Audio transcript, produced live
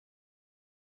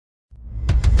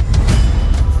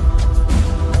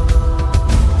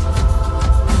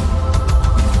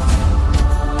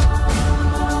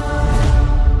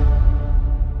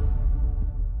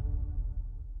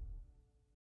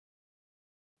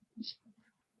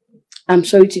I'm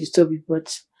sorry to disturb you,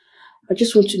 but I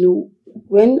just want to know,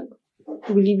 when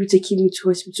will you be taking me to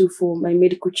hospital for my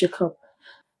medical checkup?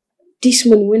 This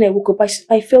morning when I woke up,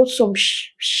 I felt some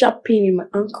sharp pain in my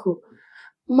ankle.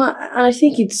 And I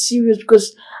think it's serious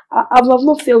because I've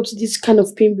not felt this kind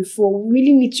of pain before. We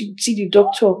really need to see the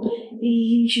doctor.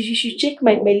 He should check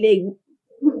my leg.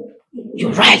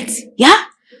 You're right. Yeah?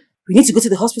 We need to go to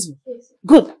the hospital. Yes.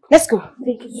 Good. Let's go.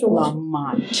 Thank you so much. You are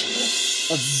mad.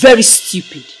 You're very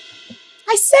stupid.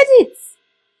 I said it.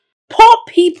 Poor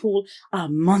people are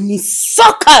money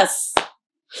suckers.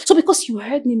 So because you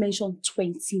heard me mention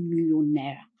 20 million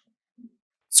naira.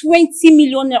 20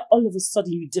 million naira, all of a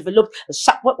sudden you developed a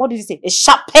sharp, what did you say? A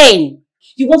sharp pain.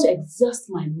 You want to exhaust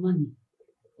my money.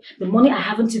 The money I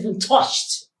haven't even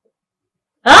touched.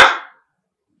 Huh?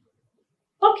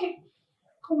 Okay.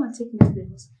 Come and take me to the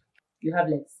hospital. You have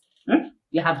legs. Hmm?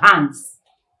 You have hands.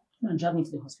 Come and drive me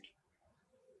to the hospital.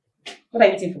 What are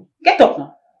you waiting for? Get up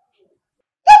now.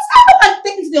 Get up and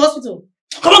take me to the hospital.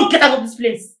 Come on, get out of this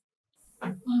place.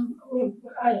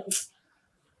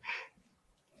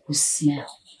 You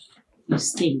smell. You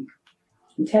stink.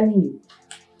 I'm telling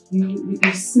you.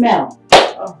 You smell.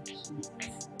 Oh.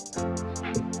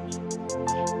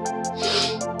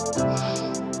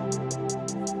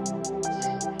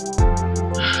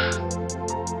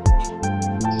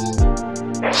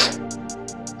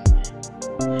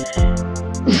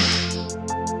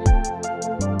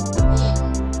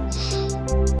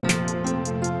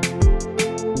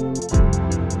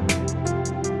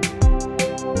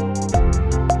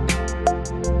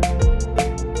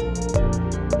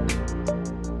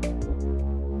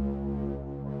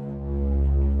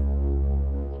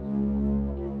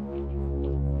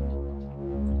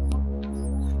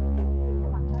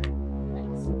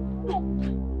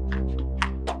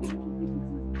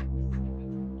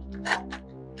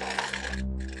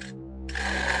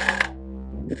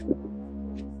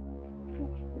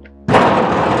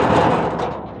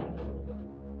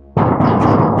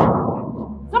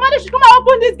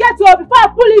 Before I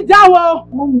pull it down,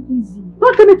 Mommy, easy.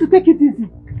 Don't tell me to take it easy.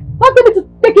 Don't tell me to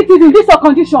take it easy in this your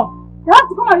condition. They have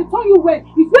to come and return you when.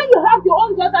 It's when you have your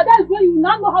own daughter, that is when you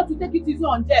now know how to take it easy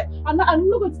on them. I'm not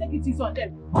going to take it easy on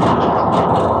them. I'm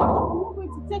not going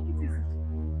to take it easy.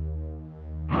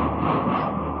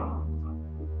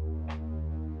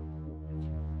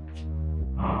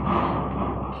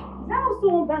 Is that also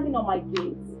someone banging on my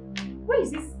gate? Where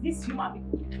is this human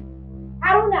being?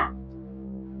 Haruna!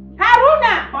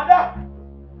 Haruna! Madam!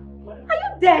 Are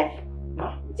you deaf?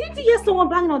 No. Didn't you hear someone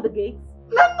banging on the gate?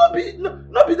 No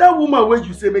be that woman where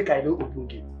you say make I no open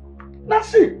gate. Now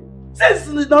she. Since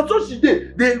now so she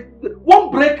did, they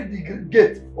won't break the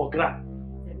gate for ground.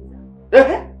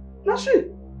 Now she.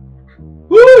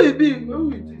 Who it be?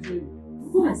 Who it is?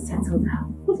 Who has settled her?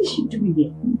 What is she doing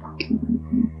here?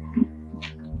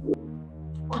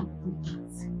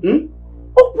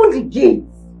 Open the gate.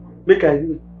 Make I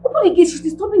know. Open the gate, she's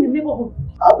disturbing the neighborhood.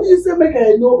 How will you say make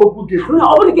I know open gate?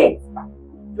 Open the gate.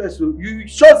 First, so you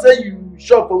sure say you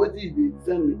shop for what you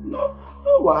send me? No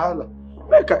wahala.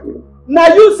 Make I. Now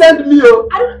you send me. I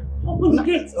don't open the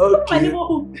gate. Okay. My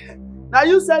neighborhood. Now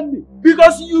you send me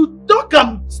because you talk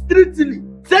strictly.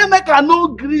 Say make I no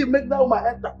agree, make that woman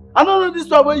enter. I don't know this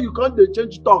one where you can't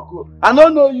change talk. I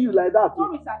don't know you like that.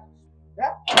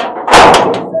 Yeah?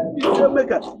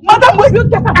 Madam, wait, you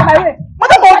get up my way.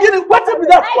 Madam, what is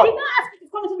that for? I did not ask you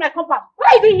to come into my compound. What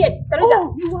are you doing here?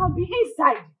 Oh, you have been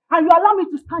inside and you allow me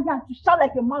to stand here and to shout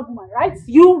like a mad woman, right?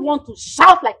 You want to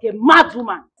shout like a mad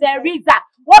woman? Teresa,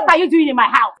 what are you doing in my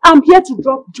house? I'm here to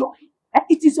drop joy.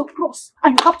 It is a cross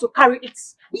and you have to carry it.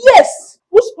 Yes!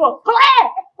 Which cross? Claire!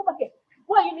 Come back here.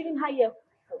 Why are you leaving her here?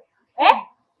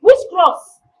 Which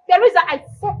cross? Teresa, I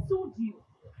settled you.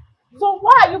 So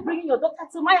why are you bringing your daughter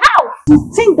to my house?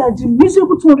 You think that the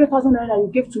miserable 200,000 naira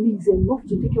you gave to me is enough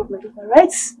to take care of my daughter,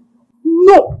 right?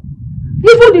 No!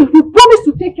 Even if you promised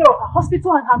to take care of her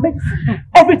hospital and her medicine,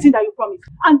 everything that you promised,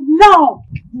 and now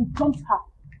you dumped her.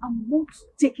 I'm not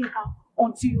taking her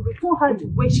until you return her the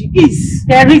way she is.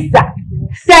 Teresa!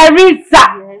 Yes. Teresa!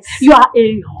 Yes. You are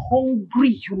a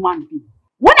hungry human being.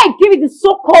 When I gave you the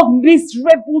so-called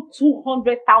miserable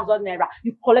 200,000 naira,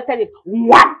 you collected it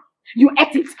one. You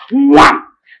ate it one.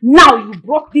 Now you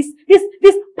brought this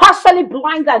partially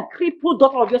blind and crippled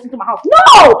daughter of yours into my house.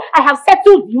 No! I have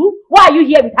settled you. Why are you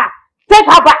here with her? Take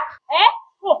her back.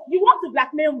 Oh, you want to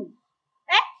blackmail me?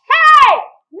 Hey!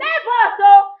 Neighbors,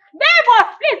 neighbors,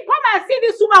 please come and see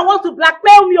this woman want to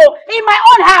blackmail me in my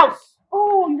own house.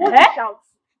 Oh, you want to shout?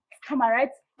 Come on,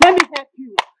 right? Let me help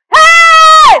you.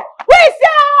 Hey! We see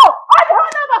you! On the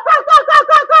whole number, come!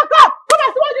 Come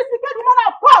and see what this wicked woman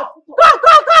has caused. Come!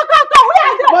 Where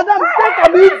are you? Madam,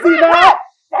 am easy now.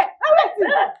 Wait,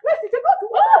 you go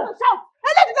to shout.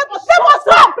 And let the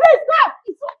stop, please, stop.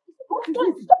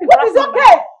 What is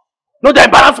okay? No, they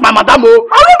embarrass my madam. I will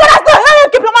embarrass her. Hey,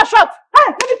 keep your mouth shut. Hey,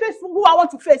 let me face who I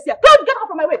want to face here. Don't get out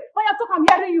from my way. When you talk, I'm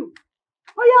hearing you.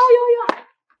 Oh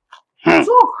yeah.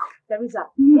 Talk. Teresa,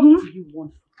 what do you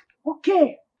want?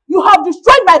 Okay. You have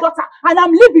destroyed my daughter and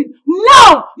I'm leaving.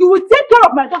 Now, you will take care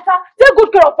of my daughter, take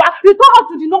good care of her, return her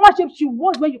to the normal shape she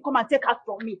was when you come and take her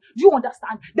from me. Do you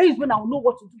understand? There is when I will know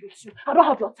what to do with you. I don't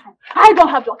have your time. I don't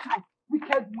have your time.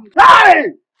 Wicked woman.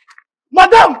 Hey!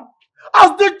 Madam!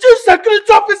 As the chief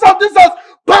security officer of this house,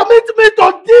 permit me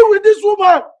to deal with this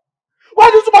woman. Why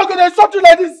is this woman going to insult you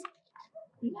like this?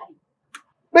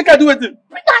 Make her do it.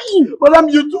 Bring her in. Madam,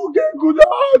 you do get good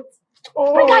heart.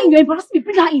 Oh. Bring her in. You're embarrassing me.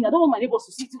 Bring her in. I don't want my neighbors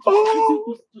to see this.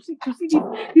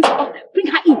 Bring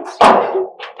her in.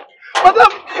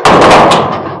 Madam,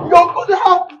 your good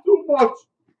heart is too much.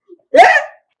 Eh?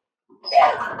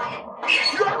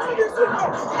 You are doing this too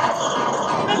much.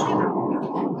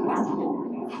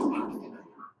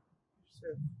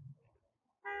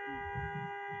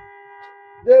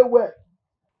 They were.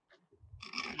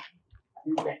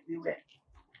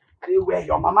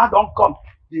 Your mama don't come.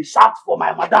 They shout for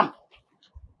my madam.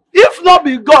 If not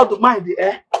be God mind the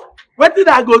air, what did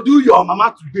I go do your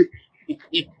mama today?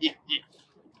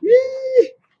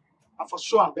 I'm for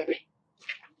sure, baby.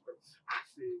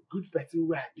 As a good person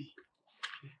where I be.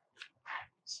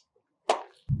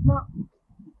 Ma,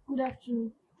 good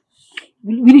afternoon.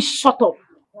 Will you shut up?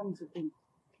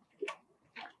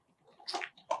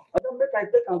 Madam, make I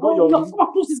take and go your room. Come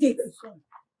on, close this gate.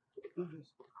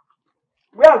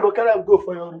 Where I go carry and go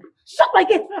for your room? Shut my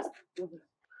gate first.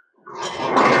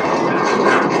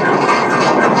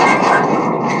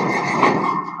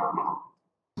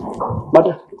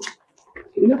 Madam,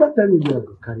 you never tell me where I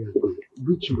go carry and go.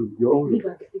 Which room? Your own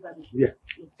room? Yeah.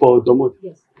 For Domot?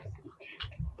 Yes.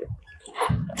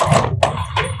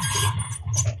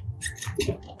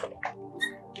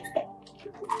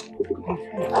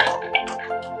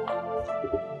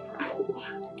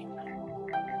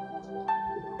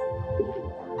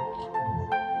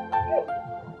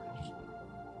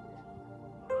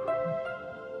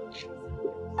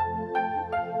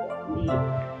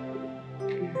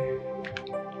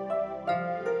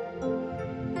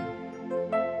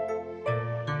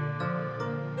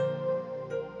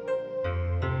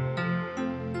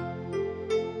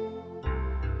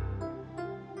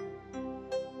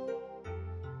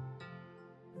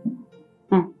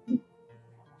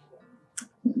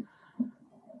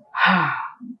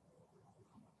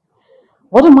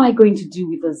 What am I going to do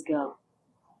with this girl?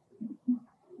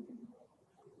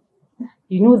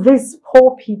 You know, these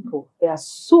poor people, they are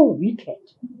so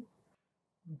wicked,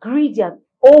 greedy and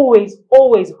always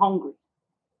hungry.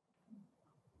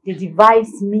 They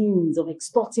devise means of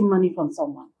extorting money from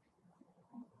someone.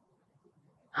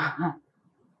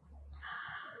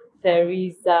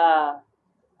 Teresa.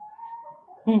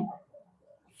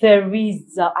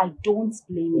 Teresa, I don't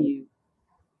blame you.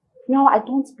 No, I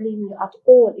don't blame you at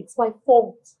all. It's my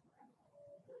fault.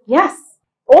 Yes,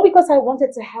 all because I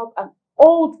wanted to help an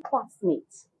old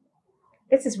classmate.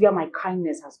 This is where my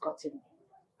kindness has gotten me.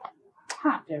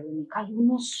 Veronica, you will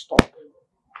not stop.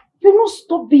 You will not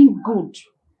stop being good.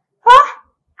 Huh?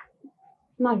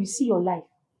 Now you see your life.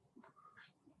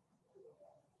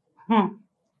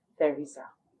 Teresa,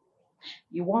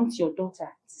 you want your daughter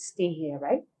to stay here,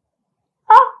 right?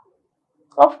 Huh?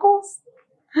 Of course.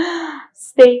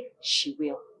 Stay, she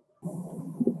will.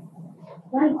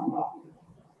 Right?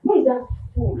 Who is that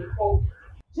fool they call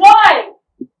Joy?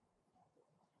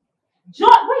 Joy,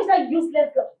 where is that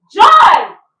useless girl?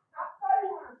 Joy!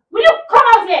 Will you come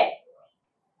out here?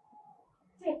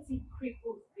 Dirty,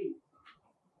 crippled thing.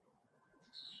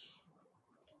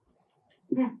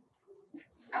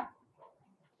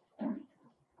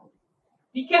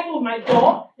 Be careful with my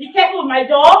door. Be careful with my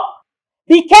door.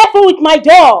 Be careful with my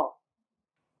door.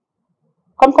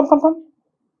 Come.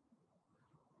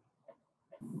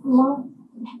 Mom.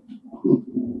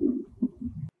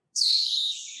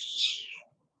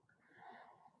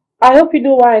 I hope you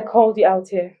know why I called you out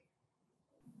here.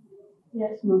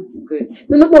 Yes, Mom. Good.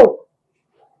 No.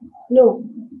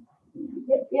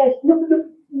 Yes, no.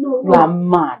 You are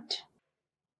mad.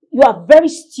 You are very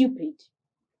stupid.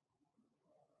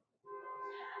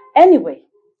 Anyway,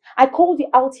 I called you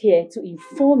out here to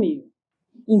inform you,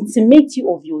 intimate you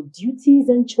of your duties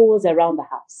and chores around the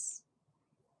house.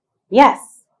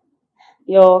 Yes,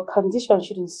 your condition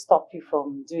shouldn't stop you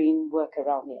from doing work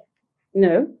around here.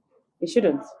 No, it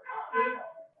shouldn't.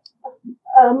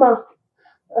 Ma,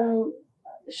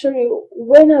 sorry,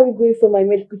 when are we going for my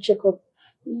medical checkup?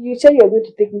 You said you were going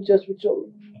to take me to hospital.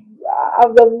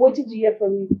 I've been waiting to hear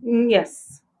from you.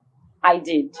 Yes, I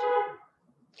did.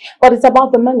 But it's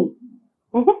about the money.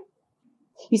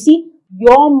 You see,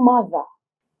 your mother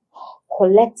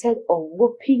collected a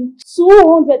whopping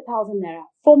 200,000 naira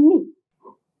from me.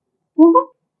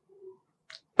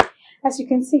 As you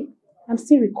can see, I'm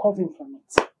still recovering from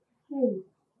it.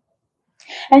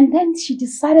 And then she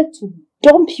decided to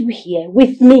dump you here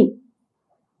with me.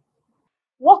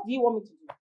 What do you want me to do?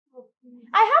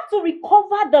 I have to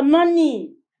recover the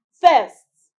money first.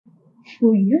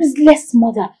 Your useless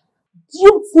mother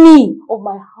duped me of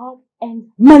my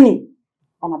hard-earned money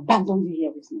and abandoned you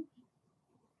here with me.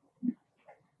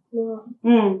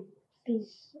 No.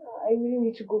 Please, I really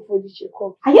need to go for the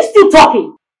checkup. Are you still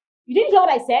talking? You didn't hear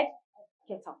what I said?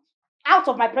 Get out. Out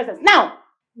of my presence, now!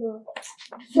 No.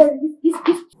 Sorry,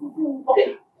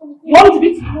 Okay. You want me to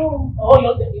beat you? No. Oh, you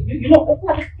know.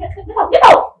 Get out, get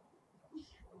out!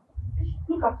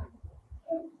 Look at her.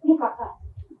 Look at her.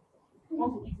 You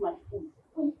want to eat my food.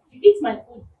 If you eat my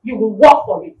food, you will work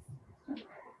for it.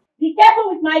 Be careful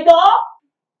with my door.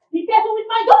 Be careful with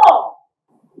my door.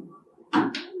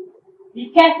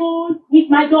 Be careful with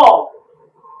my door.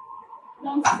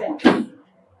 Nonsense.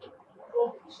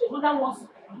 Your mother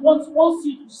wants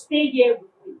you to stay here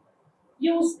with me.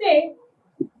 You will stay.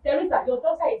 Teresa, your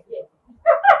daughter is here.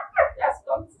 She has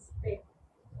come to stay.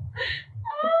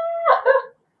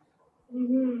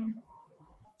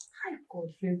 Hi God,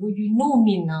 Favour, you know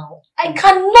me now. I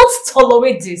cannot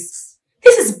tolerate this.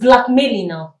 This is blackmailing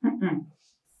now.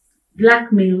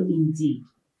 Blackmail indeed.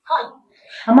 Hi.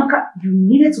 Amaka, you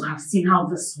needed to have seen how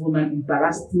this woman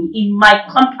embarrassed me in my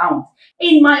compound,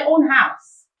 in my own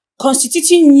house,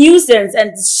 constituting nuisance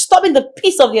and disturbing the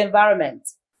peace of the environment.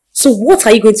 So what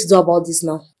are you going to do about this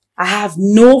now? I have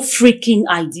no freaking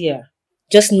idea.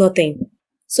 Just nothing.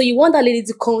 So you want that lady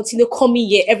to continue coming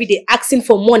here every day asking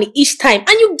for money each time and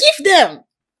you give them?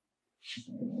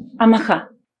 Amaka,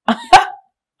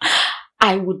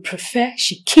 I would prefer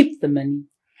she keep the money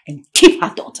and keep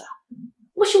her daughter.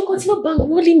 But she'll continue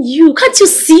bankrolling you. Can't you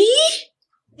see?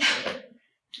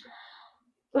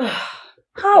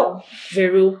 How?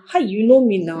 Vero, how you know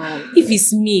me now? If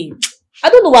it's me, I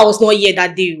don't know why I was not here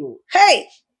that day. Hey!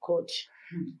 God.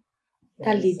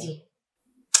 That lady.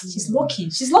 She's lucky.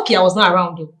 She's lucky I was not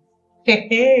around though.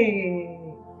 Hey.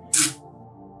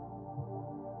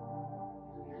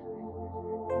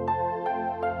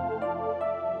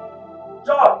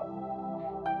 Joy!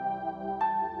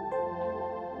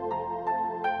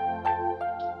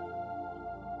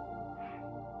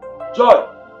 Joy!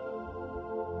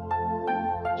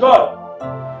 Joy!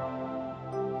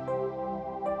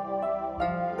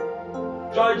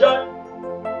 Joy, Joy!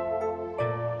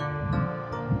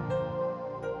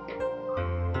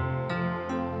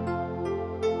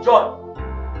 Joy!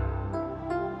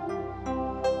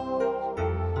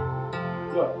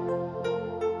 Joy!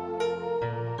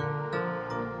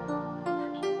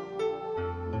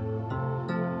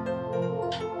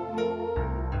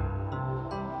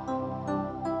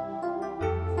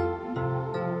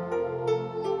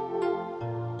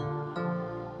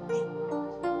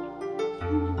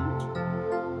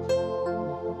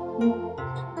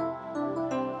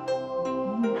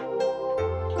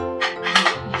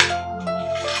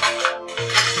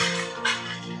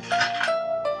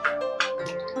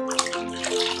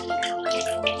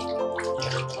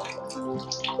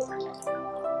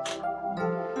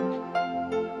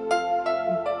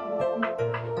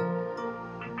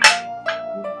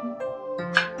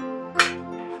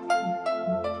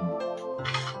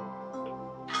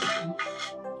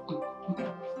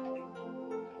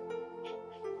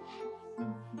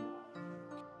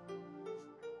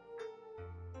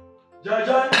 Joy,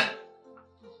 Joy!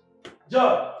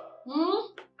 Joy!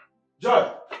 Joy!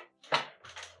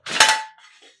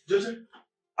 Joy!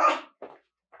 Ah!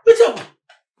 What's up?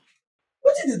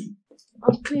 What did they do?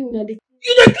 I'm cleaning at the...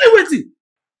 You don't clean wetin?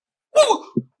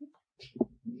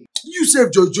 You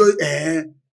save Joy,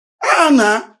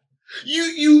 Anna,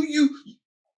 you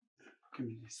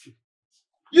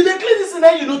dey clean this and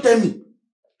then you don't tell me.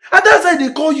 And that's why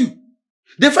they call you.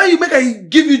 They find you make I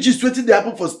give you just wetin dey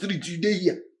happen for street, you dey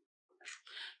here.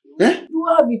 Eh? You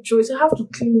have a choice. I have to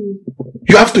clean it.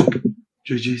 You have to.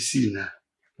 Jojo, see now.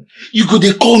 You go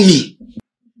dey call me.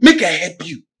 Make I help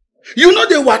you. You know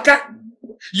the waka.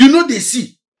 You know the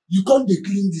see. You can't dey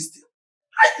clean this thing.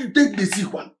 How you take the see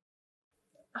one?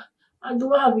 I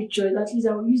don't have a choice. At least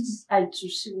I will use this eye to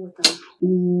see what I'm...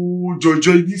 Oh,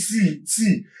 Jojo,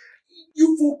 see.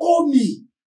 You for call me.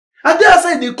 And then I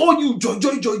say they call you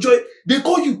Jojo. They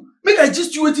call you. Make I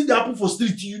just you waiting the apple for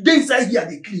street. You dey inside here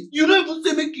they clean. You don't even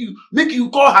say make you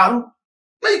call Haru.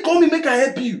 Now you call me, make I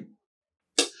help you.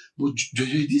 But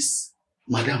Jojo, this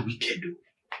madam wicked.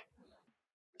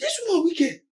 This woman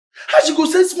wicked. How she go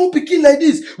send small pikin like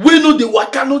this? We know the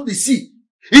waka, not the see.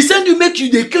 He send you make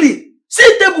you dey clean.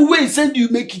 See table where he send you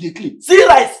make you dey clean. See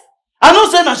rice. I know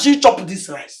say na she chop this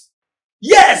rice.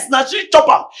 Yes, na she chop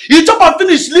am. You chop am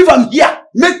finish, leave am here.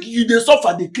 Make you dey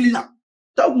suffer, dey clean am.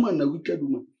 That woman na wicked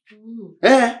woman.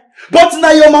 But na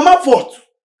your mama fault.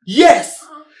 Yes.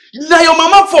 Na your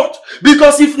mama fault.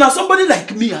 Because if na somebody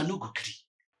like me, I no go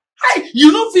gree.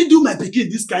 You no fit do my pikin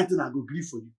this kind thing, I go gree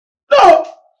for you. No,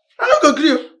 I no go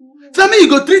gree. Tell me you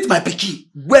go treat my pikin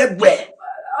well.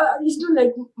 It's not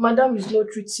like madam is not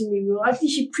treating me well. I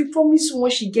think she promised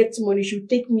when she gets money, she'll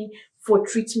take me for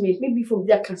treatment. Maybe from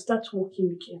there I can start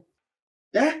working again.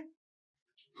 Eh?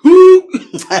 Who?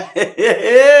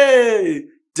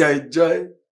 Joy.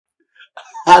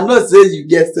 I know say you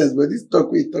get sense, but this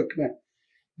talk we talk now.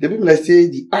 The people like say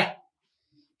the eye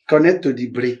connect to the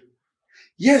brain.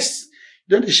 Yes,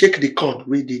 don't shake the cord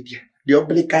we did there. The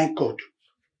umbilical cord.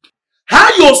 How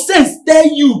your sense tell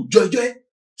you, Joy?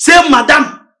 Say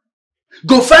madam,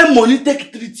 go find money,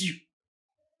 take treat you.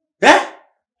 Eh?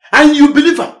 And you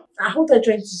believe her? What I'm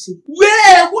trying to say.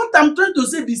 Well, what I'm trying to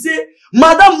say is say,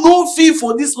 madam no fee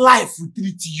for this life to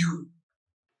treat you.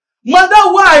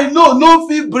 Madam, why I know no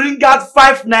fee bring out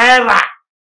 5 naira.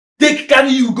 Take carry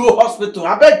you go hospital.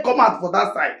 I beg come out for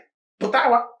that side. But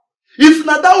if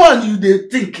not that one you they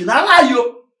think, na lie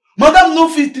yo. Madam no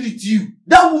fee treat you.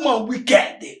 That woman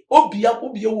wicked. Obiya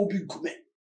will be good.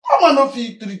 Woman no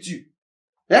fee treat you.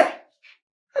 Eh?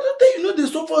 I don't think you know they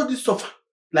suffer this suffer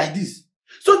like this.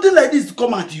 Something like this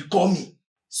come out, you call me.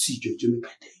 See, Jojo, make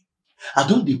I tell you. I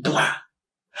don't dey plan.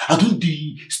 I don't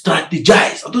dey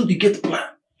strategize. I don't dey get plan.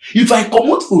 If I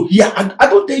come out for here, I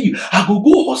don't tell you, I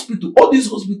go hospital. All these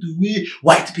hospitals where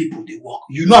white people they work.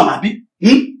 You know I'm happy?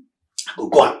 I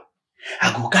go on.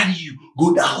 I go carry you,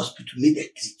 go that hospital, make them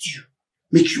treat you.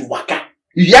 Make you waka.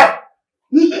 Yeah?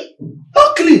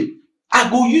 Not clean. I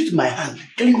go use my hand,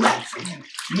 clean my food.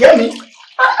 You hear me?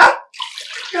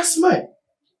 That's smile.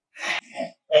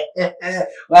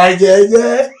 My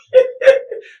Jeje.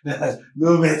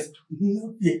 No mess.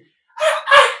 No fear.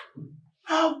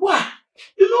 What?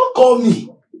 You don't call me.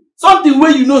 Something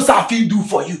where you know Safi do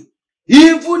for you.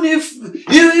 Even if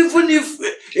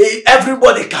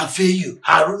everybody can fail you,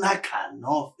 Haruna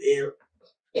cannot fail.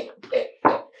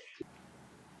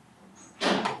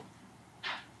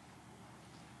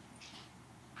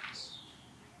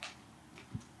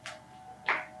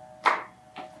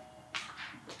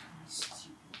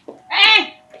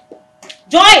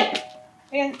 Joy!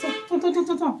 Hey,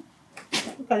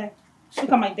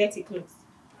 Look at my dirty clothes.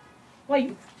 Why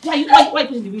you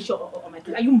putting the wheelchair on my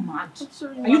clothes? Are you mad?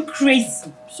 Sorry, are you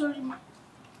crazy? Sorry, ma.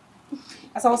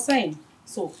 As I was saying,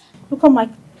 so look at my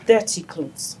dirty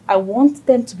clothes. I want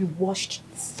them to be washed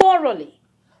thoroughly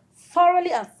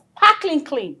and sparkling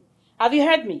clean. Have you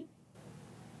heard me?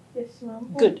 Yes,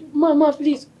 ma'am. Good. Mama,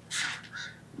 please.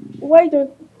 Why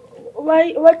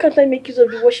can't I make use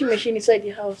of the washing machine inside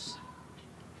the house?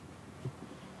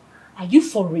 Are you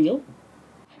for real?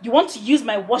 You want to use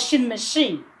my washing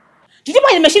machine? Did you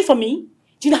buy the machine for me?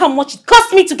 Do you know how much it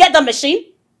cost me to get the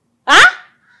machine? Huh?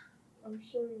 I'm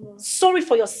sorry, Mom. Sorry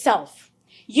for yourself.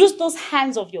 Use those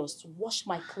hands of yours to wash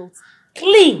my clothes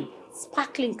clean,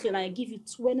 sparkling clean. I give you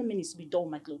 20 minutes to be done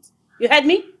with my clothes. You heard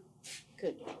me?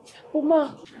 Good.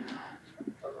 But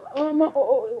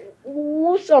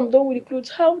once I'm done with the clothes,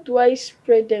 how do I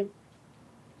spread them?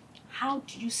 How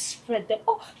do you spread them?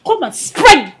 Oh, come and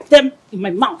spread them in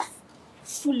my mouth.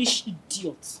 Foolish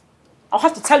idiot. I'll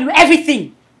have to tell you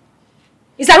everything.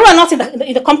 Is Aruna not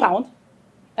in the compound?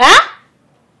 Huh?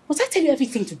 Must I tell you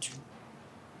everything to do?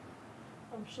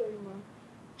 I'm sorry, Mom.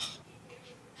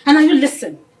 And now you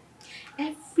listen.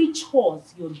 Every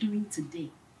chores you're doing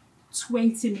today,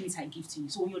 20 minutes I give to you.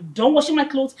 So when you're done washing my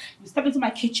clothes, you step into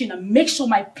my kitchen and make sure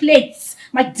my plates,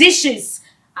 my dishes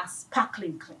are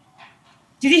sparkling clean.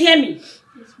 Did you hear me?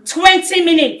 Yes, 20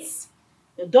 minutes.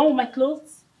 You're done with my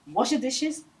clothes, wash the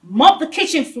dishes, mop the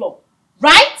kitchen floor.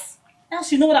 Right?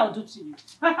 Else you know what I'll do to you.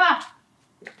 Have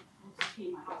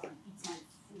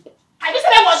you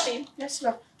started washing? Yes,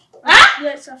 ma'am. Huh?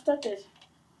 Yes, I've started.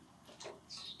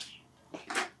 20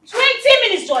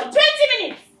 minutes, Joy. 20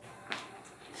 minutes.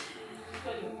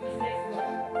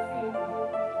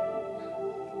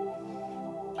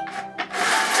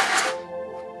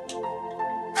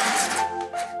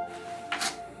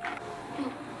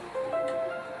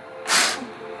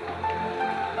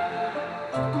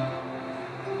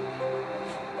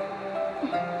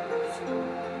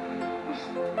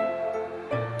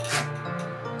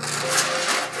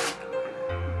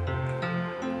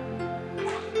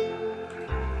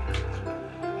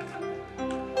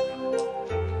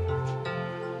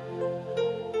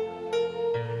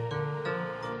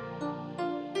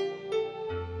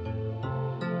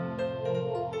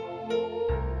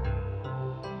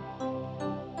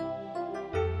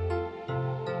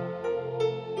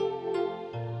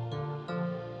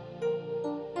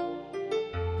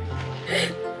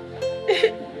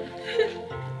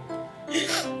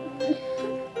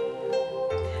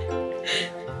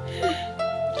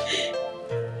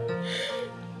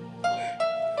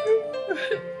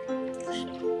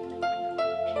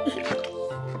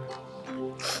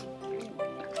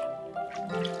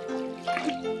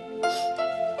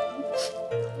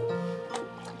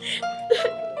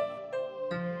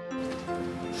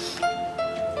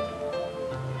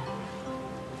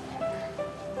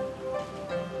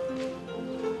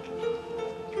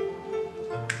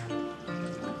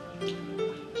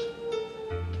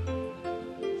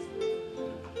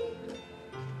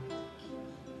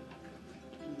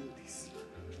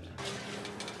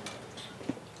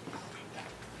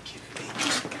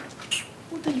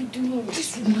 doing?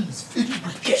 This woman is very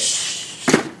wicked.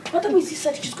 What is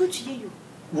this? She's going to hear you.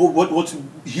 What?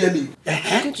 Hear me?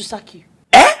 She's going to sack you.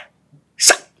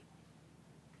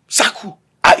 Saku,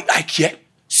 I care.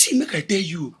 See, make I tell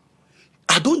you,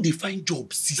 I don't define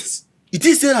job since. It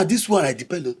is saying that this one I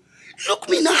depend on. Look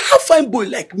me now, how fine boy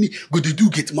like me go to do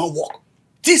get my work.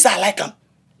 This I like him.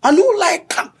 I don't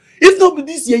like him. If not be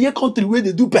this year country where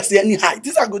they do person anyhow,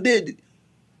 this I go there.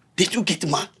 They do get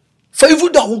man. For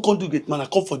even that one can't do get man, I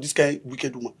come for this kind of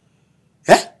wicked woman.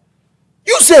 Eh?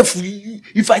 You say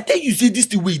if I tell you say this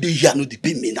the way they here, no, they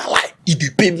pay me, not lie. If they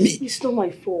pay me. It's not my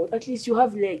fault. At least you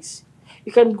have legs.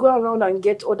 You can go around and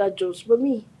get other jobs. But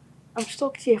me, I'm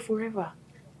stuck here forever.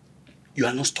 You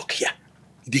are not stuck here.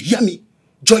 They hear me?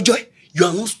 Joy, you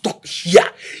are not stuck here.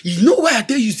 You know why I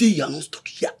tell you say you are not stuck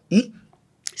here?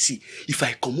 See, if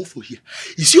I come out from here,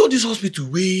 you see all this hospital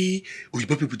where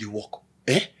people they work,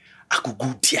 I could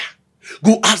go there.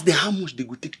 Go ask them how much they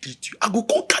go take treat you. I go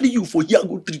come carry you for here, I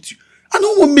go treat you. I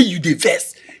don't want me you the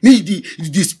verse. Me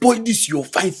they spoil this your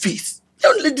fine face.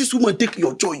 Don't let this woman take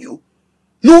your joy, you.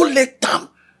 No let them.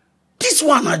 This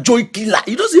one a joy killer.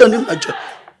 You don't see your name a joy.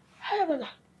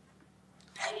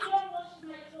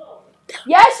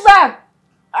 Yes, ma'am.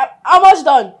 I'm almost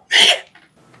done.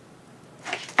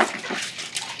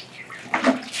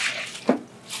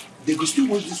 They go still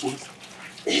watch this one.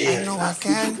 I know I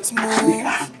can't move.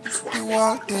 The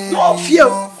world they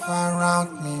move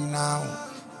around me now.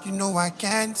 You know I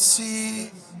can't see.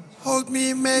 Hold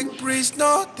me, make breeze,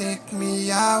 no take me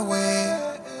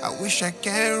away. I wish I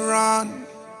can run.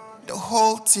 The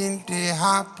whole thing they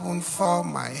happen for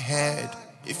my head.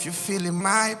 If you feeling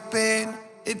my pain,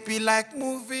 it be like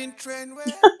moving train.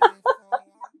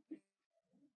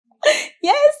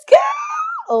 Yes, girl.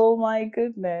 Oh my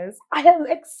goodness. I am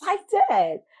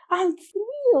excited. I'm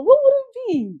thrilled. What would it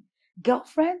be?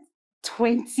 Girlfriend,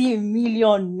 20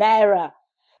 million naira.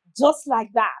 Just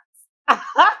like that.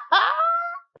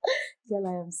 Girl,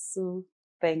 I am so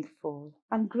thankful.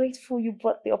 I'm grateful you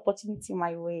brought the opportunity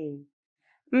my way.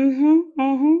 I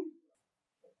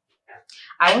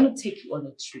want to take you on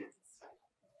a trip.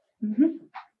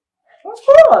 Of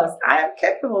course, I am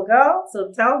capable, girl.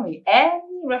 So tell me,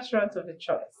 any restaurant of your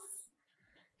choice.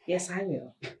 Yes, I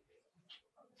will.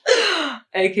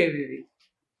 Okay, baby.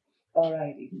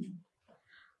 Alrighty.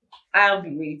 I'll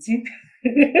be waiting.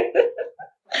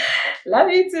 Love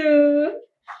you too.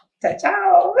 Ciao,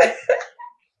 ciao.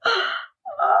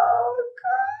 Oh,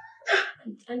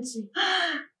 God. Auntie.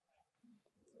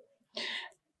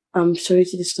 I'm sorry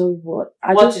to disturb you, but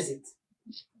What is it?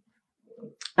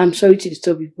 I'm sorry to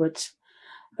disturb you, but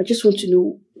I just want to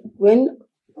know, when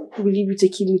will you be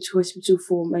taking me to hospital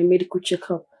for my medical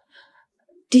checkup?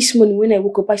 This morning when I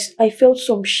woke up, I felt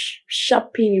some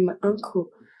sharp pain in my ankle.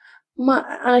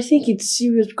 And I think it's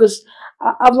serious because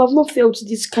I've not felt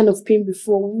this kind of pain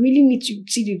before. We really need to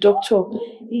see the doctor.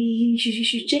 He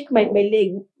should check my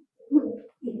leg.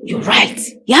 You're right.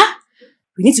 Yeah?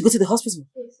 We need to go to the hospital.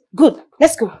 Good.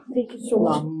 Let's go. Thank you so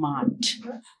much. You're mad.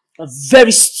 You're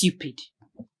very stupid.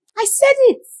 I said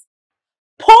it.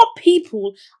 Poor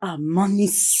people are money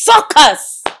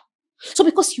suckers. So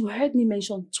because you heard me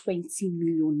mention 20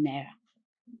 million naira.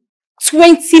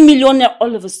 20 million naira,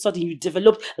 all of a sudden you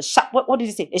developed a sharp, what did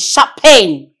you say? A sharp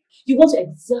pain. You want to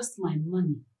exhaust my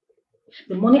money.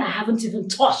 The money I haven't even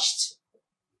touched.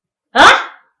 Huh?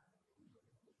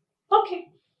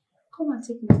 Okay. Come and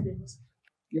take me to the hospital.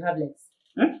 You have legs.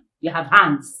 You have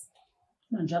hands.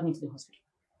 Come and drag me to the hospital.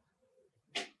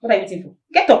 What are you waiting for?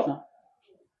 Get up now.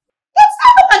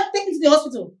 Stand up and take me to the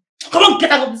hospital. Come on,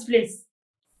 get out of this place.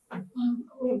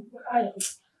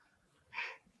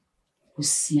 You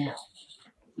smell.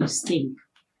 You stink.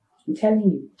 I'm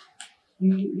telling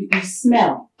you. You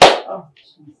smell. Oh,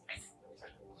 Jesus.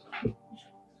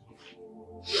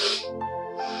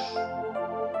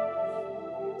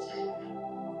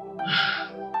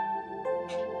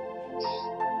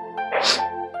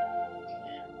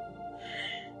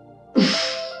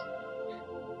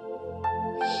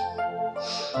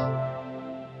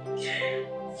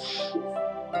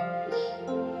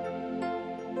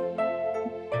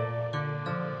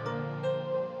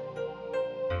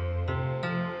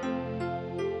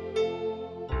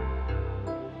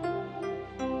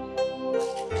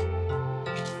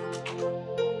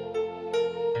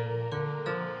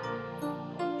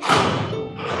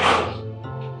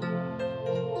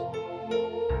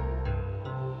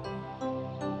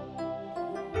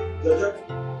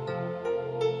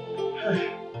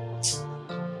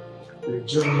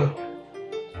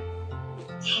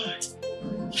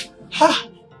 Ha!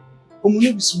 Omo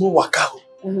be small waka.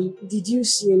 Did you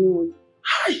see anyone?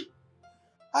 Hi!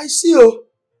 I see you.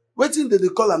 Waiting that they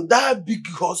call them that big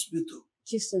hospital.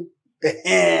 Kissing.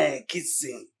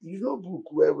 Kissing. You know book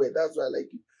well, that's why I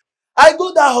like it. I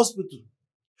go that hospital.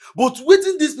 But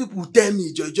waiting these people tell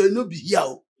me, Joy, no be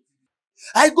here.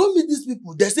 I go meet these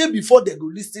people. They say before they go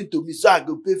listen to me, so I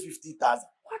go pay 50,000.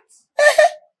 What?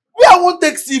 Me, I won't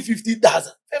take see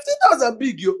 50,000. 50,000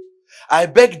 big, yo. I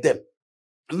beg them.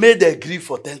 May they agree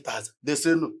for 10,000. They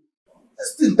say no.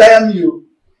 This thing tire me, yo.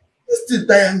 This thing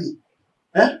tire me.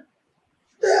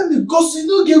 Tire me because you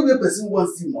don't get where person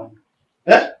wants see money.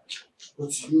 But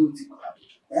you know what it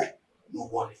could happen. No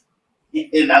worry.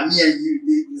 And I'm me and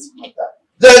you this matter.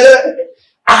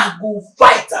 I go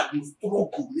fight, I go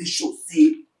struggle, make sure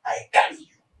say I carry you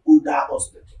go that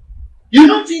hospital. You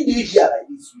don't think they here like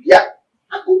this, yeah?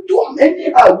 I go do them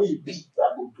anyhow we be.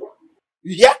 I go do them.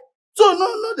 You hear? So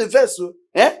no the verse, so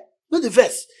no the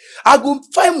verse. I go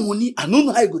find money. I don't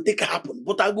know how it go take it happen,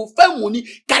 but I go find money,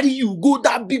 carry you go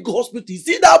that big hospital. You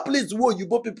see that place where you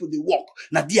both people they walk.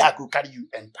 Now there I go carry you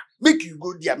enter. Make you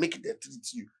go there, make it they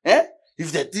treat you.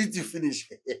 If they treat you finish,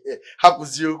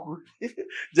 happens you good.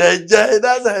 That's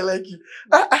how I like you.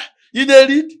 You did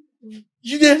read?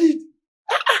 You did read?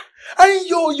 And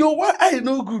your one eye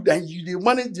no good and you dey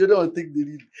manage the other one take the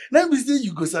read. Now we say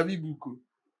you go sabi book.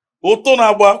 Oto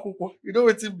na agba akwụkwọ. You know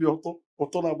wetin be oto?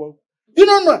 Oto na agba akwụkwọ. You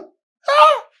don't know?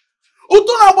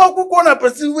 Oto na agba akwụkwọ na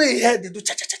person wey head dey do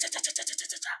cha cha cha cha cha cha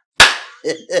cha cha.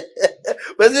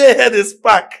 Person wey head dey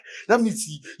spark. That means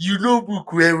you know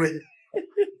book well.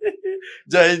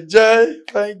 Joy,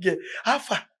 fine girl. How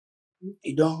far?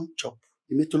 You don't chop.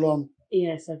 You make too long.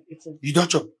 Yes, I've eaten. You don't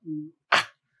chop? I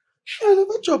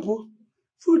never chop.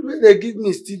 Food where they give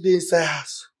me still dey inside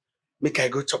house. Make I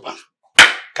go chop am.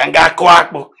 Kanga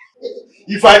quack.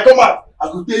 If I come out, I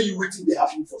will tell you wetin dey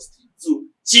happen for street. So,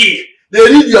 chill. They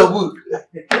read your book.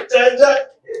 Joy.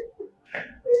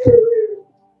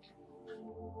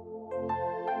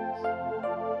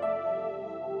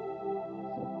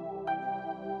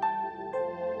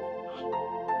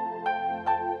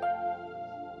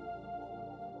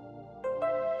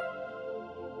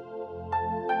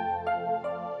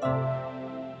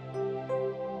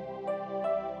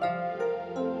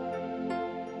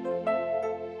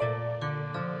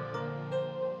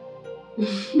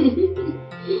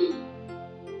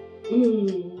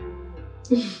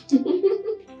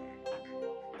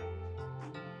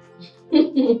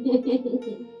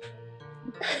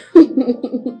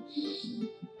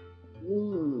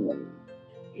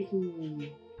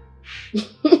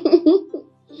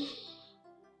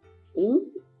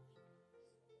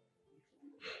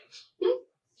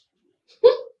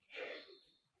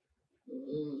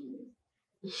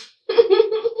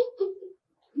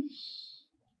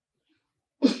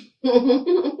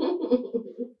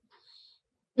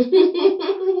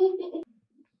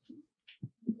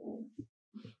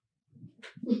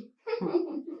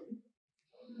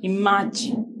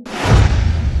 Imagine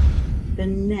the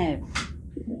nerve,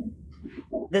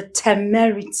 the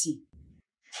temerity,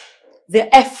 the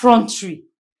effrontery.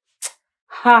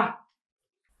 Ha!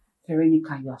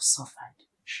 Veronica, you have suffered.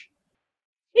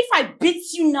 If I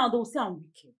beat you now, they will say I'm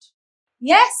wicked.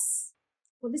 Yes?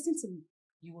 But listen to me.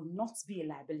 You will not be a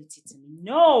liability to me.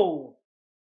 No!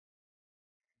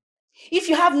 If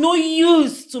you have no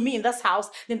use to me in this house,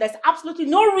 then there's absolutely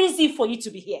no reason for you to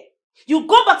be here. You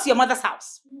go back to your mother's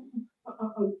house.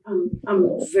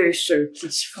 I'm very sorry,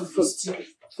 please. Forgive me.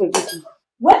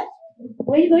 Where?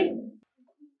 Where are you going?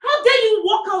 How dare you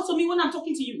walk out to me when I'm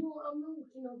talking to you? No, I'm not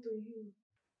looking out to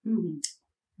you.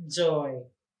 Joy.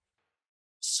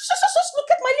 Just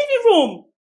look at my living room.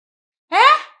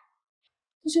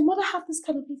 Does your mother have this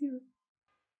kind of living room?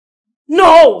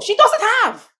 No, she doesn't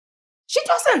have. She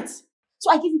doesn't.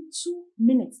 So I give you 2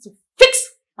 minutes to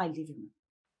fix my living room.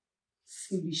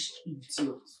 Foolish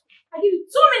idiot. I give you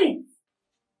 2 minutes.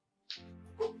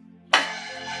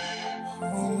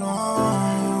 Oh no,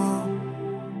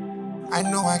 I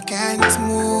know I can't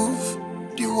move.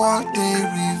 The world they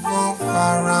revolve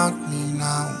around me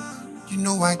now. You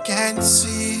know I can't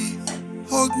see.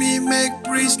 Hold me, make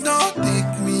breeze, don't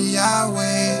take me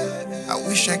away. I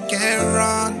wish I can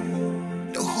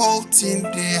run. The whole thing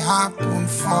they happen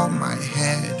for my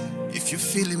head. If you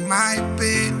feeling my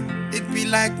pain, it be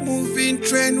like moving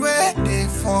train where they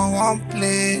for one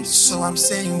place. So I'm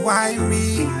saying why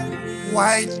me?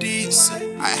 Why this?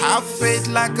 I have faith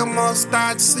like a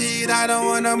mustard seed. I don't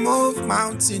wanna move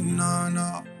mountain,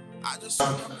 no. I just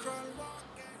wanna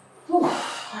crawl.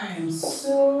 I am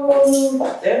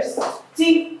so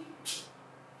thirsty.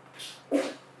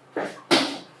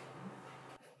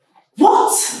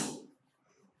 What?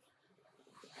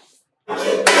 Why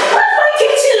is my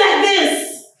kitchen like this?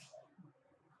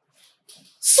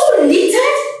 So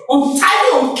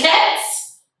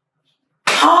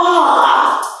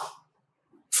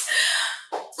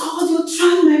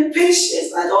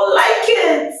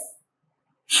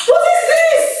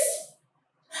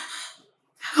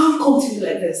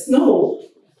this. No.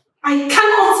 I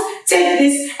cannot take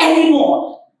this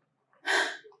anymore.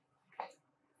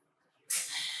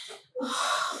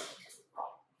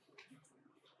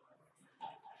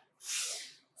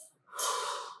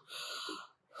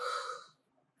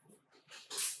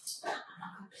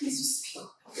 Please speak.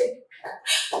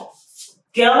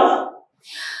 Girl,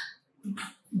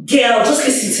 just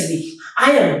listen to me.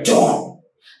 I am done.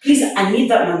 Please, I need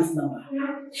that man's number.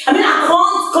 I mean, I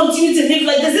can't continue to live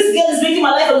like this. This girl is making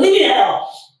my life a living hell.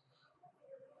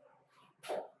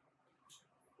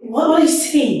 What are you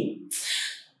saying?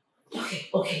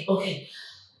 Okay.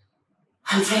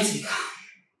 I'm trying to be calm.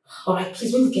 Alright,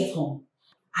 please, when you get home,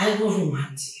 I will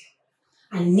remind you.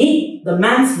 I need the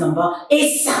man's number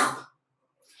ASAP.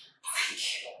 Thank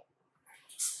you.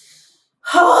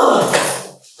 Oh.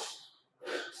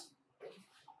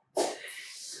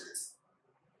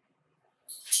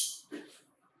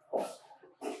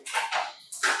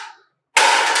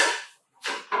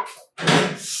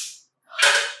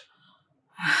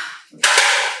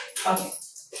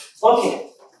 Okay.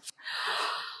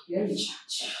 You're in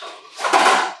charge.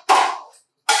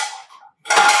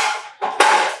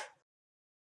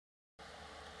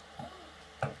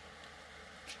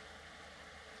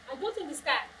 I don't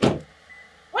understand.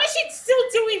 What is she still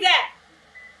doing there?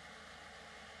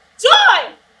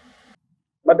 Joy!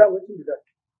 Madam, what is that?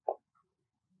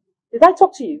 Did I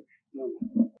talk to you? No.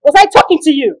 Was I talking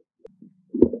to you?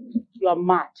 You are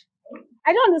mad.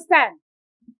 I don't understand.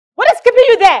 What is keeping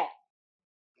you there?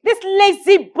 This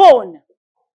lazy bone.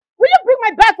 Will you bring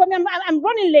my bag for me? I'm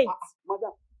running late.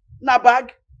 Madam, na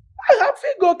bag? I have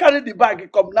to go carry the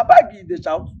bag. Come, na bag in the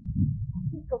shout.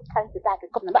 Go carry the bag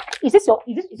and come na bag. Is it your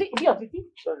duty? Sorry. Is it your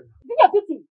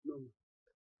duty? No.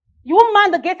 You won't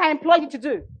mind the gate I employed you to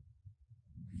do.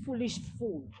 Foolish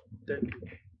fool. Thank you.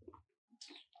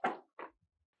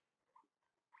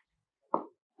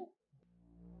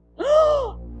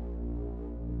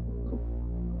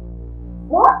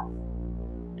 What?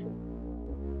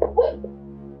 Wait.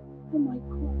 Oh my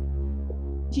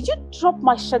God. Did you drop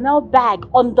my Chanel bag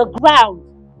on the ground?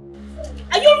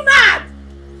 Are you mad?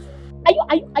 Are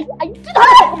you did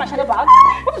I drop my Chanel bag?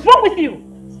 What is wrong with you?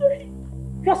 Sorry.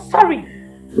 You're sorry.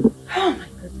 Oh my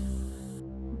goodness.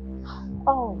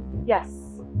 Oh, yes.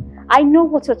 I know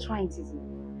what you're trying to do.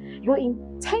 You're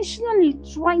intentionally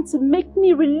trying to make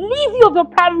me relieve you of your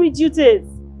primary duties.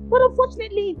 But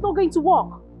unfortunately, it's not going to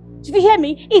work. Did you hear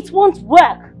me? It won't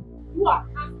work. You are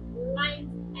blind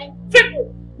and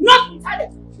crippled, not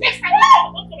retarded. Next time,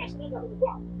 don't go my Chanel on the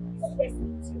ground.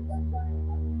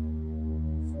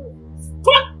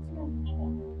 Come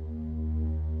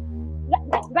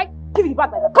on! Like, give me the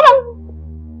bag like that. Come on!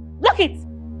 Look it!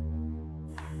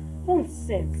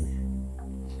 Nonsense.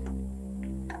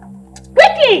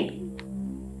 Quickly!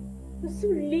 You're so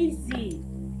lazy.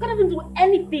 You can't even do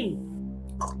anything.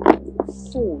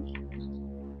 Fool.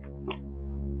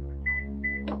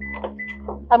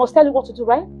 I must tell you what to do,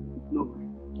 right? No.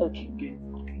 Okay.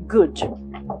 Good. Sure,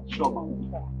 ma'am.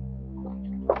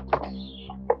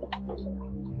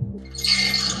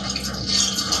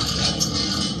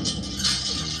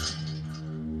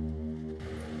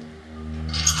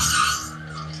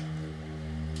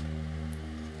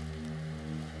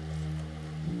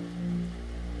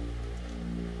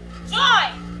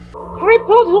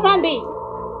 Crippled human being,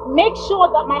 make sure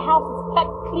that my house is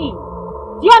kept clean.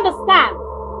 Do you understand?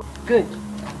 Good.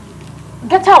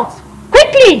 Get out!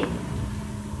 Quickly!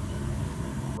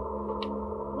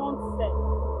 Nonsense.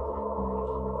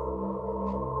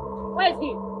 Where is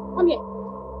he? Come here.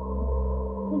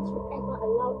 Don't you ever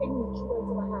allow any intruder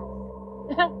into my house.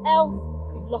 Else,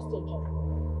 you've lost your job.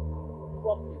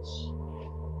 Rubbish.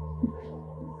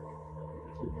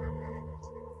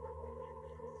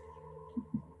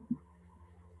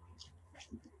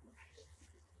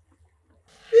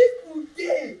 People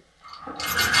day.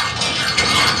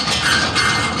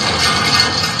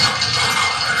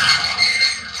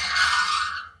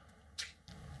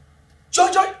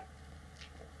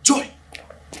 Joy.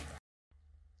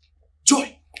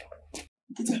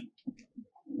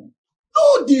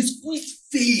 No, the squeeze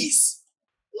face.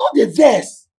 Not the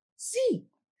verse. See,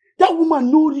 that woman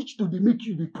no reach to the make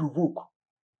you the provoke.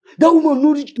 That woman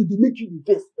no reach to the make you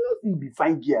the verse. You be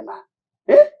fine gear now.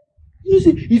 Eh? You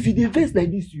see, if you the verse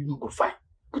like this, you no go fine.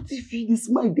 But if you the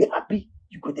smile, they happy,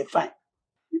 you go the fine.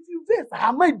 If you verse,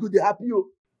 her mind go the happy. Oh.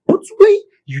 But when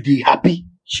you the happy,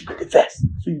 she go the verse.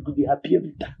 So you go the happy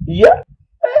every time. Yeah?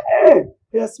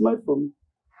 Yeah, smile for me.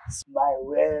 Smile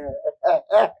well.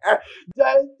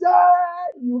 Joy,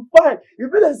 you fine. You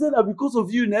better say that because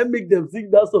of you, now make them sing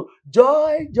that song.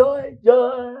 Joy, joy,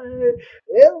 joy.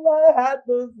 In my heart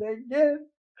to sing it.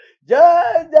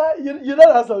 Ja, ja, you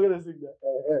know that's how I'm gonna sing that.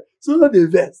 So not the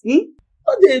verse. No,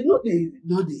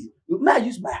 may I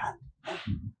use my hand?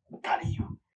 Carry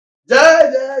you. Ja,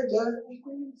 ja, ja.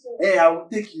 Hey, I will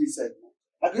take you inside.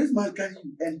 I can use my hand carry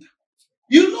you enter.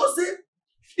 You know, say,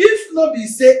 if not be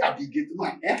say I be get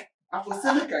man, I for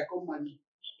say make I come money.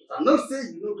 But I not say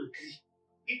you know the key.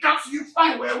 It comes you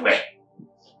fine well.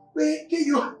 Where get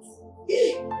you?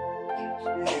 Yeah.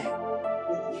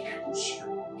 Let me push you.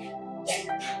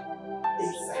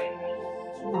 Inside.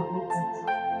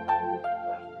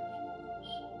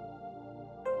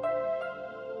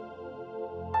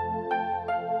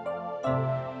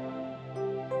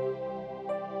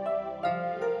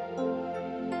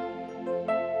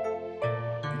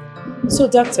 So,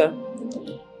 doctor,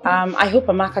 I hope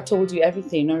Amaka told you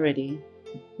everything already.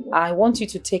 I want you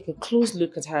to take a close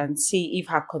look at her and see if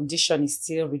her condition is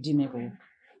still redeemable.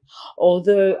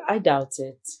 Although I doubt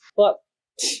it, but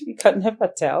you can never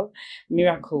tell.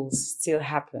 Miracles still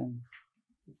happen.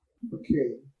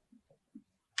 Okay.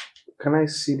 Can I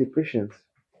see the patient?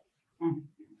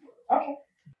 Okay.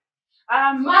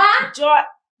 Ma? Joy.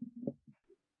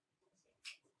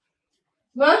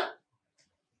 Ma?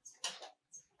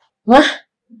 Ma?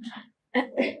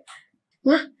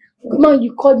 Ma? Come on,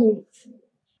 you called me.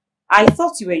 I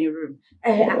thought you were in your room.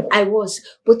 I was,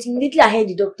 but immediately I heard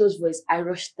the doctor's voice, I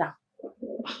rushed down.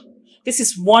 This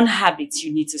is one habit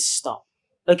you need to stop,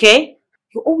 okay?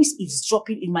 You're always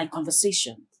eavesdropping in my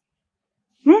conversation.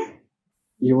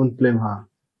 You won't blame her.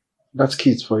 That's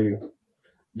kids for you.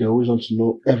 They always want to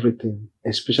know everything,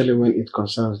 especially when it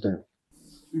concerns them.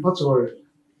 Not to worry.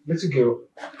 Let it go.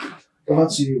 Over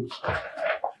to you.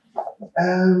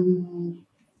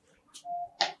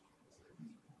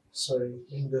 Sorry,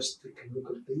 let me just take a look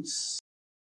at this.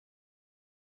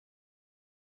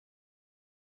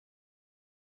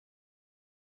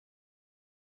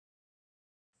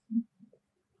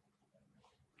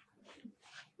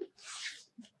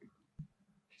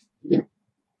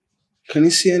 Can you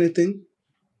see anything?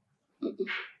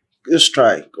 Just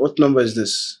try. What number is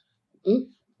this?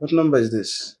 What number is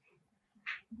this?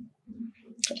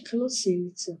 I cannot see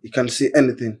anything. You can't see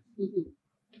anything?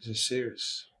 This is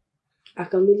serious. I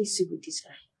can only see with this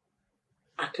eye.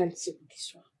 I can't see with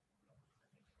this one.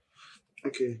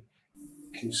 Okay.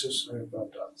 Okay, so sorry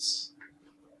about that.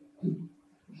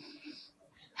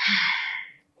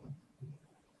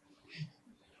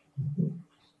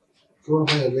 Go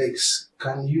over your legs.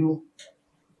 Can you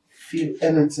feel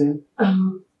anything?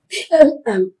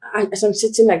 As I'm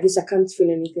sitting like this, I can't feel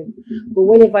anything. But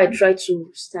whenever I try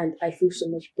to stand, I feel so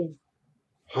much pain.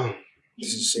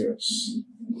 This is serious.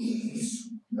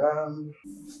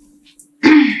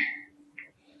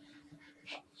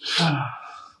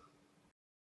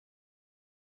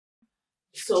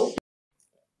 So?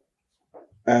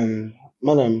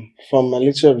 Madam, from my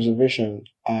little observation,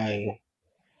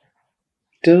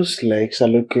 those legs are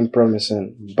looking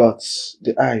promising, but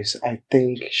the eyes, I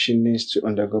think she needs to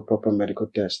undergo proper medical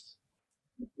test.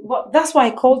 Well, that's why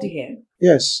I called you here.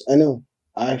 Yes, I know.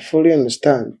 I fully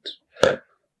understand.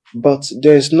 But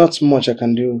there's not much I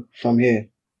can do from here.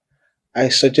 I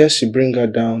suggest you bring her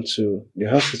down to the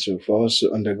hospital for us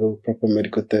to undergo proper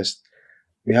medical test.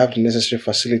 We have the necessary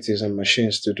facilities and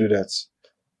machines to do that.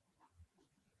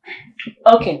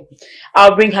 Okay,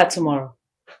 I'll bring her tomorrow.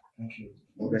 Thank you.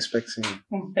 I'm expecting you.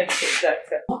 Thank you,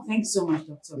 doctor. Oh, thanks so much,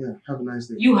 doctor. Yeah, have a nice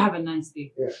day. You have a nice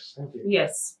day. Yes, thank you.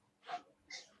 Yes.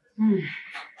 Ma,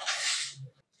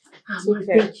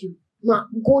 thank you. Ma,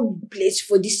 God bless you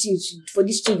for this thing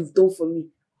you've done for me.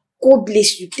 God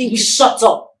bless you. Thank you. Shut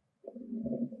up.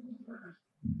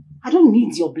 I don't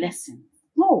need your blessing.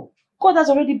 No, God has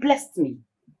already blessed me.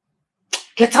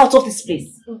 Get out of this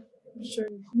place. Sorry.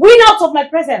 Win out of my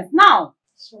presence now.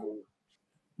 Sorry.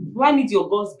 Do I need your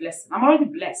God's blessing? I'm already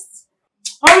blessed.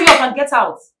 Hurry up and get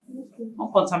out.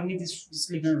 Don't contaminate this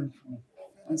living room for me.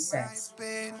 Nonsense.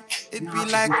 It be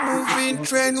like moving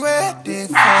train where they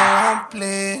fall on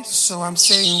place. So I'm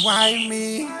saying, why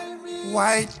me?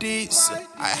 Why this?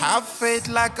 I have faith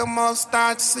like a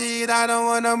mustard seed. I don't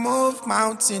wanna move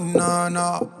mountain,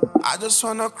 no. I just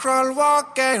wanna crawl,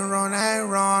 walk and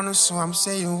run. So I'm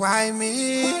saying, why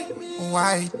me?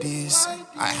 Why this?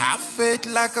 I have faith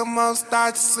like a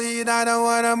mustard seed. I don't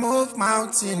wanna move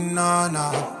mountain, no.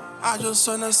 I just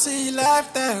wanna see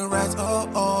left and right,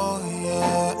 oh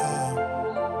yeah.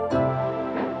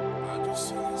 I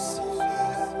just wanna see left.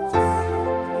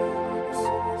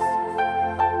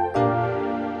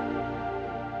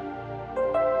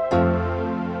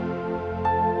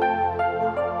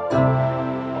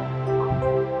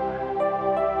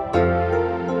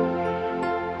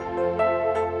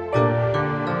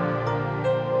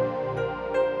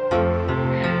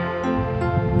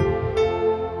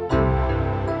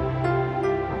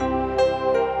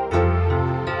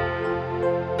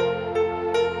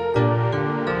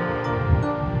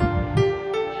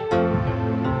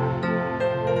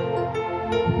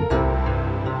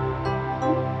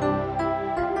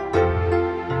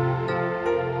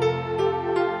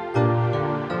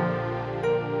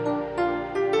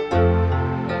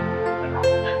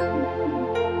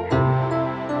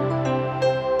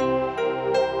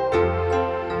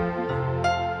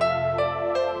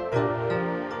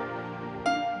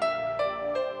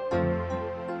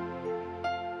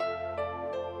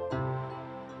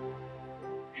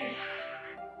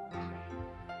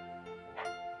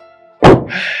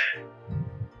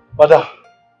 Madam,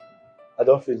 I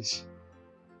don't finish.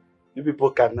 You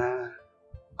people can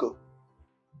go.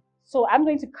 So I'm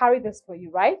going to carry this for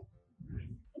you, right?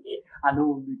 I know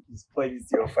what make you spoil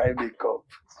your fine makeup.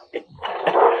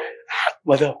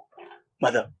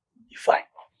 Madam, you're fine.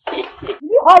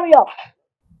 You hurry up.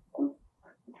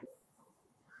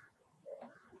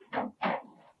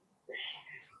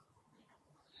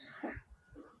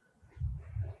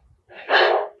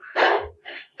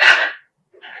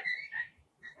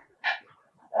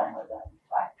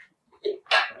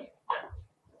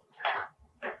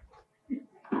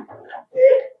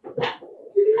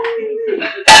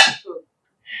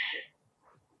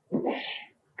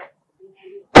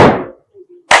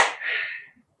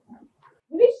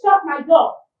 Will you shut my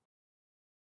door?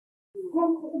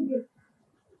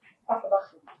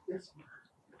 Yes.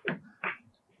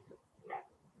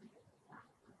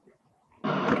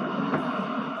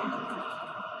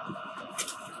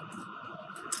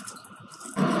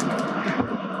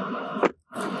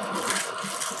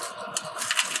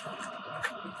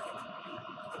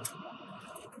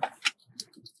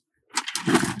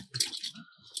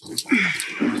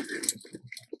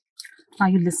 Now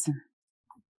you listen.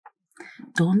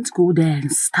 Don't go there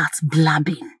and start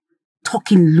blabbing,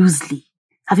 talking loosely.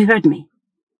 Have you heard me?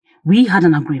 We had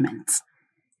an agreement.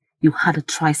 You had a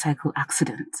tricycle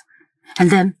accident. And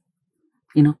then,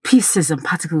 pieces and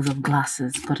particles of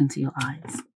glasses got into your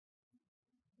eyes.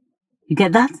 You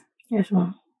get that? Yes,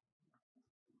 ma'am.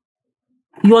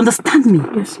 You understand me?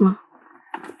 Yes, ma'am.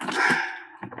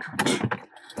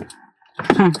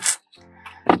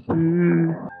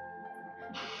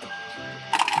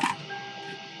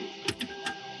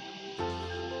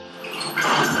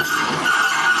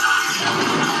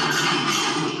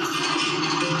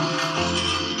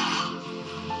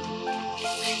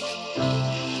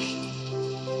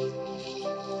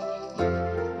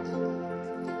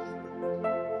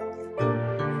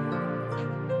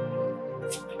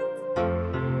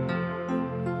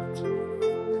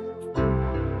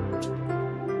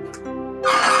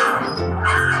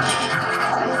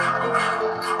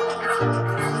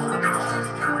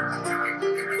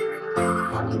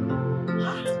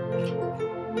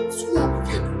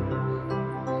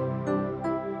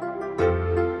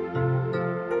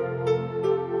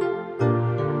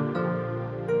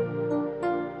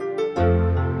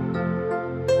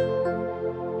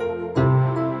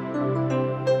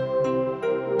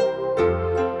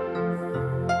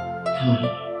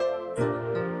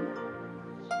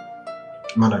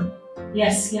 Madam.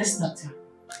 Yes, doctor.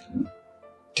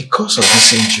 The cause of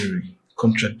this injury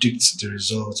contradicts the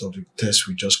result of the test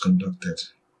we just conducted.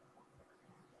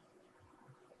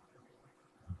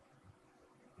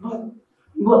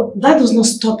 But that does not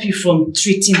stop you from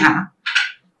treating her.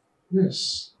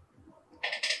 Yes.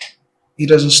 It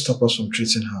doesn't stop us from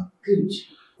treating her. Good.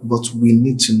 But we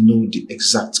need to know the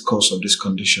exact cause of this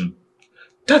condition.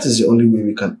 That is the only way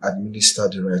we can administer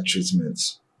the right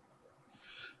treatment.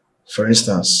 For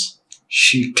instance,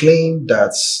 she claimed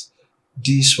that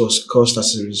this was caused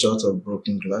as a result of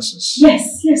broken glasses.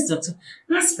 Yes, doctor.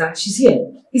 Ask her. She's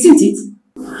here, isn't it?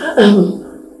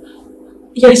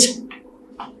 Yes.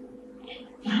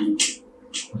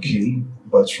 Okay,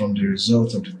 but from the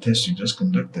result of the test you just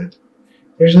conducted,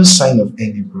 there is no sign of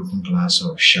any broken glass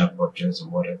or sharp objects or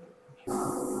whatever.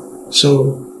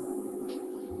 So,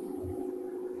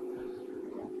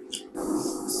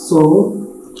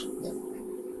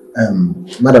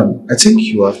 madam, I think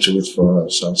you have to wait for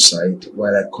us outside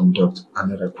while I conduct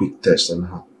another quick test on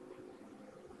her.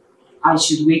 I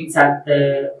should wait at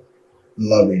the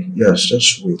lobby. Yes,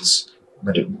 just wait.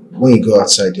 Madam, when you go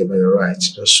outside there by your right,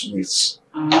 just wait.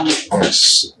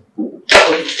 Yes.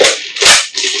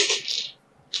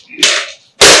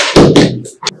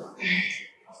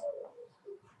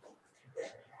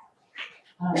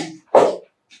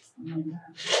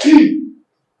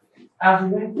 I'll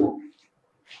be right back.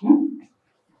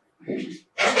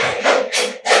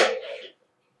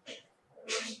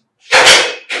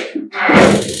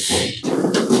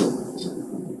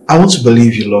 I want to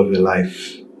believe you love your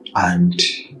life and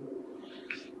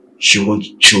you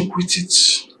won't joke with it.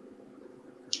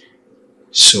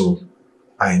 So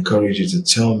I encourage you to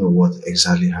tell me what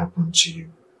exactly happened to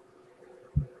you.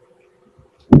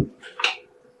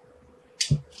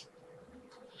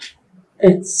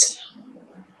 It's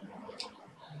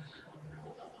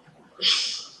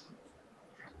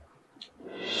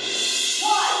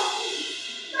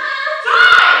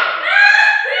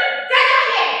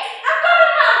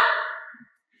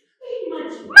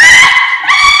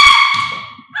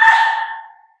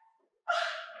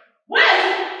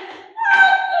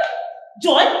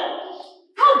Joy,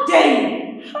 how dare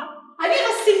you? Have you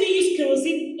ever seen me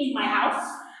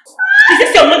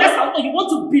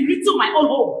my own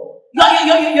home.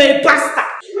 You're a bastard.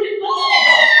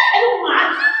 I don't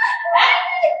mind.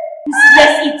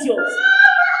 Useless idiot.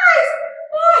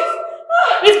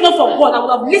 If not for God, I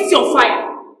would have lit you on fire.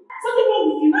 Something wrong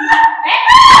with you?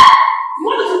 You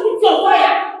want to lit you on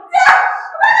fire?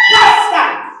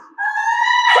 Bastard!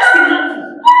 Just enough.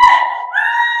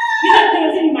 You're not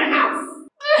anything in my house.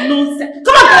 Nonsense.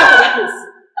 Come on, get out of that place.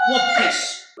 What bitch?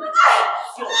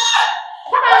 Come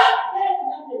on.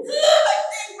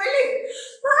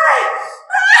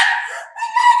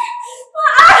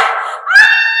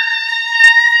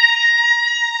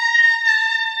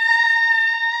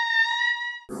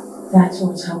 That's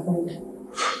what's happened.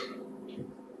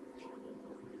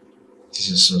 This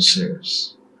is so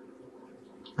serious.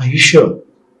 Are you sure?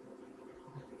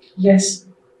 Yes.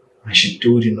 And she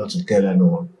told you not to tell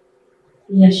anyone?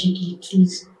 Yes, she did,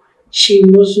 please. She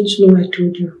mustn't know I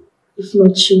told you. If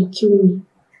not, she'll kill me.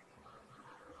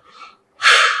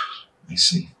 I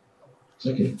see. It's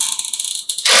okay.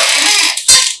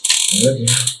 It's okay.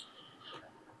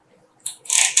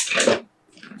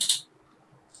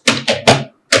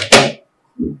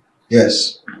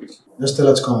 Yes. Just tell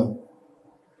her to come.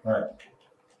 Alright.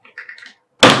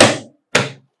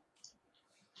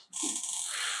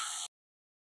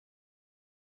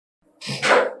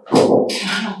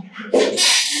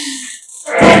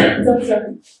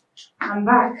 Doctor, I'm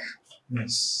back.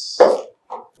 Yes.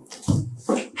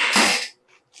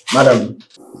 Madam.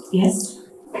 Yes?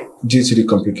 Due to the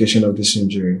complication of this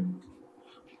injury,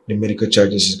 the medical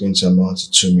charges is going to amount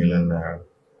to 2 million naira.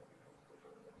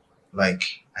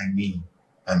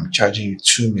 I'm charging you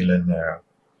 2 million naira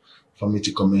for me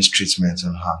to commence treatment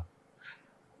on her.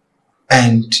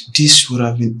 And this would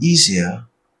have been easier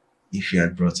if you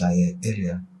had brought her here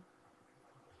earlier.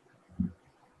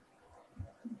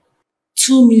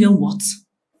 2 million what?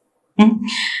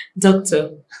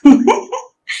 Doctor,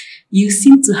 you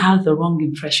seem to have the wrong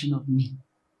impression of me.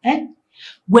 Eh?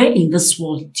 Where in this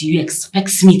world do you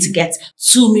expect me to get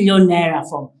 2 million naira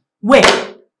from? Where?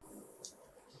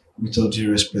 With all due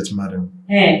respect, madam.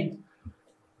 Eh?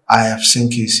 I have seen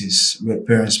cases where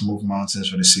parents move mountains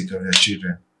for the sake of their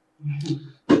children.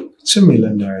 2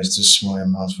 million naira is too small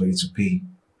amount for you to pay.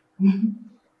 Come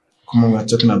on, we're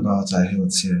talking about our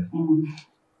health here.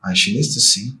 And she needs to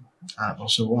see and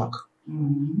also work.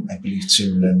 I believe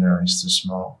 2 million naira is too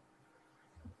small.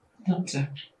 Doctor,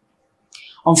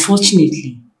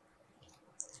 unfortunately,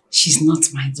 she's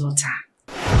not my daughter.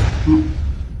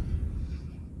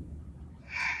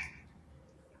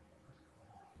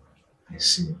 I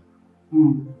see.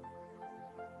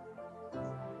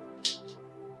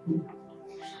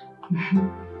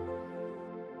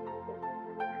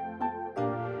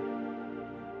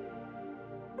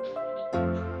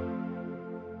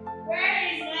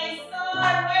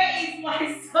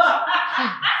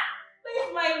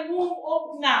 Leave my womb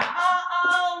opener.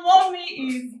 Mommy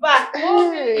is back.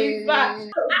 Mommy is back.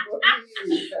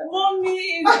 Mommy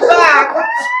is back.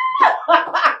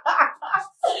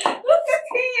 Look at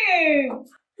him.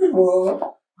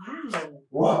 Whoa.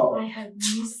 Wow. I have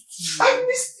missed you. I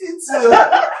missed it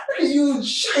too. You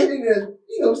shining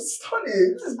and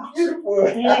stunning. This is beautiful.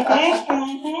 Looking like a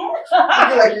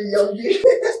youngie.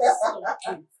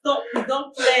 Stop,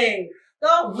 don't play.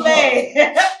 Don't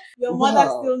play. Your mother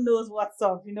still knows what's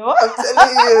up, you know? I'm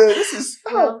telling you, this is...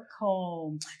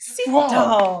 Welcome. Sit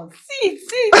down. Sit.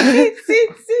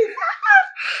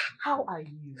 How are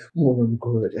you? Oh, I'm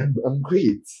good. I'm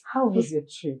great. How was your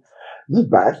trip? Not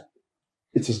bad.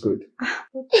 It was good.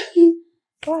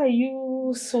 Why are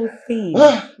you so thin?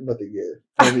 But again,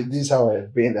 this is how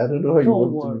I've been. I don't know how you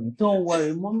want to. Don't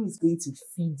worry. Mommy is going to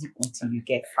feed you until you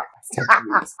get fat.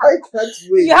 I can't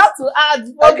wait. You have to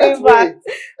add. I can't wait.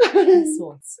 Guess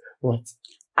what? What?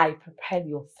 I prepared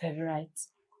your favorite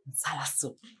salad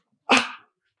soup.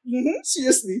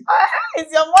 Seriously?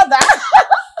 It's your mother.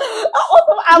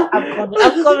 I'm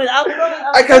coming.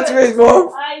 I can't wait, Mom.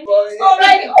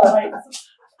 Alright.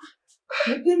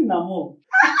 Look at Mom.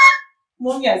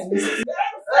 Mommy has missed you.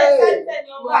 Hey,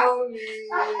 Mommy.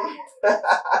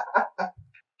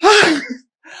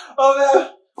 Oh,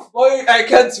 boy, I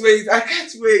can't wait. Okay,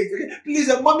 please,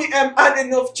 Mommy, add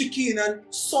enough chicken and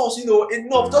sauce,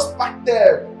 enough. Just pack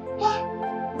them.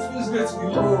 It feels good to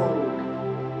be home.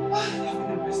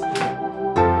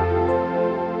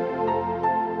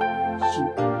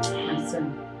 My son,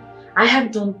 I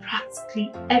have done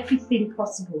practically everything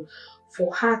possible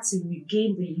for her to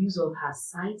regain the use of her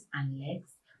sight and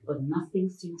legs, but nothing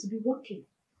seemed to be working.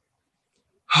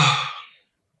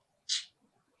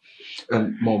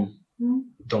 Mom,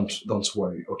 don't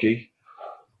worry, okay?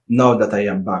 Now that I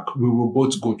am back, we will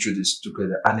both go through this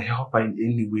together and help her in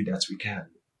any way that we can.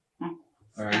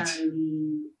 Alright.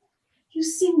 You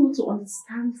seem not to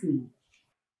understand me.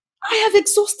 I have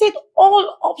exhausted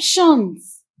all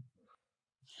options.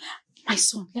 My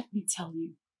son, let me tell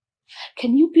you.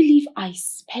 Can you believe I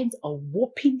spent a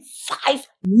whopping 5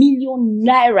 million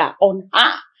naira on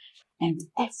her and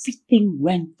everything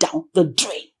went down the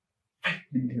drain? 5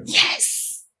 million?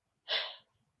 Yes.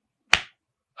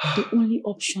 The only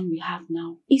option we have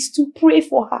now is to pray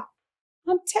for her.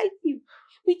 I'm telling you,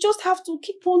 we just have to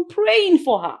keep on praying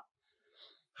for her.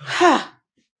 Ha!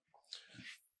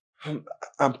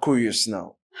 I'm curious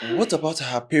now. What about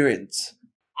her parents?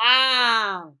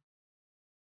 Ah!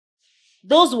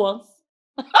 Those ones?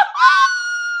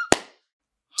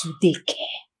 Do they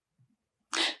care?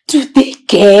 Do they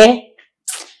care?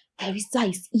 Teresa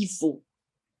is evil.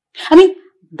 I mean,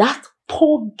 that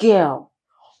poor girl,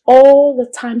 all the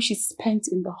time she spent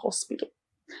in the hospital,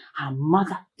 her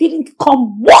mother didn't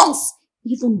come once,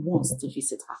 even once, to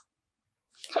visit her.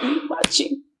 Can you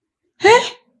imagine? Eh?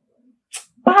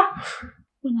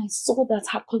 When I saw that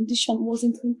her condition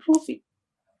wasn't improving,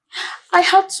 I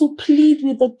had to plead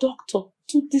with the doctor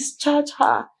to discharge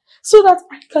her so that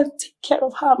I can take care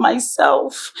of her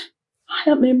myself. I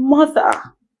am a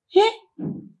mother. Eh?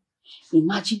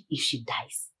 Imagine if she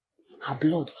dies. Her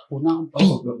blood will now be...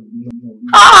 No.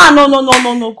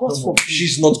 God forbid.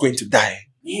 She's not going to die.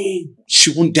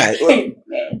 She won't die.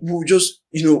 We'll just,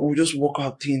 we'll just work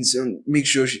out things and make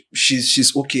sure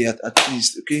she's okay at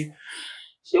least, okay?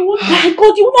 She won't die.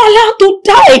 God, you won't allow her to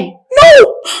die.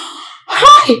 No!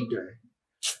 Hi!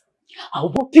 A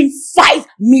whopping 5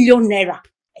 million naira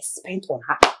I spent on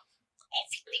her.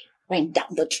 Everything went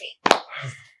down the drain.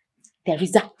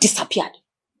 Teresa disappeared.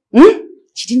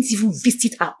 She didn't even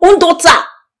visit her own daughter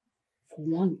for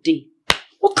one day.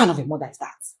 What kind of a mother is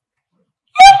that?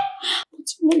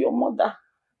 But you know your mother.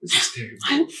 This is terrible.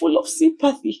 I am full of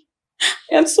sympathy.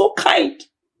 I am so kind.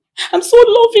 I'm so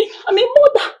loving. I'm a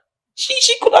mother.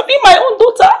 She could have been my own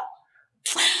daughter.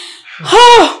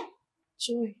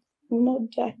 Joy will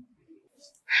not die.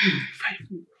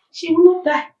 She will not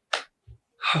die.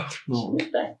 No. She will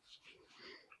not die.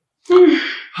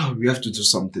 We have to do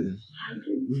something.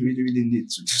 We really need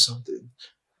to do something.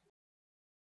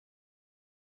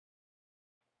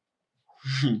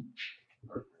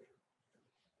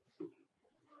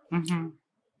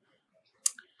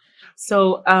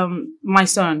 So, my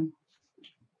son,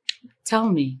 tell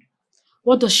me,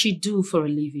 what does she do for a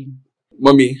living?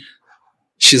 Mommy,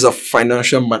 she's a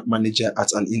financial manager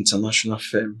at an international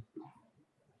firm.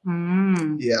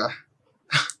 Yeah.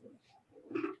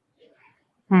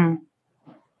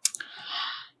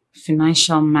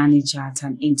 Financial manager at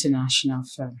an international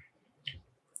firm.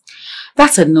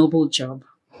 That's a noble job.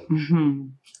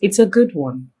 It's a good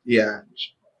one. Yeah.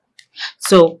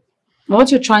 So, what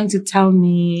you're trying to tell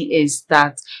me is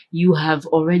that you have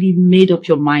already made up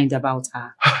your mind about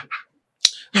her.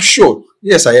 Sure.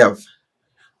 Yes, I have.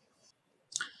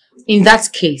 In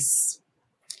that case,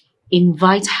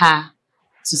 invite her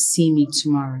to see me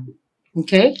tomorrow.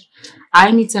 Okay? I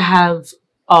need to have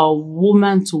a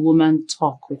woman-to-woman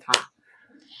talk with her.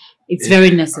 It's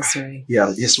very necessary.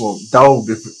 Yeah, yes, well, that will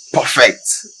be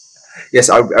perfect. Yes,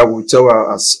 I will tell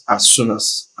her as soon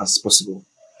as possible.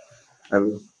 I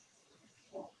will.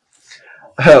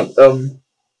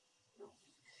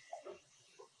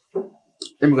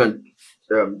 Let me go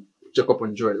and check up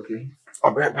on Joy, okay?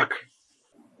 I'll be right back.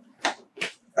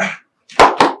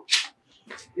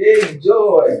 Hey,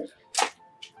 Joy!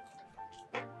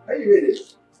 Are you ready?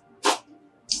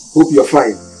 Hope you're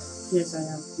fine. Yes, I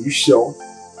am. Are you sure?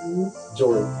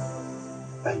 Joy,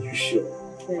 are you sure?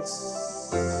 Yes.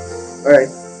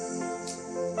 Alright.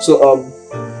 So, I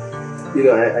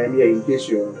am here in case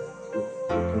you're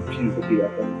confused. Okay, I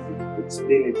can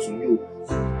explain it to you.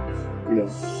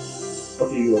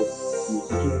 Okay, you're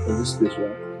continuing from this place,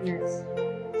 right? Yes.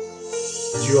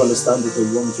 Do you understand it or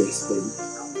you want me to explain? I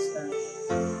understand.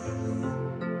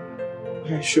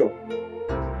 Okay, sure.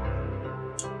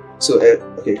 So,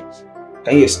 okay,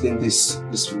 can you explain this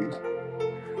to me?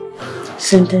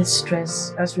 Sentence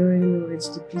stress, as we already know, it's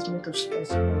the placement of stress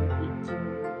for a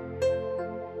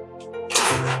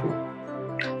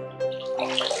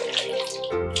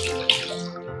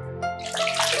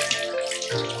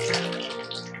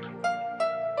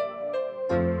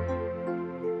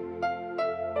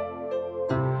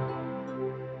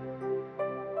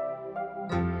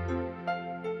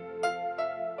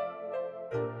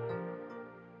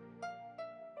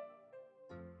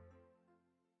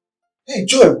Hey,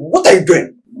 Joy, what are you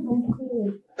doing?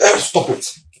 Stop it.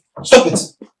 Stop it.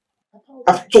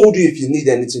 I've told you if you need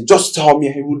anything, just tell me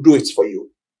and I will do it for you.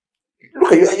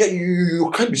 Look at you, you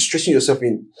can't be stressing yourself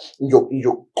in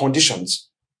your conditions.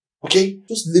 Okay?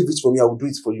 Just leave it for me. I will do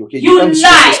it for you, okay? You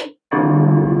lie!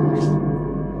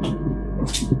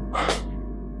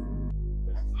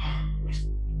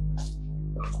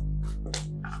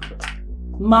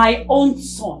 My own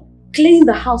son cleaning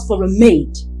the house for a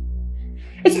maid.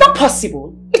 It's not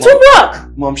possible. It won't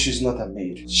work. Mom, she's not a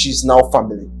maid. She's now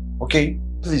family. Okay?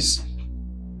 Please.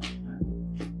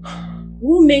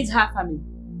 Who made her family?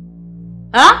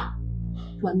 Huh?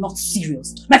 You are not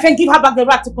serious. My friend, give her back the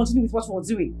right to continue with what she was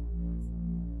doing.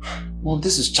 Mom,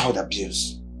 this is child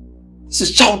abuse. This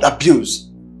is child abuse.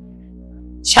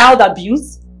 Child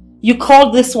abuse? You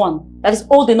call this one that is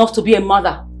old enough to be a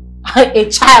mother a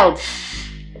child?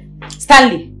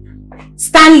 Stanley!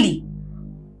 Stanley!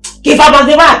 Give her back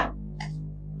the rag!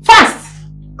 Fast!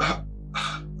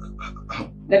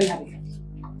 Let me have it.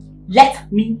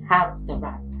 Let me have the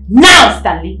rag. Now,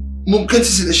 Stanley! Mom, can't you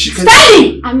see that she can...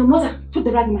 Stanley! I'm your mother. Put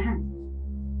the rag in my hand.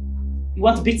 You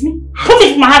want to beat me? Put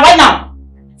it in my hand right now!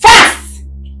 Fast!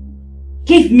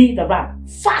 Give me the rag.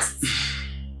 Fast!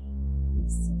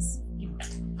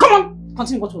 Come on!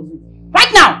 Continue what we're doing.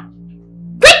 Right now!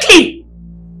 Quickly!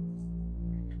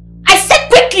 I said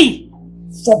quickly!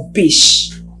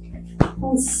 Rubbish!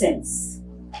 Nonsense.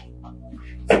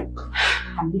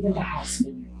 I'm leaving the house for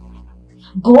you.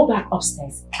 Go back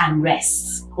upstairs and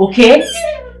rest. Okay?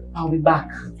 I'll be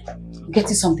back. Get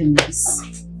you something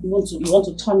nice. You want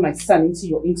to turn my son into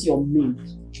your maid.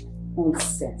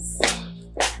 Nonsense.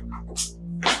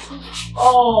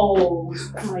 Oh,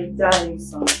 my darling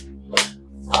son.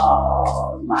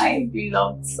 Oh, my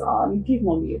beloved son. Give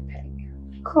mommy a peck.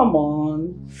 Come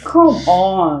on. Come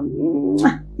on.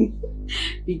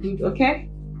 Be good, okay?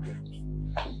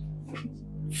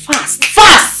 Fast!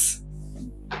 Fast!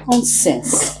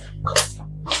 Nonsense.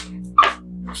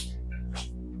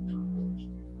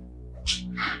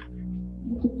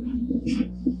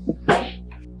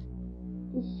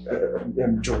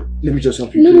 Joy, let me just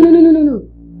help you. No.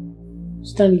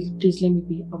 Stanley, please let me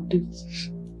be. I'll do it.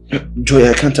 Joy,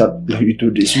 I can't allow you to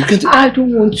do this. You can't. I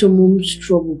don't want your mom's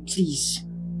trouble, please.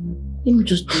 Let me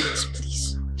just do it,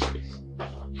 please.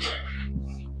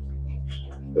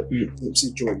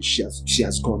 See, Joy, she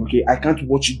has gone. Okay, I can't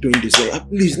watch you doing this.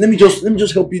 Please, let me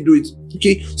just help you do it.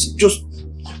 Okay, just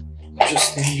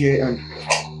stay here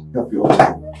and help you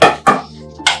out.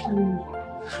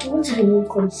 What if the mom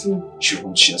comes in? She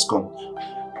won't. She has gone.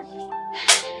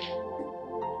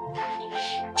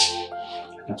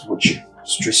 I can't watch you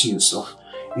stressing yourself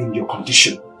in your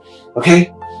condition.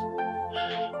 Okay?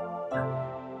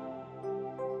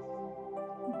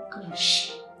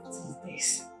 Gosh, what is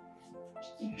this?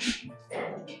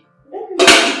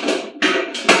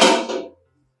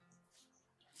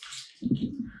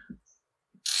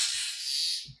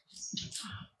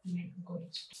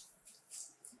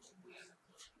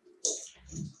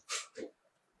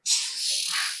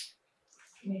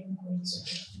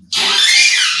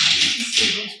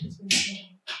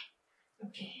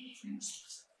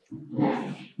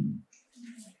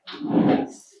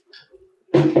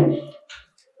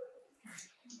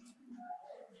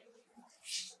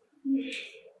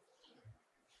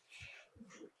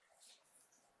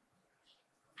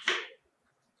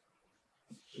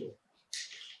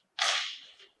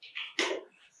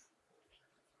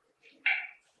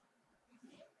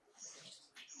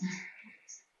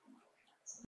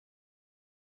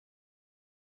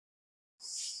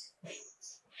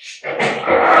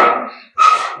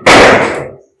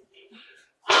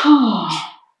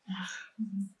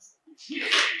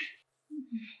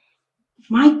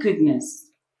 My goodness.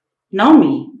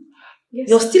 Naomi, Yes.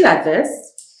 you're still at this?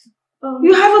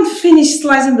 You haven't finished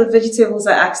slicing the vegetables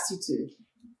I asked you to.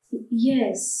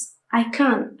 Yes, I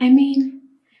can. I mean,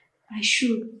 I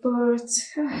should, but...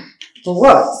 For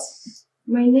what?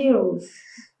 My nails.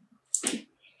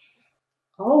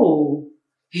 Oh,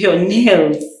 your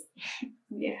nails.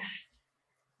 Yeah.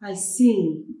 I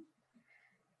see.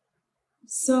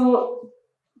 So,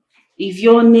 if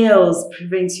your nails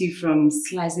prevent you from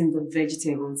slicing the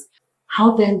vegetables,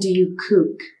 how then do you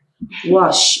cook,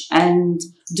 wash, and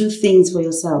do things for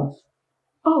yourself?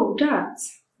 Oh, that.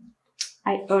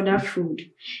 I order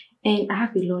food and I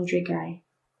have a laundry guy.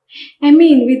 I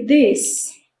mean, with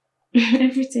this,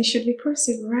 everything should be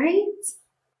possible, right?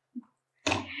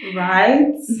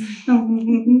 Right?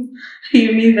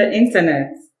 You mean the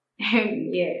internet?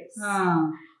 Yes.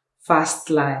 Ah, fast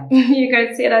life. You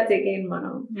can say that again,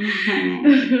 Mom.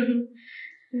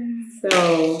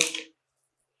 So,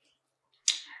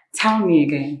 tell me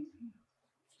again.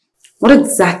 What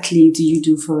exactly do you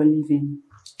do for a living?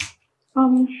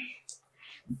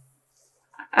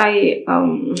 I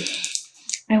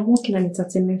work in an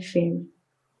entertainment firm.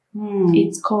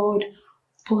 It's called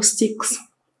Post-its,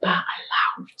 bar and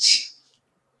lounge.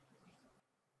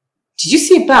 Did you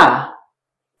say bar?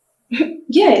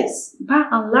 Yes, bar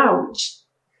and lounge.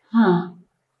 Huh.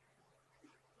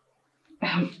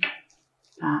 Bar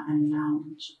and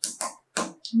lounge.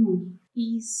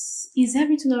 Is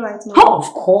everything alright, Mom? Oh,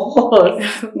 of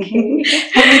course. Okay.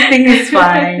 Everything is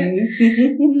fine.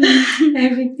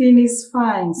 Everything is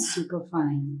fine. Super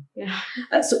fine. Yeah.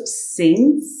 So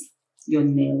since your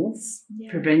nails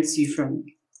prevents you from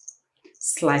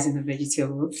slicing the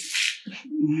vegetables,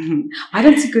 why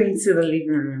don't you go into the living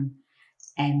room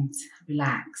and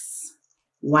relax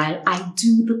while I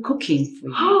do the cooking for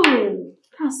you? Oh,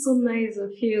 that's so nice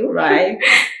of you. Right?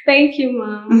 Thank you,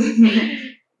 Mom.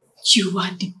 You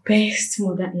are the best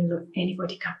mother-in-law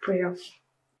anybody can pray of.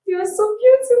 You are so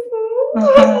beautiful.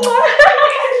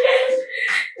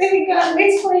 Let me go and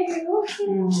wait for you.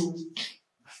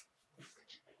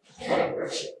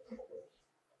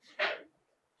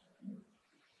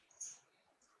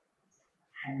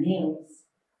 Her nails.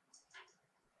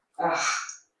 I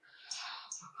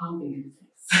can't believe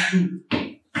this.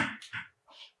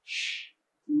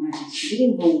 Imagine, she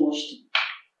didn't even wash them.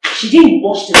 She didn't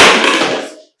wash them.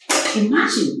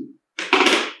 Imagine.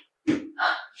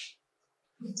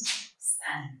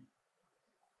 Stand.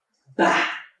 Bah.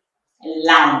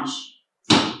 Lounge.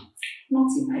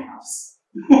 Not in my house.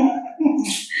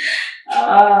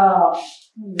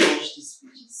 Wash these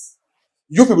pages.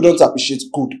 You people don't appreciate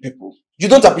good people. You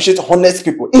don't appreciate honest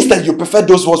people. Instead, you prefer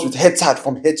those ones with head tied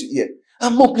from head to ear.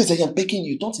 And Mom, please, I am begging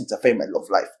you, don't interfere in my love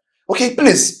life. Okay,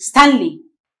 please. Stanley,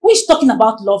 who is talking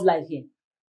about love life here?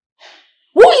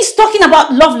 Who is talking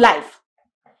about love life?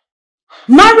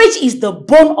 Marriage is the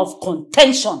bone of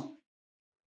contention.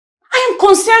 I am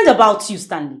concerned about you,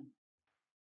 Stanley.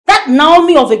 That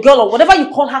Naomi of a girl or whatever you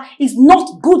call her is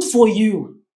not good for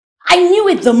you. I knew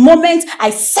it the moment I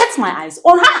set my eyes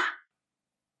on her.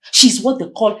 She's what they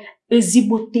call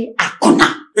Ezibote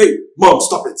Akona. Hey, Mom,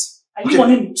 stop it. Are you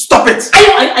warning me? Stop it.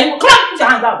 Are you, come on, put your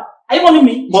hand down. Are you warning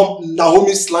me? Mom,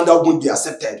 Naomi's slander won't be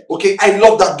accepted. Okay, I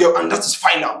love that girl and that is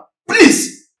fine now.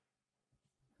 Please.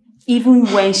 Even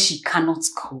when she cannot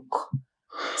cook.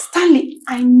 Stanley,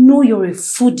 I know you're a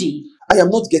foodie. I am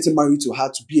not getting married to her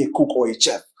to be a cook or a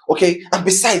chef. Okay? And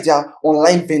besides, there are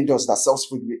online vendors that sells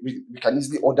food. We can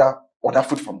easily order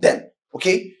food from them.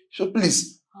 Okay? So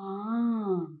please.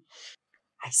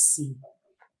 I see.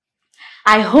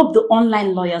 I hope the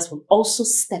online lawyers will also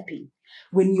step in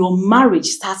when your marriage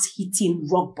starts hitting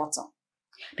rock bottom.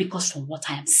 Because from what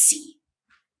I am seeing,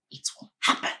 it will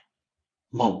happen.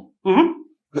 Mom,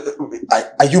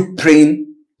 are you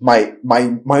praying my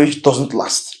marriage doesn't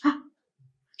last?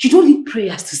 You don't need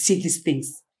prayers to see these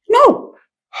things. No,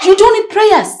 you don't need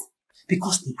prayers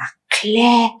because they are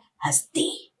clear as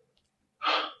day.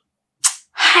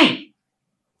 Hi,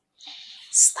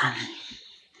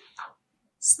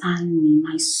 Stanley,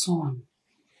 my son,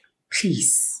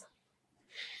 please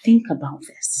think about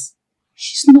this.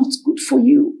 She's not good for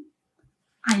you.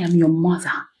 I am your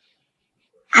mother.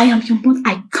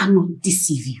 I cannot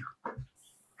deceive you.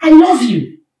 I love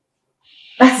you.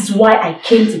 That is why I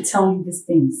came to tell you these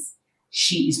things.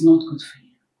 She is not good for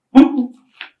you.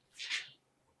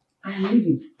 I am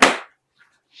leaving.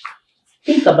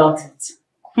 Think about it.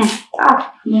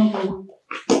 No.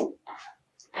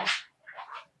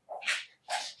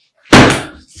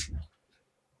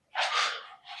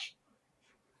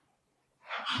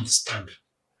 I understand.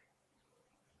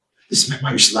 This is my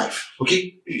marriage life,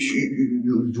 okay?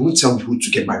 You won't tell me who to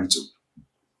get married to.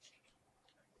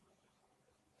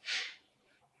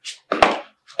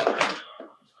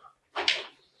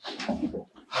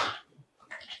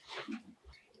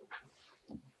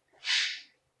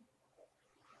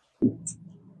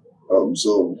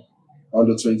 So, on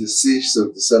the 26th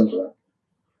of December,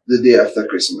 the day after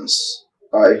Christmas,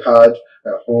 I had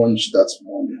a hunch that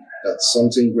morning that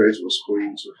something great was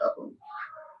going to happen.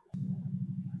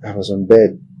 I was on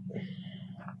bed.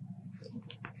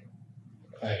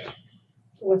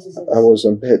 What is it? I was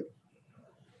on bed.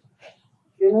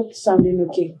 You're not sounding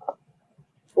okay.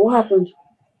 What happened?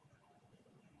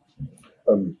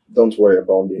 Don't worry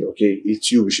about me, okay?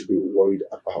 It's you we should be worried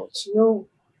about. No.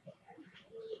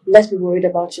 Let's be worried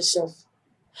about yourself.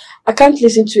 I can't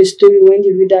listen to a story when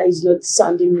the reader is not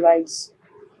sounding right.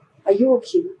 Are you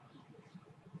okay?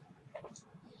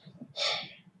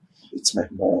 It's my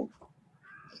mom.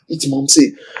 It's mom.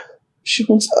 See, she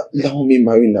won't allow me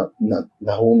marry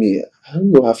Naomi. I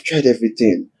don't know, I've tried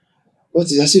everything. But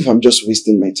it's as if I'm just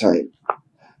wasting my time.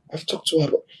 I've talked to her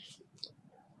about...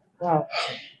 Wow.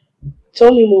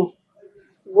 Tell me more.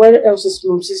 What else is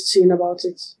mom saying about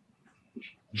it?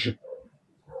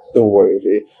 Don't worry,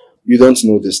 okay? You don't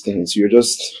know these things. You're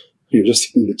just a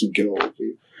little girl.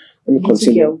 Okay? Let me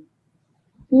continue. Girl.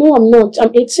 No, I'm not.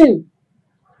 I'm 18.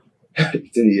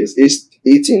 18 years.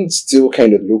 18 still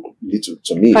kind of look little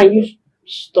to me. Can you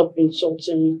stop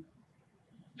insulting me?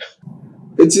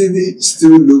 18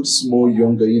 still looks more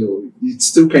younger, you know. It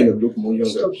still kind of looks more younger.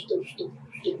 Stop.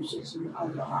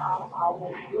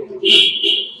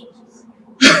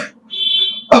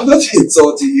 I'm not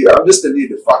insulting you. I'm just telling you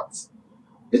the fact.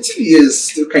 18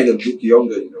 years still kind of look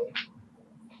younger, you know.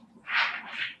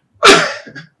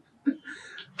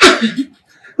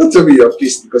 Don't tell me you're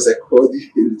pissed because I called you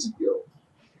a little girl.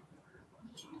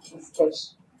 Of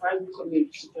course. Why are you calling me a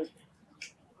little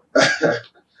girl?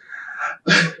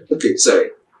 Okay, sorry.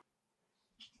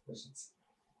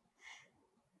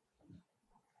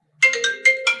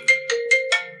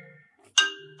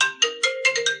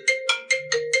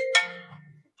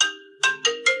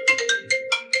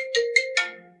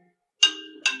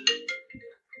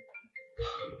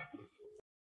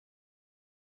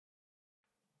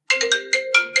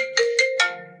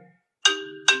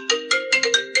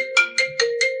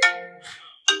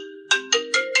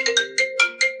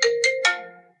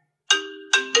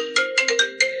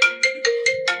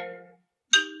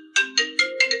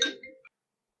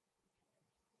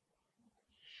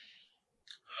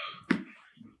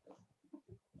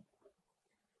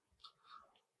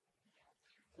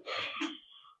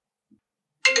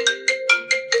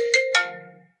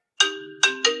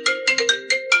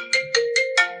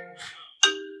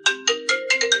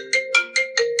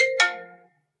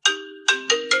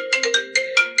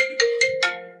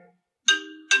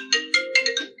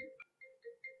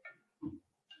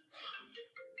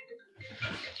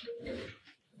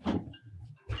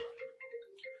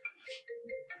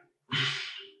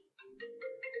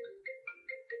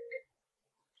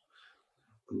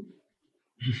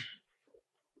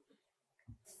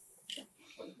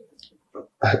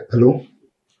 Hello?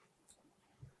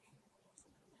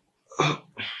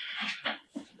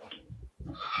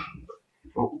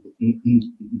 Oh,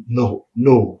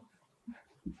 no.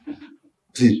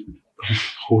 Please,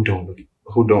 hold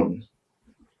on.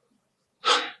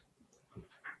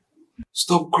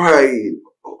 Stop crying.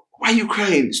 Why are you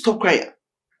crying? Stop crying.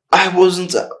 I was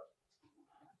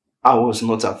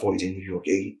not avoiding you,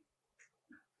 okay?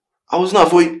 I was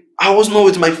not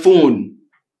with my phone.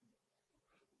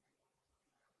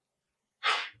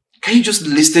 Can you just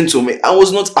listen to me? I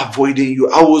was not avoiding you.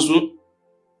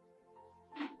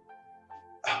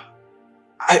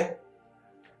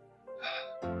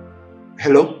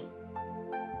 Hello?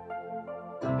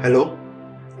 Hello?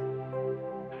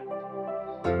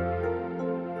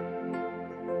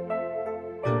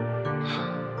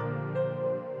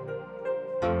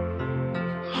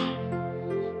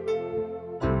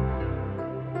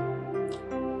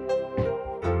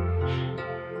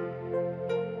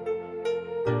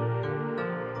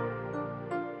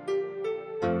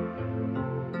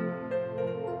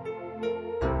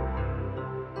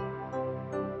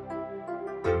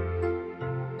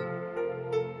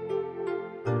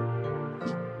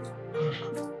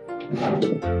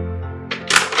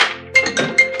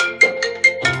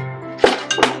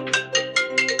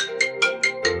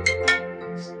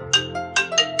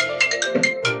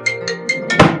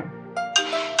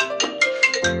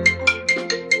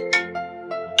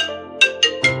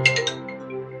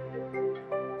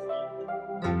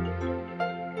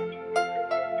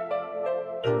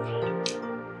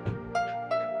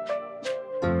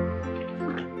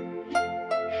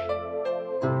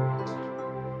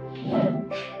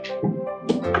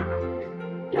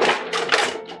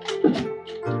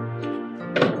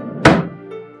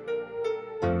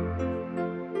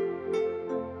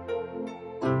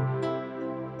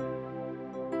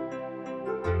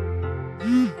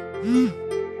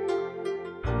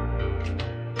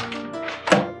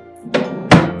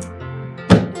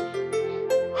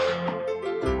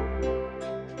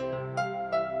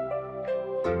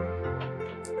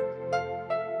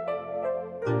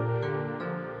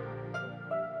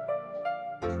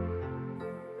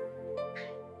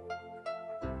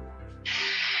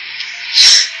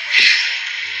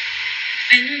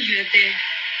 I know you're there.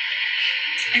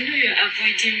 I know you're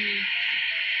avoiding me.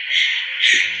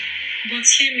 But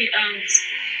hear me out.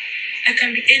 I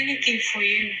can be anything for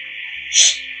you.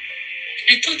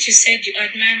 I thought you said you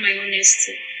admire my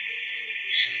honesty.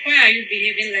 Why are you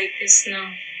behaving like this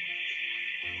now?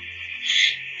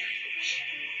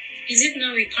 Is it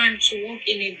now a crime to work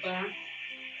in a bar?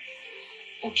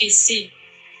 Okay, see,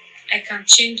 I can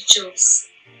change jobs.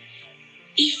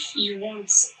 If you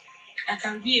want, I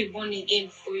can be a born again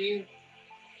for you.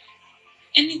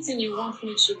 Anything you want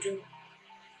me to do.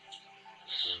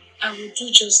 I will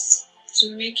do just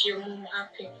to make your mom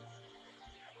happy.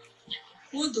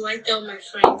 What do I tell my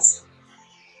friends?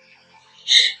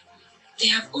 They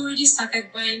have already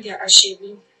started buying their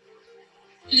ashemi.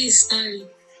 Please, Stanley,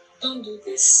 don't do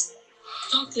this.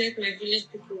 Don't let my village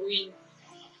people win.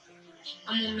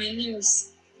 I'm on my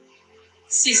knees.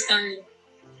 See, Stanley,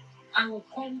 I will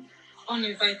come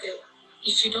uninvited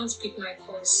if you don't pick my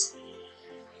calls.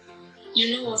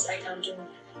 You know what I can do.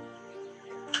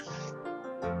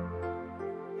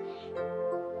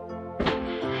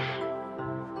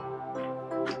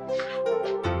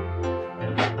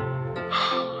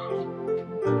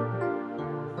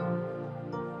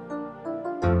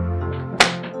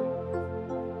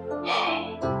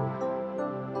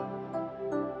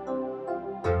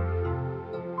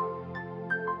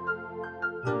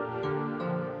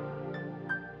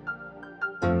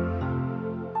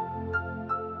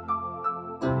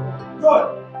 Joy!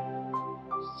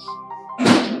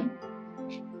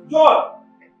 Joy!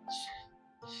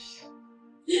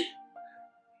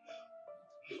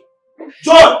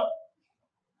 Joy!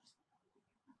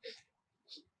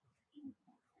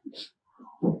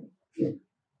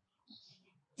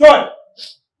 Joy!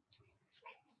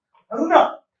 Haruna!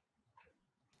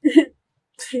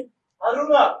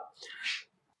 Haruna!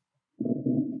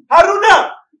 Haruna!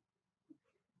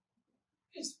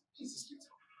 Please,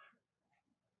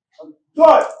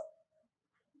 Joy!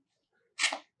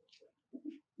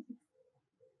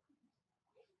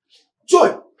 Joy!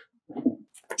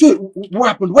 Joy, what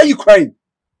happened? Why are you crying?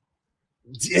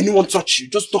 Did anyone touch you?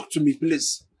 Just talk to me,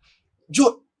 please.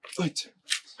 Joy, wait.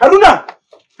 Haruna!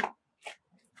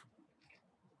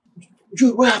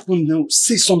 Joy, what happened now?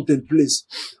 Say something, please.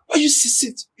 Why you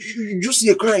sit? You just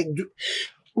here crying.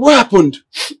 What happened?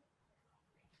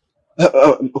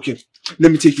 Okay,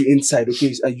 let me take you inside,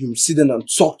 okay? You sit down and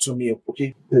talk to me,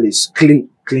 okay? Please, clean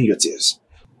your tears.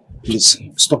 Please,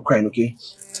 stop crying, okay?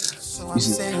 So I'm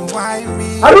saying, why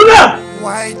me? Haruna!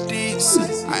 Why this?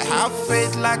 I have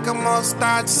faith like a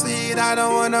mustard seed. I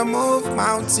don't wanna move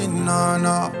mountain,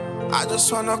 no. I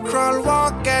just wanna crawl,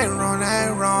 walk, and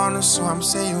run. So I'm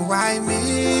saying, why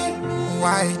me?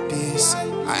 Why this?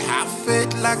 I have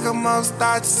faith like a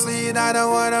mustard seed. I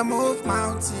don't wanna move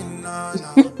mountain, no.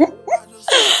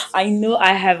 I know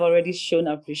I have already shown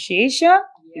appreciation,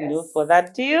 for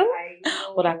that deal.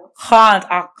 But I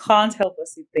can't help but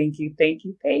say thank you.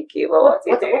 What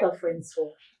are friends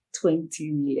for?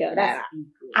 20 million. That's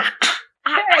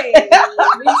hey,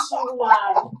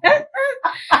 oh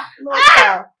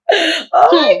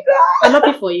my God. I'm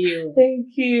happy for you.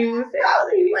 Thank you.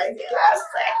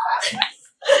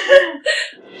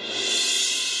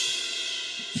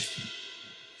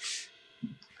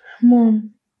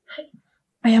 Mom,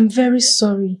 I am very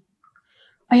sorry.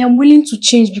 I am willing to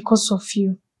change because of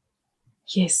you.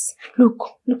 Yes,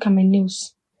 look at my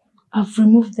nails. I've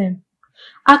removed them.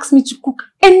 Ask me to cook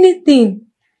anything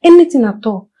at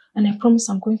all, and I promise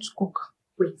I'm going to cook.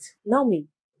 Wait, Naomi,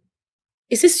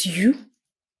 is this you?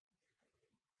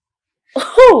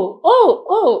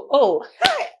 Oh.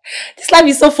 This life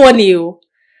is so funny.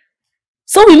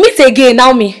 So we meet again,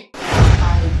 Naomi.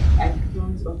 I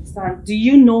don't understand. Do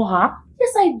you know her?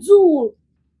 Yes, I do.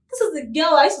 This is the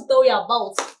girl I used to tell you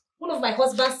about. One of my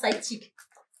husband's side chick.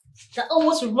 That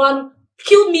almost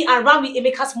killed me and ran with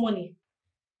Emeka's money.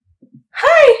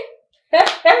 Hi!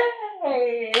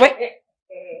 Wait,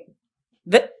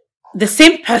 the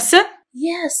same person?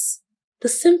 Yes, the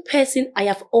same person I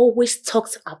have always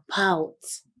talked about.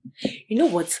 You know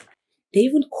what? They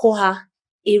even call her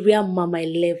Area Mama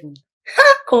 11.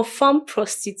 Confirmed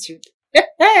prostitute.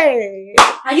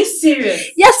 Are you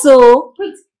serious? Yes, so.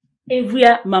 Wait,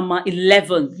 Area Mama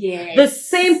 11. Yes. The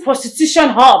same prostitution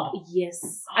hub.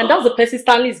 Yes. And that's the person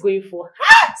Stanley is going for.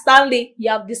 Stanley, you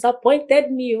have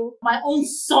disappointed me. My own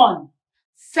son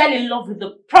fell in love with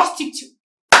the prostitute.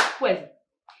 Where?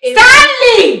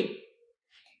 Stanley!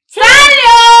 Stanley!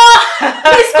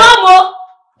 Please come.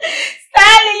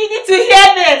 Stanley, you need to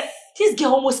hear this. This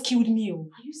girl almost killed me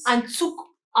and took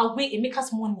away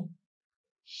Emeka's money.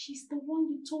 She's the one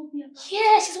you told me about.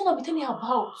 Yeah, she's the one I've been telling you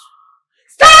about.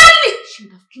 Stanley! She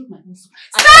would have killed my own son.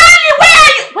 Stanley, where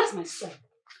are you? Where's my son?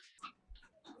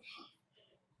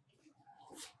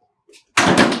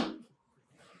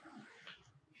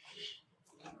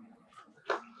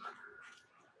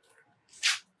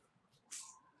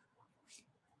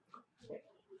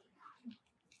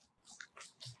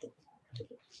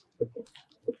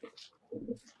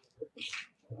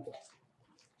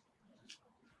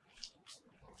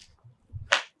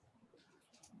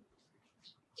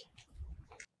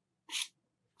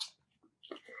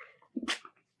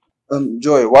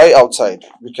 Joy, why outside?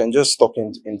 We can just talk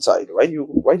inside. Why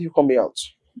do you call me out?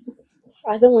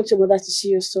 I don't want your mother to see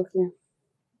you talking.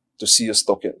 To see you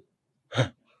talking?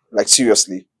 Like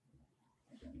seriously?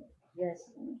 Yes.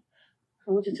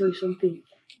 I want to tell you something.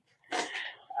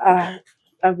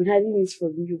 I've been hiding this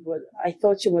from you, but I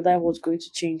thought your mother was going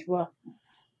to change. Well,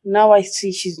 now I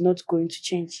see she's not going to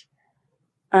change.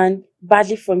 And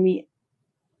badly for me,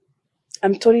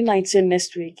 I'm turning 19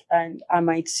 next week and I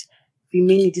might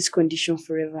remain in this condition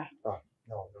forever. Oh,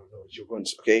 no, you won't,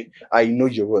 okay? I know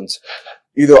you won't.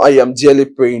 You know, I am dearly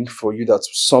praying for you that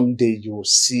someday you will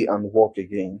see and walk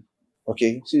again.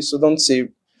 Okay? See, so don't say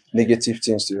negative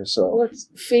things to yourself. What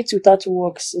faith without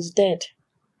works is dead.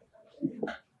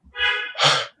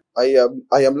 I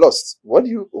am lost. What do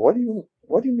you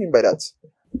mean by that?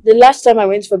 The last time I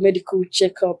went for medical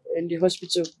checkup in the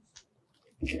hospital,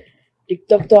 the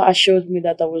doctor assured me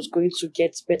that I was going to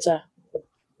get better.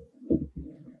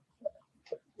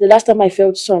 The last time I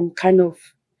felt some kind of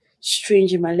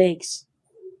strange in my legs,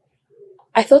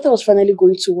 I thought I was finally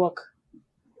going to walk.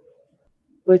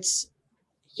 But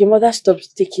your mother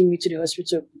stopped taking me to the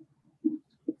hospital.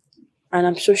 And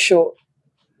I'm so sure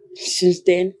since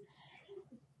then,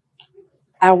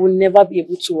 I will never be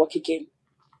able to walk again.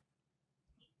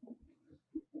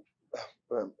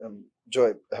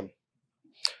 Joy,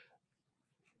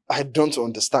 I don't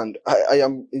understand. I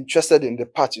am interested in the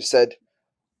part you said,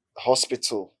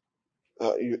 hospital.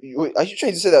 Are you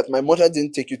trying to say that my mother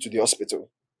didn't take you to the hospital?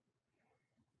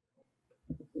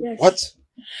 Yes. What?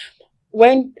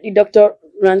 When the doctor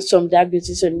ran some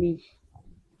diagnosis on me,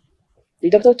 the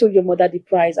doctor told your mother the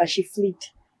price and she fled.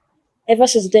 Ever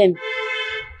since then,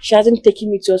 she hasn't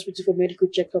taken me to hospital for medical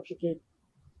checkups again.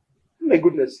 Oh my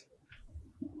goodness.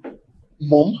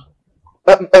 Mom?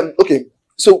 Okay,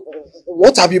 so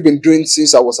what have you been doing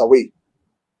since I was away?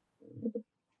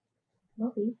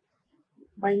 Nothing.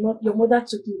 Your mother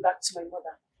took me back to my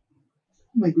mother.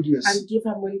 Oh my goodness. And gave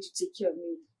her money to take care of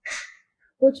me.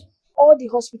 But all the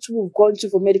hospital we've gone to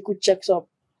for medical checkup,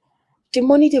 the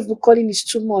money they've been calling is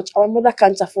too much. Our mother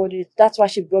can't afford it. That's why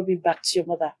she brought me back to your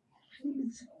mother.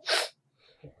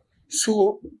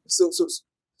 So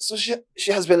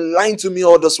she has been lying to me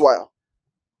all this while.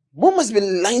 Mom has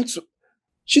been lying to...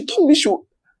 She told me she...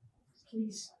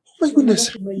 Please. Oh my goodness.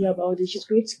 I don't know about it. She's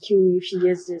going to kill me if she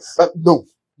hears this. No,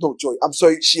 Joy. I'm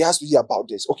sorry. She has to hear about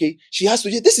this, okay? She has to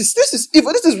hear... This is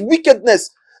evil. This is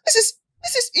wickedness. This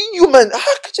is inhuman.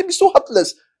 How can she be so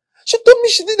heartless? She told me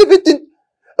she did everything.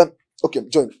 Okay,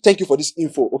 Joy, thank you for this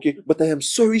info, okay? But I am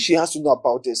sorry she has to know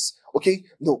about this, okay?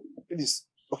 No, please,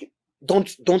 okay?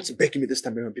 Don't beg me this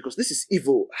time around because this is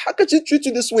evil. How can she treat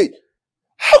you this way?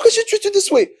 How can she treat you this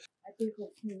way? I think of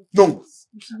you. No.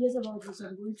 If she hears about this,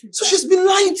 I'm going to... So she's been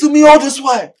lying to me all this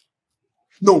while.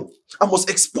 No, I must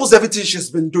expose everything she's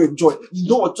been doing, Joy.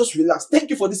 You know what? Just relax. Thank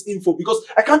you for this info because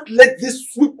I can't let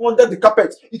this sweep under the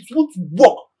carpet. It won't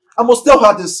work. I must tell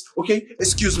her this, okay?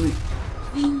 Excuse me.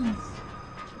 Please.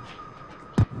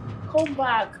 Come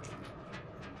back.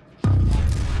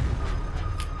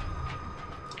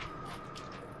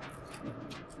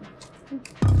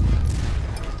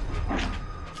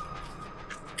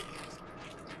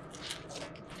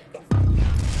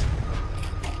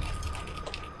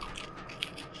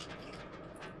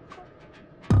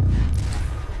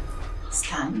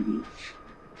 Stanley,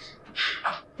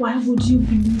 why would you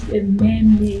believe a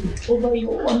mermaid over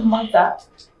your own mother?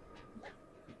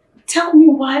 Tell me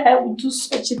why I would do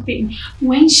such a thing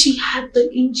when she had the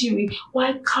injury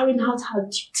while carrying out her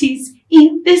duties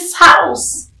in this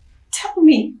house. Tell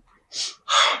me.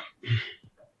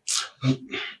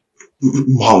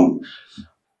 Mom,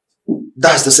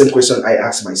 that's the same question I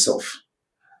asked myself.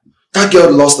 That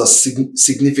girl lost a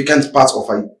significant part of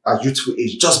her youthful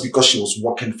age just because she was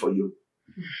working for you.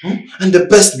 And the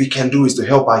best we can do is to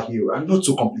help her heal and not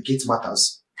to complicate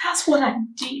matters. That's what I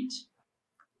did.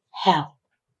 Help.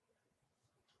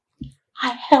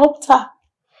 I helped her.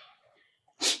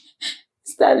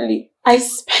 Stanley, I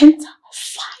spent 5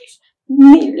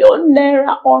 million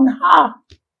naira on her.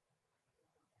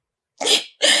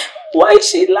 Why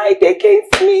she lied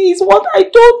against me is what I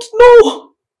don't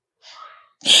know.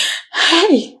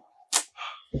 Hey.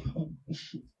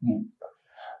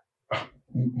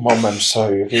 Mom, I'm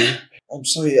sorry, okay? I'm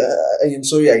sorry. I am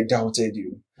sorry I doubted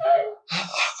you.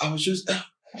 I was just...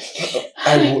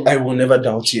 I will never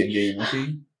doubt you again,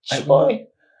 okay?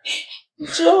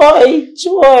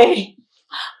 Joy.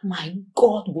 My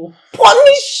God will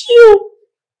punish you.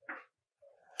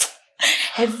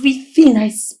 Everything I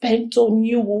spent on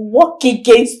you will work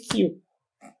against you.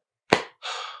 It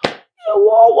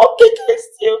will work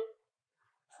against you.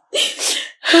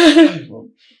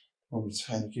 Mom, it's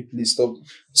fine, okay? Please stop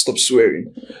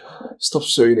swearing. Stop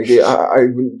swearing, okay?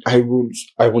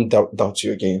 I won't doubt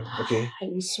you again, okay? I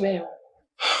will swear.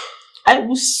 I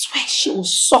will swear she will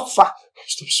suffer.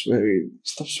 Stop swearing.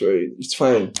 Stop swearing. It's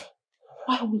fine.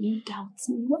 Why will you doubt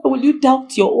me? Why will you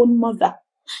doubt your own mother?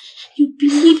 You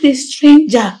believe a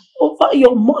stranger over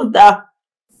your mother.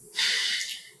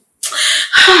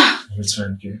 It's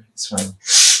fine, okay? It's fine.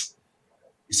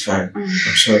 It's fine. I'm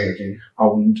sorry, okay? I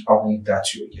won't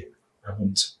doubt you again. I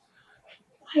won't.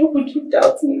 Why would you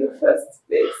doubt me in the first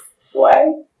place?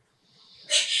 Why?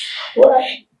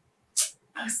 Why?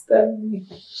 Answer me.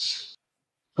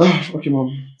 Okay,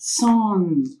 Mom.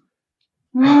 Son,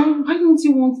 why don't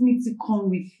you want me to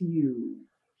come with you?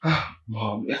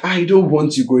 Mom, I don't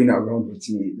want you going around with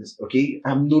me, okay?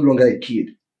 I'm no longer a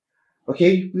kid.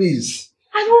 Okay? Please.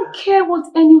 I don't care what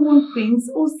anyone thinks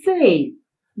or say.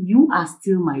 You are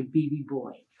still my baby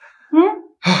boy.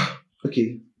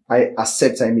 Okay, I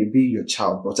accept I may be your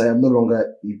child, but I am no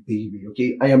longer a baby,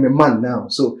 okay? I am a man now,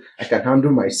 so I can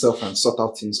handle myself and sort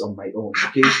out things on my own,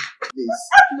 okay? Please.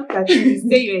 Look at you, you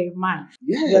say you're a man.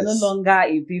 Yes. You're no longer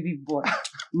a baby boy.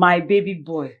 My baby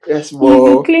boy. Yes, Mom. If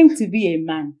you claim to be a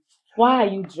man, why are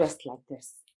you dressed like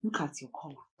this? Look at your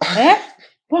collar.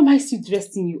 Why am I still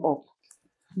dressing you up?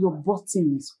 Your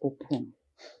button is open.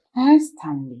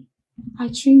 Stanley, I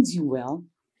trained you well.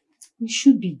 You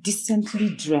should be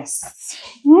decently dressed.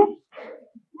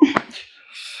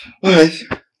 Alright.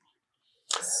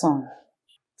 Son,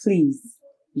 please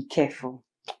be careful.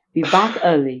 Be back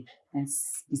early and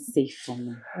be safe for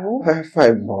me. I'm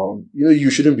fine, Mom. You know,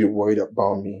 you shouldn't be worried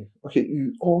about me. Okay,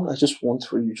 all I just want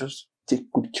for you, just take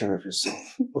good care of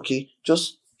yourself. Okay?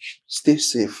 Just stay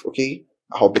safe, okay?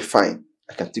 I'll be fine.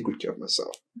 I can take good care of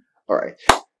myself. Alright.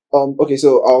 Okay,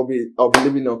 so I'll be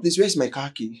leaving now. Please, where's my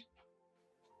car key?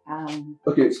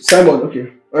 Okay, Simon,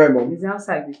 okay. Alright, Mom. He's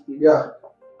outside with you. Yeah.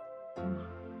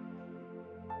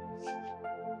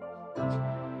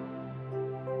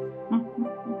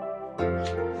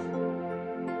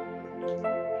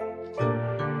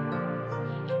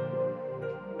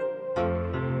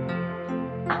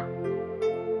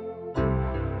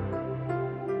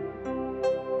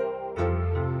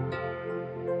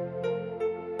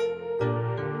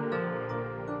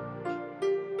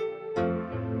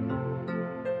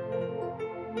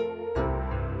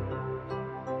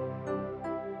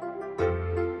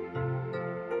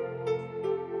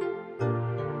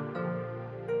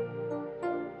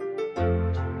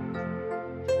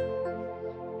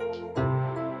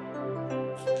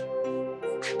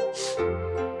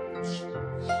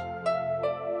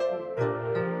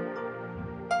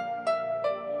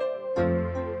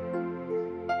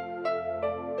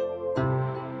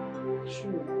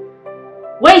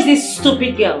 Where is this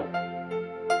stupid girl?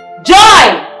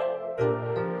 Joy!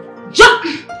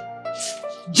 Joy!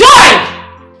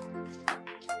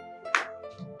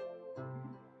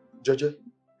 Jojo,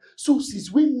 so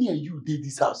since when me and you did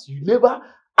this house, you never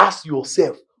ask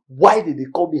yourself, why did they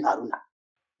call me Haruna?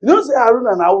 You don't say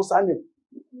Haruna and Hausa name.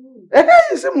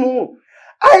 You say,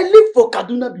 I lived for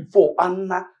Kaduna before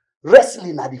and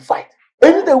wrestling at the fight.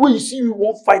 Anytime when you see me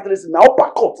won't fight wrestling, now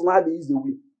uppercut now they use the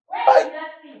way. Where is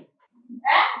that thing?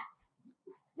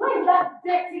 Where is that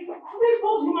dirty,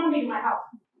 crippled human being in my house?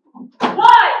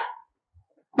 Why?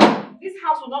 This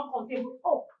house will not contain.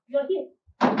 Oh, you're here.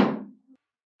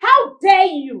 How dare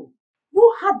you?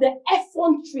 You had the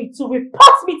effrontery to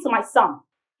report me to my son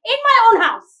in my own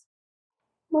house.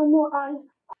 Mano,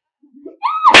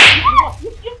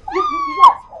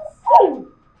 Fool!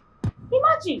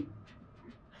 Imagine.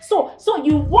 So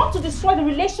you want to destroy the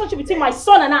relationship between my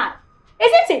son and I,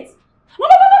 isn't it? No.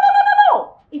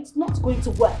 It's not going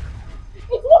to work.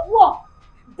 It won't work.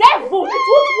 Devil, it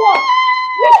won't work.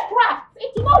 Witchcraft,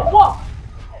 it will not work.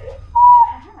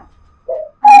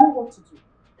 I know what to do.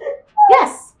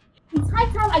 Yes, it's high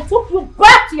time I took you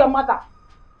back to your mother.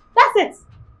 That's it.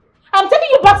 I'm taking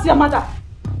you back to your mother.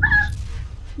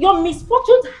 Your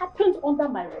misfortunes happened under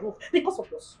my roof because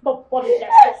of your stubbornness.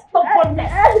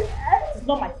 It's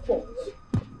not my fault.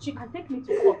 She can take me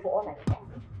to court for all I care.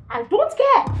 I don't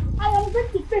care. I am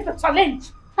ready to face the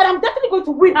challenge. And I'm definitely going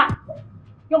to win her.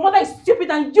 Your mother is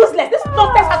stupid and useless. This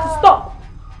nonsense has to stop.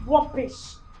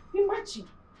 Rubbish. Imagine.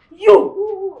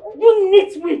 You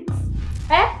nitwit.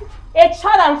 A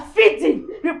child I'm feeding,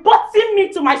 reporting me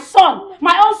to my son.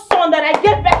 My own son that I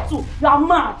gave birth to. You are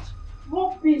mad.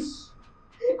 Rubbish.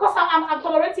 Because I'm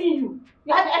tolerating you.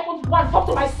 You had the effort to go and talk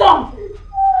to my son.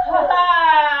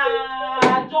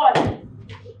 Joy.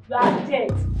 You are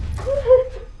dead.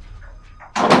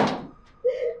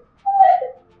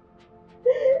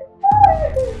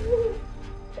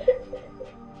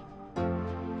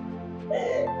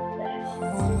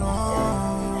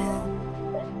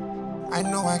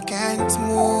 can't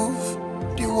move.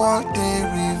 The world they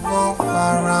revolve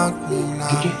around me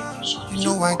now. You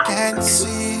know I can't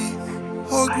see.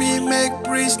 Hold me, make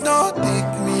breeze, no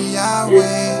take me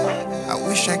away. I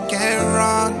wish I can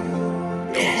run.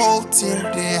 The whole thing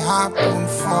they happen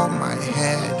for my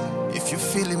head. If you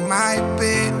feeling my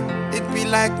pain, it be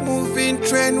like moving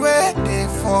train where they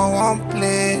for one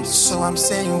place. So I'm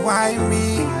saying why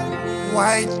me?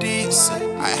 Why this?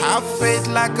 I have faith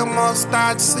like a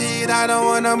mustard seed. I don't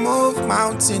wanna move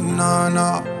mountain, no,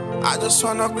 no. I just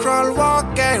wanna crawl,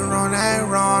 walk and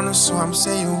run. So I'm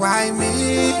saying why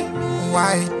me?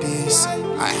 Why this?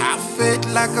 I have faith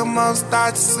like a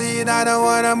mustard seed. I don't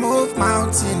wanna move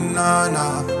mountain, no,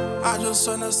 no. I just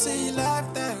wanna see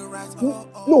life that right.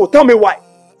 No, tell me why.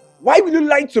 Why will you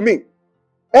lie to me?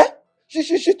 Eh?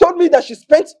 She told me that she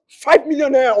spent 5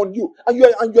 million naira on you, and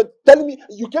you're telling me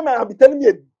you came and be telling me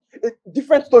a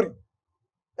different story.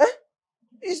 Eh?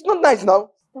 It's not nice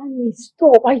now. Stanley,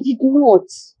 stop. I did not.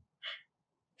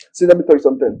 See, let me tell you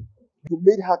something. You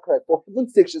made her cry. For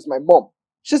heaven's sake, she's my mom.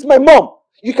 She's my mom.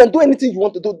 You can do anything you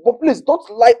want to do, but please don't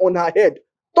lie on her head.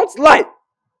 Don't lie.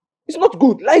 It's not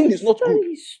good. Lying is not Stanley,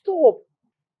 good. stop.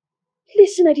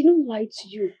 Listen, I didn't lie to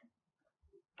you.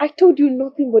 I told you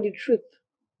nothing but the truth.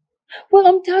 Well,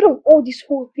 I'm tired of all this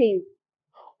whole thing.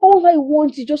 All I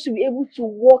want is just to be able to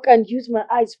walk and use my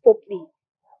eyes properly.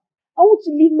 I want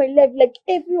to live my life like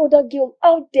every other girl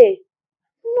out there.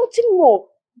 Nothing more.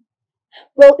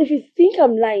 Well, if you think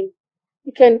I'm lying,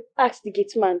 you can ask the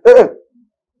gate man.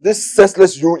 This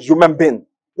senseless human being.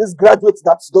 This graduate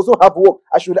that doesn't have work.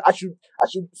 I should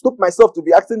stop myself to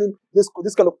be asking him this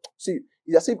kind of. See,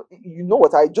 you know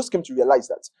what? I just came to realize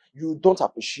that you don't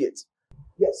appreciate.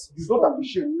 Yes, you don't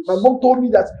appreciate. My mom told me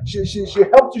that she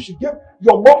helped you. She gave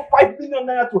your mom 5 million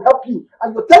naira to help you,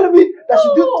 and you're telling me that she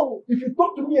did. If you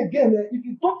talk to me again, if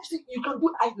you don't see, you can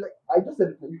do. I just said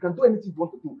it. You can do anything you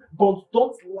want to do, but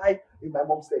don't lie in my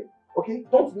mom's name. Okay?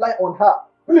 Don't lie on her,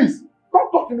 please.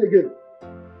 Don't talk to me again.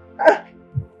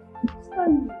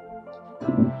 Stanley.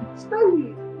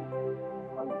 Stanley.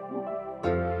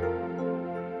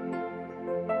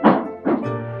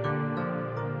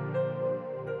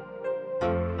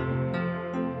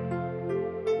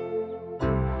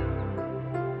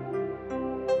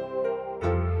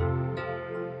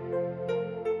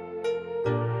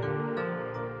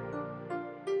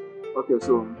 Okay,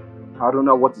 so I don't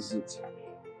know what is it.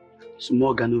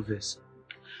 Small Ganovers.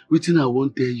 Waiting, I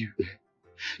won't tell you.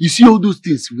 You see all those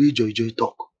things where Joy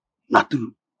talk. Not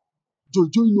true. Joy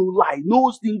no lie. No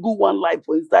single one lie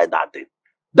for inside that thing.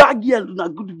 That girl,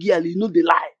 not good girl, you know they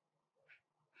lie.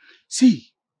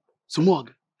 See, Small,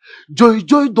 Joy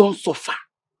don't suffer.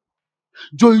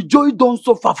 Joy don't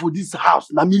suffer for this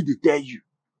house. Now me they tell you.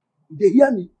 They hear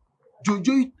me?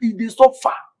 Joy they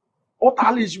suffer. What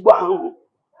is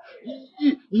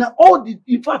now all the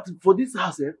in fact for this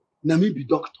house, na me be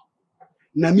doctor.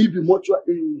 Na me be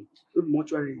mortuary.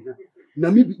 Na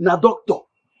me be doctor.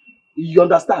 You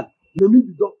understand? Na me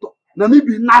be doctor. Na me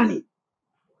be nanny.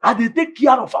 I dey take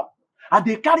care of am. I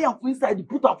dey carry am for inside, dey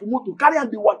put am for motor, carry am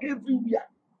dey work everywhere.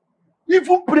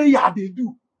 Even prayer I dey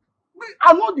do.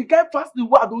 I know the kind fasting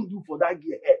what I don't do for that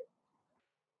girl.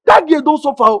 That girl don't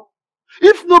suffer.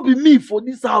 If not be me for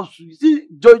this house, you see,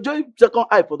 Joy second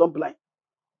eye for don't blind.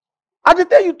 I dey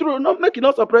tell you true, not make it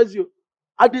not surprise you.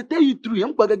 I dey tell you true.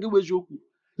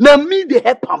 Now me they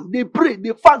help am, they pray,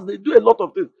 they fast, they do a lot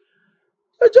of things.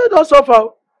 Joy don't suffer.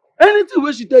 Anything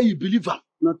where she tell you, believe her.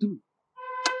 Not true.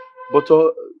 But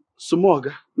small,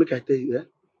 make I tell you,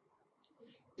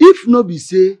 if no be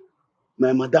say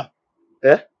my madam,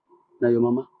 now your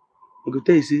mama, I go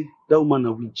tell you say that woman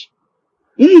a witch.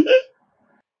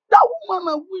 That woman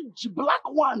a witch, black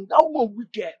one, that woman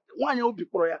wicked. One you be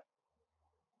prayer.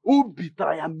 Who be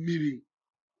try and mirror.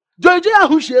 Joy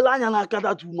who she line and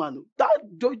that woman. That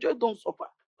Joy don't suffer.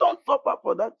 Don't suffer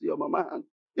for that your mama hand.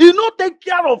 He no take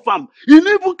care of him. He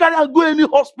no even carry and go any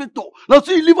hospital. Now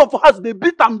see he live for house, they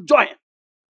beat him join.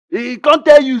 He can't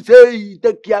tell you say he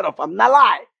take care of him. Na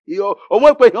lie. He no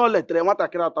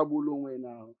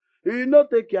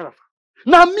take care of him.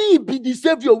 Now me be the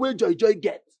savior where Joy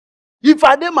get. If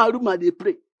I dey my room and they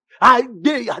pray, I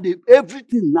dey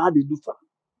everything now they do for.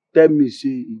 Tell me say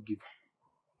he give.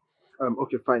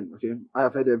 Okay, fine. Okay, I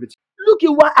have heard everything. Look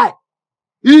in one eye.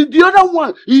 The other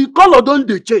one, he color don't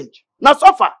they change. Now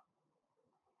suffer.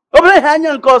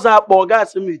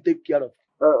 Cause me take care of.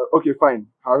 Okay, fine.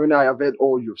 Haruna, I have heard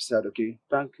all you've said. Okay.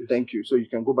 Thank you. Thank you. So you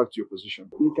can go back to your position.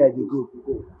 Think I go.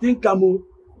 Think am.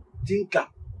 Think am.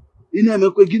 You know me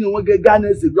go give no get Ghana.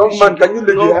 Young man, can you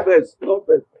leave here? First.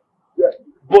 Yeah.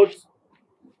 But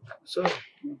sorry.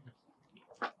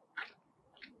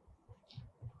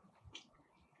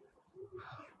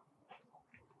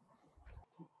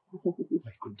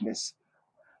 My goodness.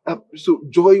 So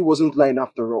Joy wasn't lying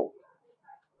after all.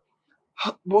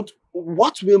 But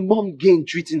what will Mom gain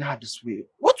treating her this way?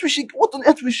 What on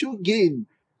earth will she gain?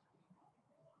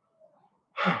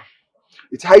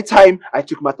 It's high time I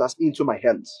took matters into my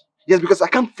hands. Yes, because I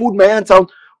can't fold my hands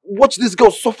out, watch this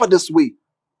girl suffer this way.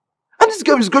 And this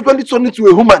girl is gradually turning into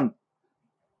a woman.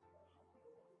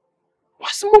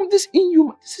 Why's Mom this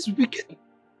inhuman? This is wicked.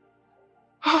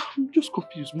 I'm just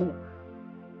confused, Mom.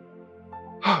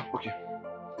 Okay.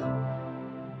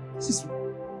 This is...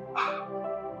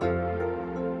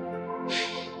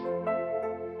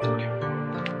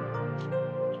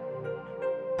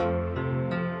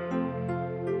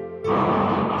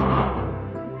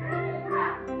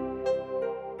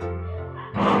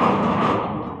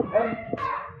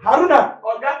 Haruna!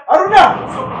 Haruna!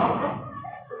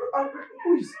 Who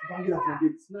is banging at my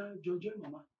gate? No, Joy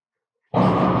Mama.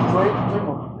 Joy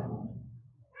Mama.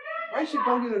 Why is she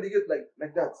banging on the gate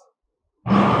like that?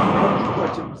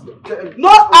 No,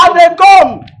 how they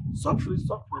come! Softly.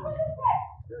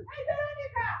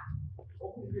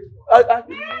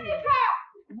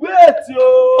 Wait, yo!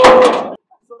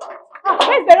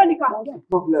 Where's Veronica? No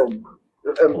problem.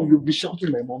 You'll be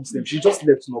shouting my mom's name. She just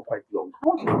left not quite long. I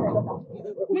want to see my daughter.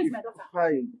 Where's my daughter?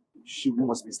 Fine. She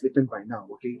must be sleeping by now,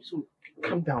 okay? So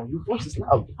calm down. Your voice is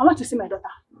loud. I want to see my daughter.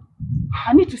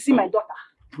 I need to see my daughter.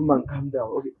 Woman, calm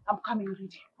down, okay? I'm coming already.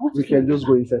 We can just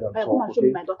go inside and talk, Go and show okay?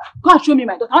 me my daughter. Go and show me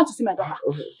my daughter. I want to see my daughter.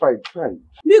 Okay, fine.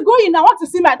 They go in. I want to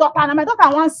see my daughter. And my daughter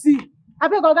I want to see. I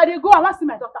beg God, they go. I want to see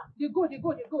my daughter. They go.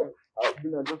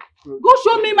 Go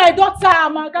show me my daughter,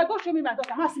 my God. Go show me my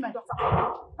daughter. I want to see my daughter.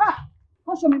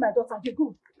 Go show me my daughter. They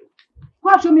go. Go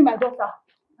and show me my daughter.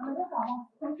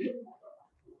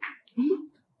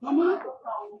 Mama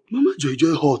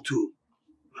Joy hot too.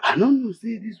 I don't know,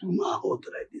 say this woman hot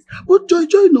like this. But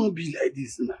Joy not be like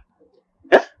this now.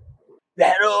 Eh?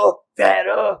 Vero.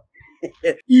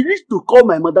 He reached to call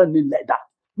my mother name like that.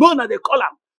 No, now they call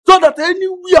him. So that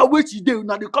anywhere where she do,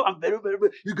 now they call him very.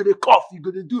 You're gonna cough, you're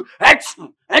gonna do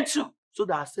action. So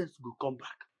that her sense will come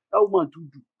back. That woman to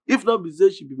do. If not be say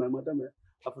she be my mother,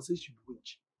 I for say she be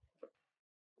witch.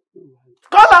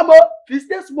 Call him, if he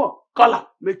stay small, call him,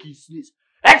 make he sneeze.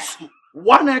 Action.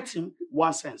 One action,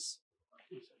 one sense.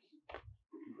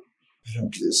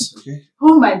 This, okay?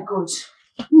 Oh my God.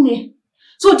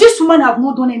 So this woman have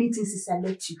not done anything since I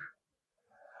left you.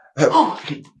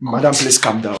 Madam, please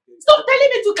calm down. Stop telling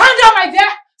me to calm down, my dear.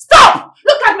 Stop!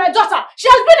 Look at my daughter. She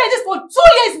has been like this for 2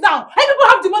 years now. And people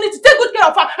have the money to take good care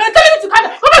of her. And you're telling me to calm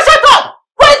down. Come on, shut up!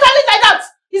 Why are you telling like that?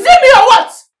 Is it me or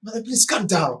what? Madam, please calm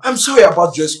down. I'm sorry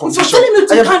about Joy's condition. If you're telling me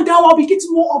to calm down, I'll be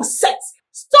getting more upset.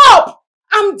 Stop!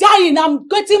 I'm dying. I'm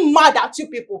getting mad at you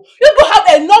people. You people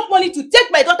have enough money to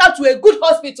take my daughter to a good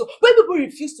hospital, but people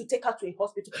refuse to take her to a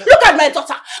hospital. Look at my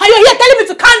daughter, and you're here telling me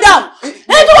to calm down. And you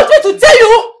don't want me to tell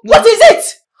you? What is it?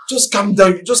 Just calm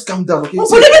down. Just calm down, okay?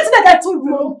 But everything that I told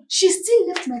you, she still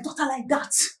left my daughter like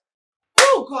that.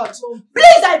 Oh God,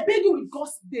 please, I beg you with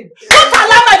God's name. Don't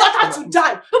allow my daughter to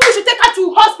die. People should take her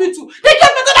to hospital. They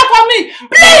get my daughter for me.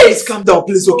 Please! Calm down,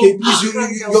 please, okay? Please,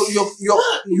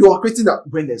 you are creating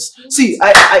awareness. See,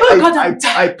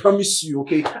 I promise you,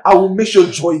 okay? I will make sure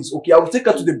Joy is okay. I will take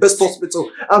her to the best hospital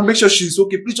and make sure she's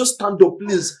okay. Please just stand up,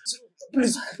 please.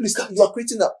 Please, you are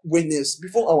creating awareness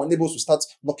before our neighbors will start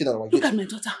knocking on our gate. Look at my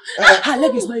daughter. Her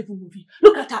leg is not even moving.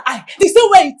 Look at her eye. The same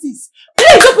way it is.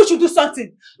 Please, people should do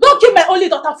something. Don't kill my only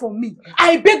daughter for me.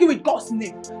 I beg you with God's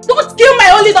name. Don't kill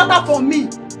my only daughter for me.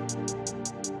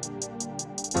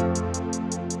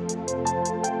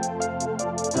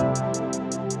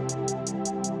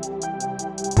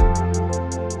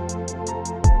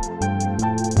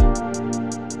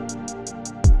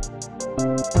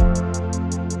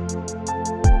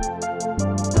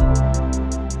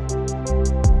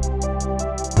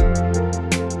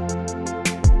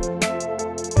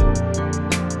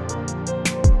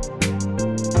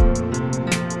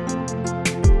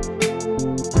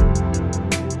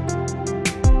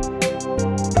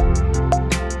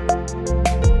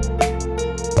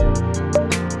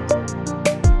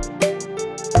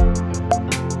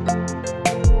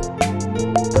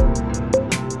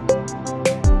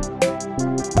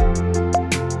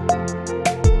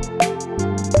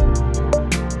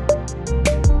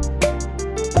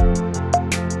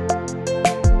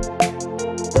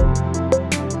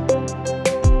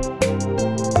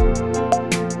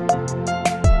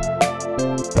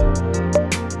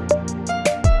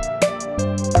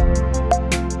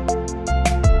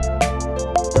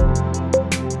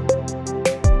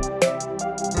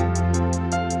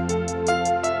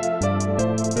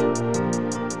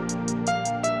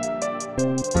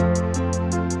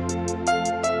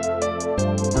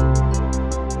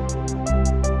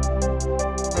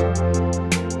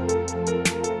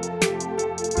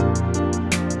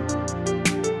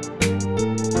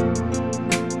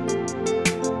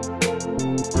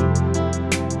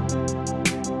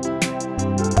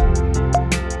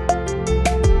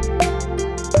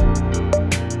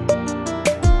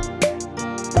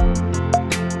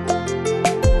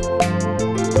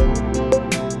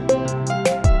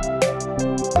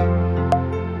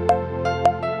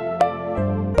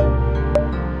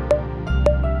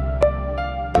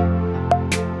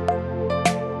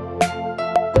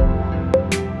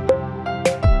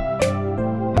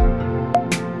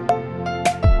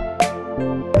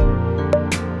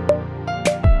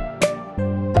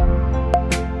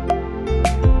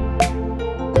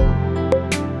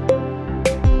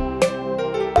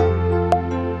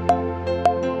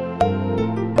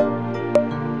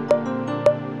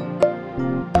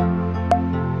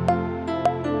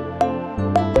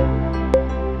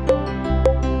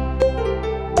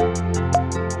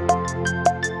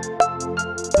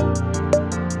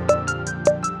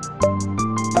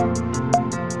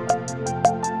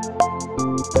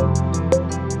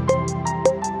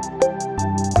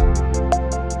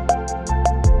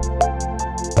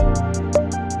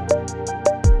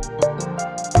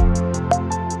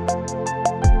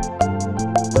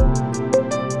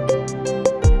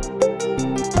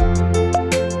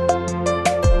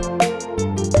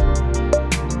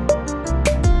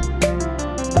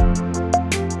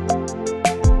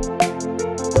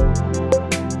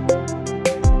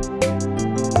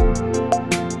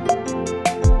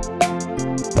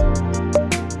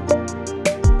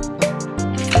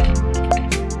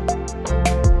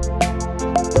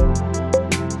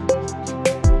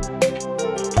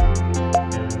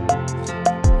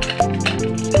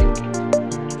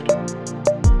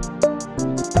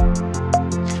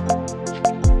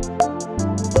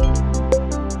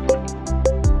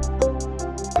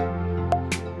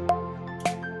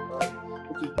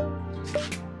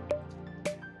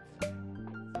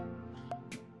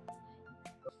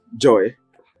 Joy,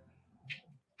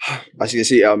 as you can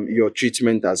see, your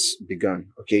treatment has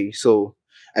begun. Okay, so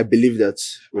I believe that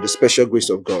with the special grace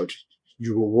of God,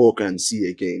 you will walk and see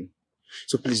again.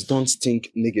 So please don't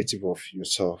think negative of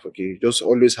yourself. Okay, just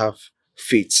always have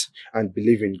faith and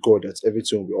believe in God that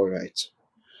everything will be all right.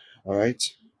 All right.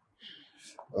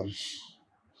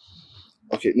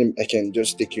 Okay, I can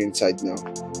just take you inside now.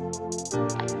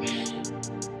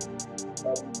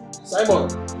 Simon.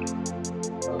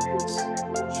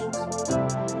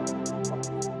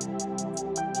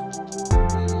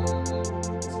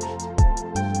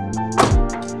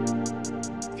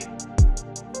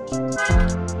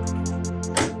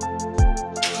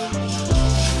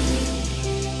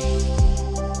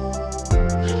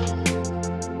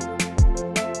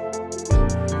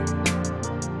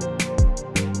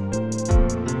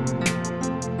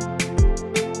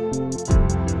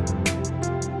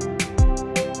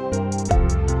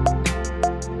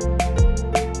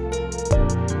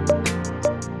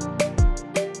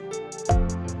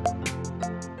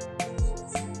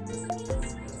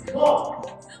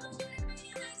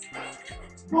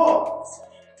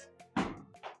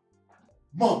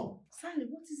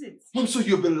 So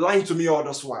you've been lying to me all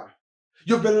this while.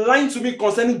 You've been lying to me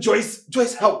concerning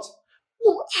Joy's health.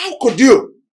 Oh, how could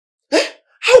you?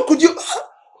 How could you?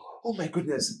 Oh my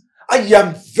goodness. I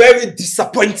am very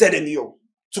disappointed in you.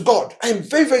 To God, I am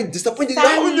very, very disappointed.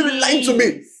 Stanley, how are you lying to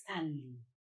me? Stanley,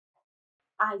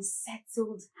 I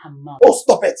settled her mom. Oh,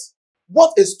 stop it.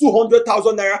 What is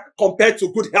 200,000 naira compared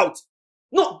to good health?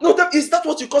 No, is that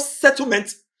what you call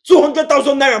settlement?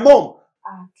 200,000 naira, mom.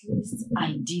 At least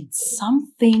I did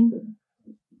something.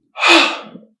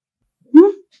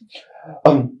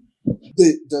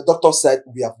 The doctor said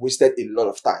we have wasted a lot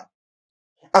of time.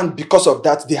 And because of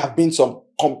that, there have been some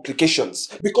complications.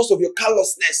 Because of your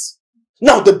carelessness.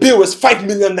 Now the bill is 5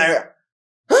 million naira.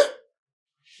 Huh?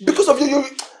 Because of your...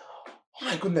 Oh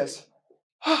my goodness.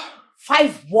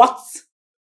 5 what?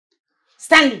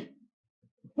 Stanley,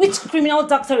 which criminal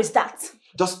doctor is that?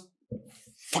 Just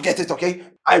forget it, okay?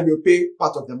 I will pay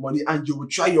part of the money and you will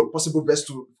try your possible best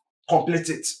to complete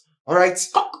it. Alright?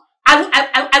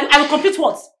 I will complete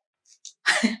what?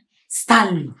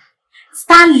 Stanley,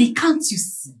 can't you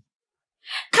see?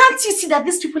 Can't you see that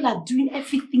these people are doing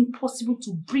everything possible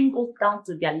to bring us down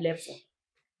to their level?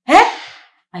 Eh?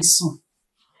 My son,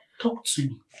 talk to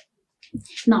me.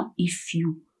 Now, if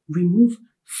you remove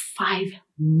 5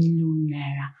 million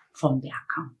naira from the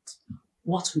account,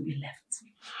 what will be left?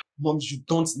 Mom, you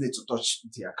don't need to touch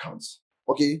the account.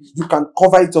 Okay? You can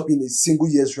cover it up in a single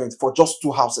year's rent for just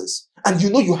 2 houses. And you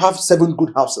know you have 7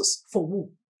 good houses. For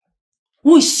who?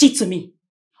 Who is she to me?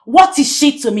 What is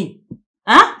she to me?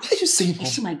 Huh? What are you saying, Mom?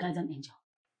 Is she my guardian angel?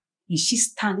 Is she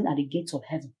standing at the gates of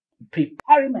heaven,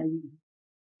 preparing my will?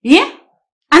 Yeah?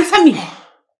 Answer me.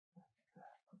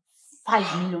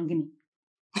 5 million guinea.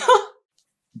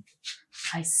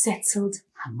 I settled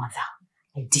her mother.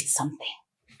 I did something.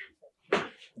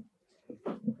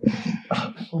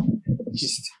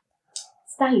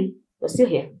 Stanley, you're still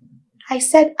here. I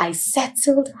said I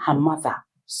settled her mother,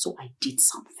 so I did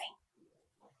something.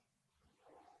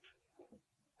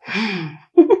 I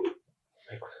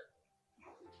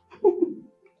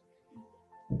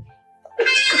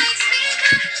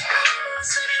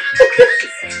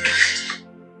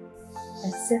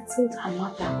settled her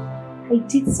mother. I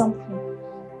did something.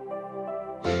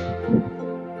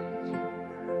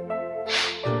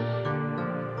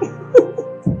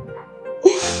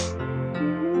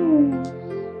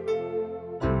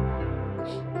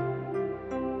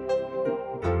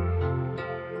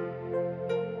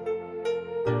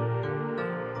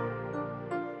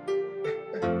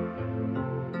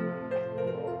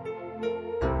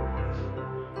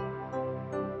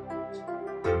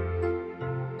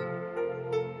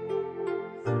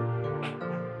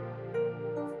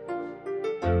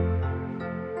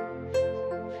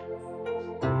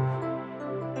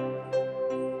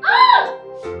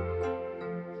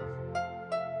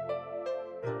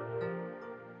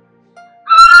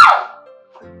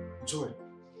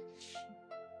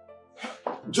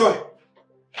 Joy!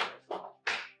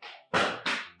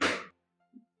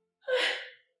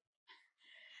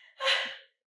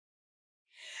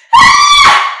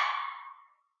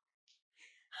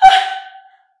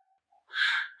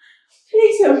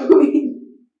 Please help me.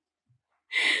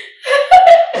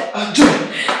 Joy!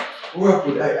 What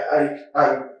happened? I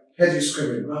heard you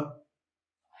screaming. Huh?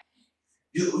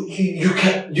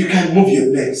 You can move your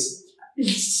legs.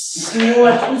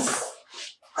 What?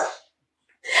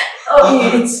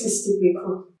 Oh, it's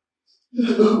typical.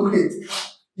 Wait,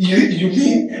 you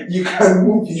mean you can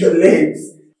move your legs?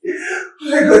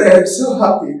 my God, I'm so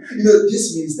happy. You know,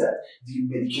 this means that the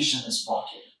medication is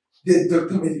working. The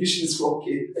doctor medication is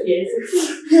working. Yes.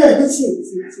 Yes.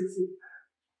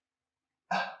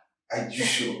 Are you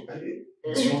sure?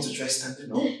 Do you want to try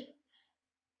standing up?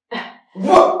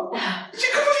 What? You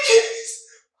can do this!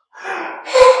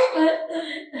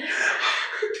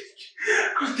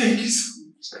 God, thank you so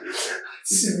much.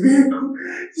 This is a miracle.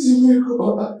 This is a miracle.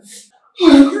 Oh my God,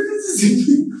 this is a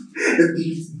miracle.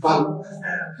 Everything is bad.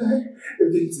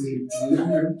 Everything is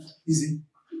easy.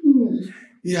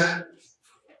 Yeah.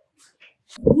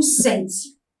 Who sent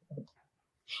you?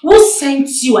 Who sent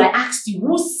you? I asked you.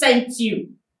 Who sent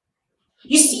you?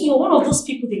 You see, you're one of those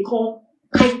people they call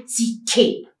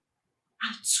ITK.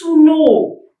 I too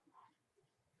know.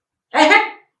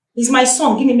 He's my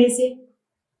son. Give me a message.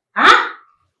 Huh?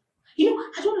 You know,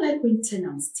 I don't like when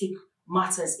tenants take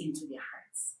matters into their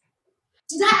hands.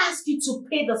 Did I ask you to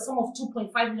pay the sum of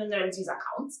 2.5 million into his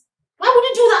account? Why would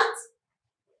you do that?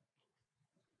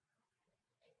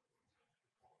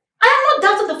 I am not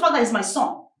doubting the fact that he's my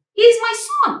son. He is my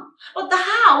son. But the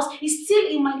house is still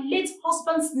in my late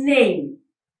husband's name.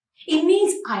 It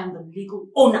means I am the legal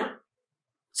owner.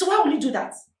 So why would you do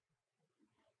that?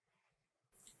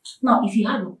 Now, if you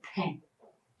have a pen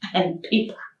and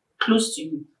paper close to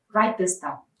you, write this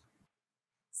down.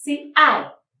 Say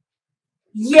I.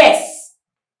 Yes.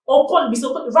 Okoli.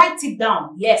 So write it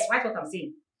down. Yes, write what I'm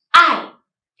saying. I.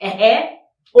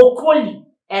 Okoli.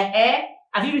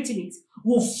 Have you written it?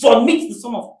 Will vomit the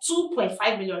sum of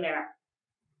 2.5 million naira.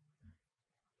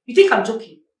 You think I'm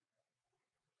joking?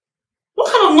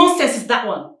 What kind of nonsense is that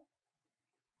one?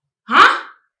 Huh?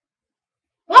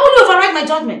 Why would you override my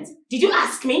judgment? Did you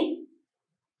ask me?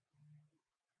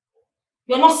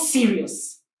 You're not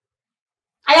serious.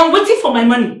 I am waiting for my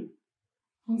money.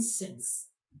 Nonsense.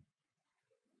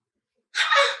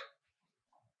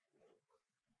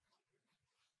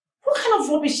 What kind of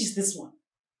rubbish is this one?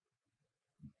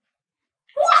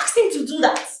 Who asked him to do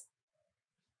that?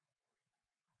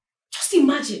 Just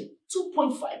imagine,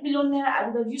 2.5 million naira I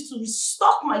would have used to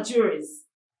restock my jewelries.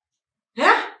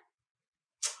 Huh?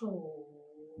 Oh.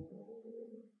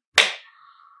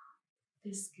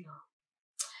 This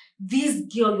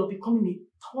girl, you're becoming a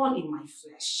thorn in my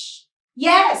flesh.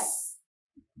 Yes!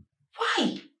 Why?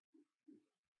 Did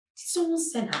someone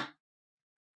send her?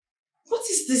 What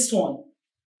is this one?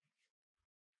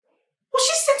 Was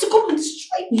she sent to come and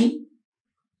destroy me?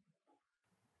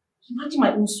 Imagine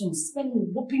my own son spending a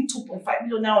whopping 2.5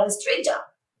 million naira on a stranger.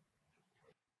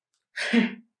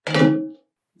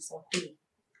 It's okay.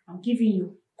 I'm giving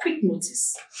you quick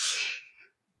notice.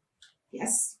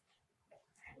 Yes?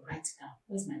 I will write it down.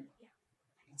 Where's my lawyer?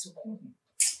 I need to call him.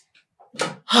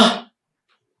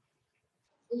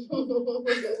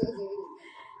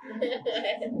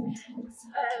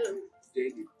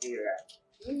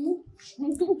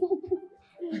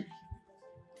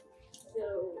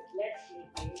 So let's see.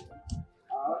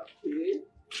 Okay.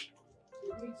 You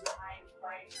need to hide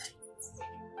fire.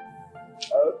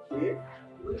 Okay.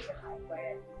 You need to hide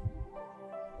fire.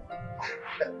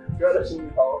 You're not showing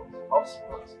me how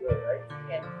smart you are, right?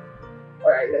 Yeah.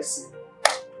 Alright, let's see.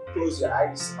 Close your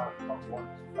eyes and count 1 to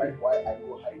 5 while I go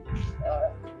hide.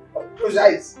 Close your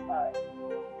eyes. Alright.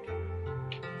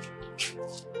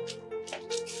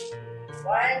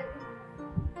 1,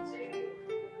 2,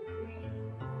 3,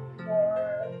 4,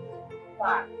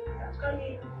 5. I'm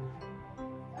coming.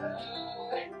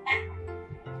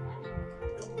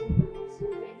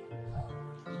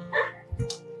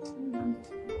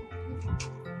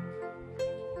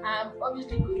 I'm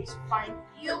obviously going to find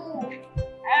you.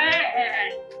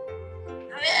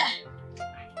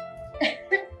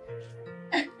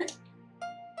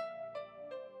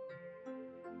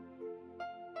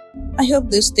 I hope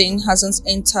this thing hasn't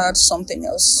entered something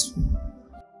else.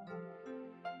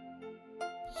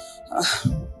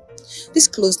 This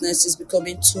closeness is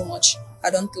becoming too much. I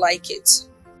don't like it.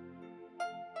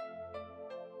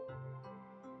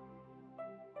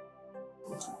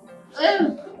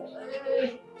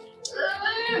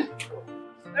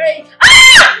 Right.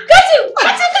 Ah! Got you!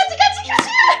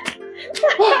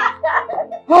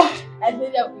 I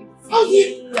think that we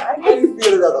see. How do you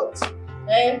feel that out?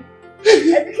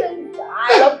 Because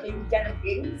I love playing kind of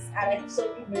games and I saw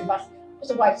you in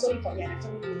first of all, I saw you from here and I saw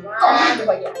you round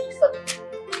over here and you saw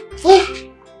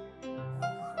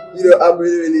You know, I'm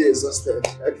really exhausted.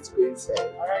 I need to go inside.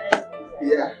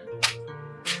 Yeah.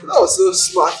 That was so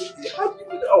smart. How did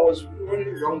you know I was running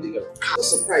around the car? I'm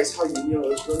surprised how you knew I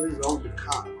was running around the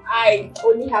car. I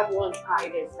only have one eye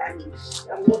this time.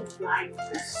 I'm not blind.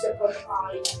 The second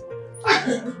eye.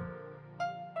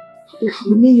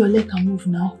 You mean your leg can move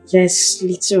now? Yes,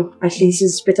 little. At least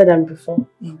it's better than before.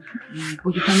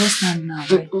 But you cannot stand now,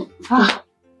 right? Ah,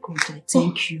 God,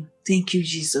 thank you. Thank you,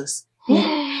 Jesus.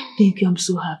 Thank you, I'm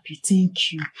so happy.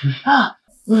 Thank you. Ah,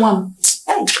 Mom.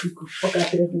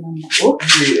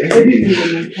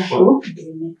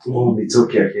 Mom, it's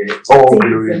okay. All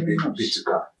glory be to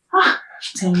God. Ah,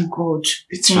 thank God.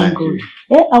 It's thank fine.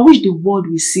 God. I wish the world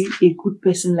will see a good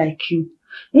person like you.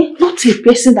 Not a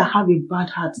person that have a bad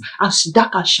heart, as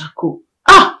dark as Shako.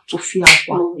 Ah, Sophia,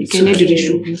 you can never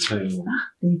show me.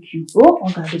 Thank you. Oh,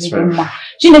 Oga,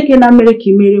 Chineke na mere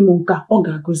ki mere monka.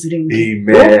 Oga gozire ngi.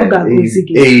 Amen. Oga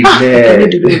gozige.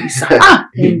 Amen. Ah,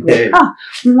 thank God. Ah,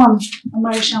 Mom,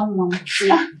 Amarisha Mom.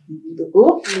 Ah,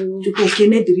 oh, you can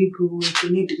never go.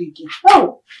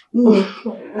 Oh,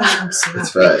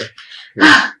 it's fine.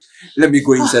 Let me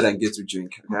go inside and get to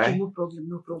drink. Okay? No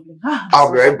problem. Ah,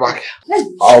 I'll be right back.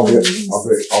 I'll be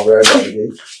right back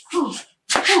again.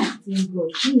 Thank God.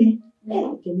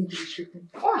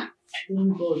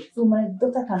 Thank God. So my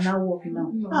daughter can now walk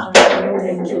now.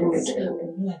 Thank you.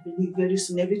 I believe very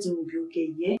soon everything will be okay,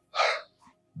 yeah?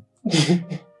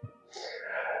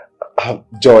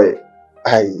 Joy,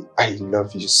 I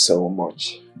love you so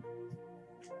much.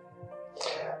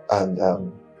 And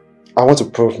I want to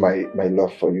prove my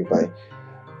love for you by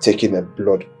taking a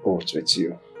blood oath with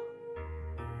you.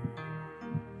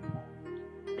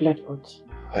 Blood oath?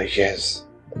 Yes.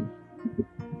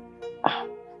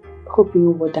 Hope you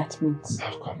know what that means.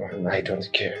 Oh, come on, I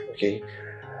don't care, okay?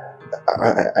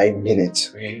 I mean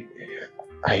it, okay?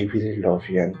 I really love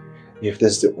you, and if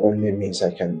that's the only means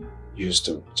I can use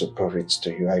to prove it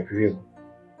to you, I will.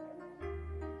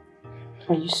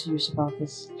 Are you serious about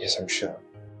this? Yes, I'm sure.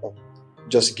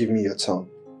 Just give me your tongue.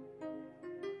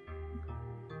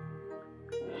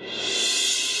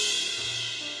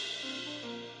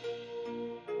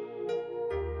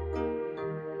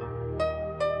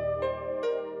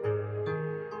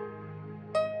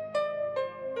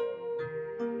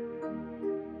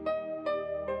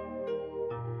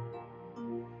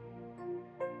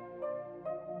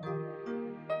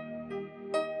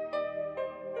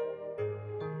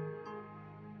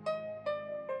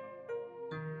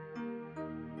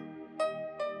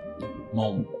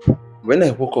 Mom, when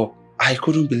I woke up, I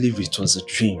couldn't believe it was a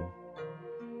dream.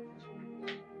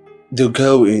 The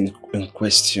girl in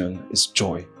question is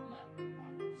Joy.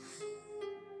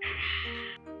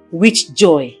 Which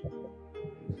Joy?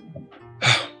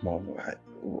 Mom,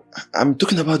 I'm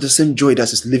talking about the same Joy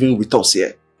that is living with us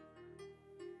here.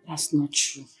 That's not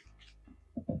true.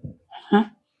 Huh?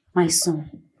 My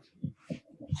son.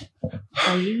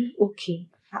 Are you okay?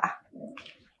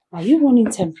 Are you running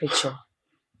temperature?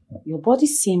 Your body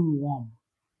seems warm.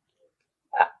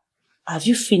 Have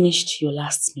you finished your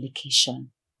last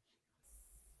medication?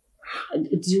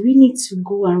 Do we need to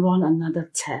go and run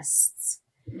another test?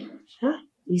 Huh?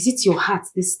 Is it your heart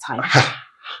this time?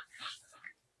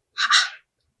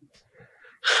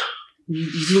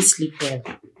 You didn't sleep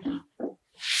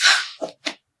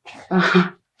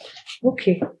well.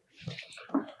 Okay.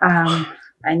 I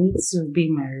need to be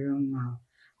in my room now.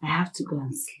 I have to go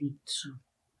and sleep too.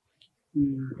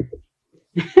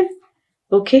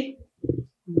 Okay?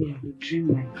 Yeah, we dream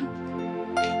like that.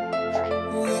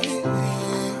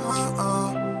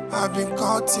 I've been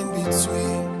caught in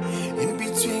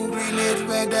between grenade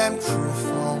where them true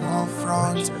for one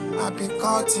front. I've been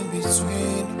caught in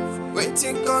between,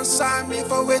 waiting concern me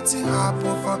for waiting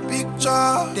happen for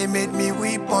picture. They made me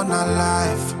weep on a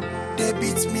life. They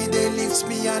beat me, they lift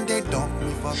me, and they dump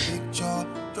me for picture.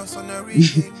 Just wanna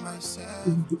regain myself.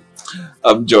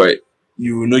 Joy,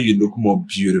 you know you look more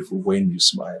beautiful when you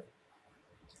smile.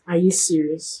 Are you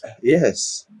serious?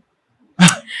 Yes.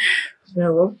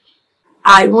 Well,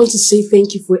 I want to say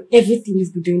thank you for everything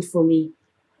you've been doing for me.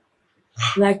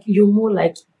 Like, you're more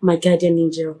like my guardian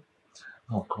angel.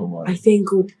 Oh, come on. I thank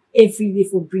God every day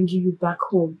for bringing you back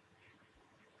home.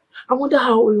 I wonder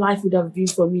how life would have been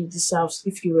for me in this house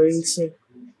if you weren't here.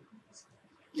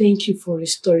 Thank you for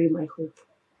restoring my hope.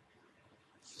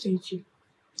 Thank you.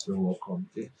 You're welcome.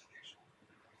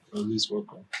 Always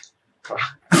welcome.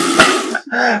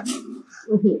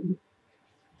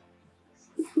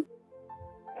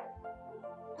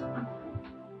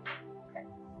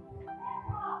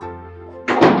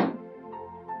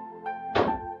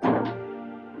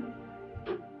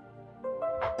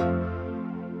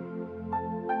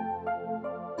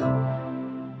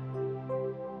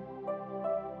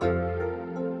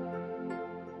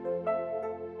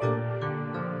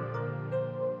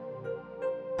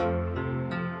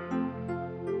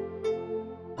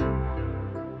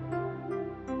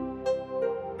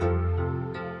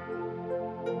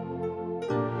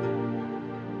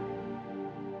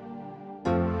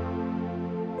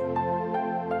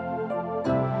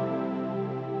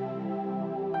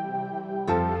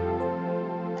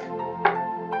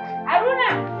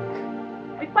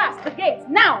 the gate.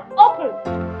 Now, open.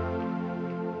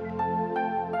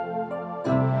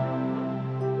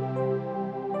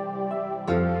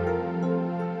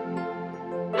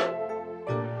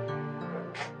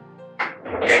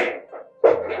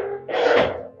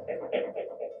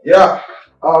 Yeah,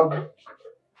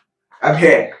 I'm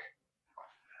here.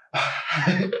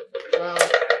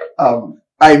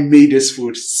 I made this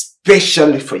food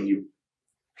specially for you.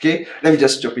 Okay, let me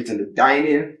just drop it in the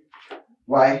dining.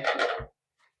 Why?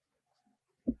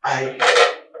 I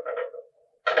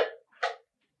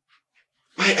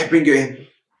bring you in.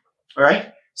 All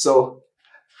right. So,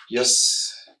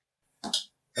 just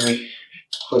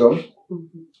hold on.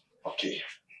 Okay.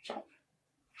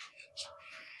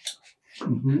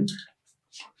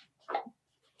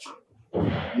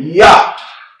 Yeah.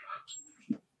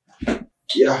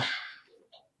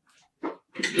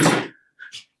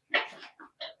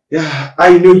 Yeah,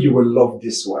 I know you will love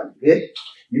this one. Yeah?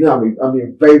 You know I'm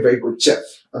a very, very good chef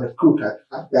and a cook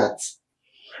at that.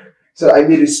 So I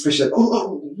made it special.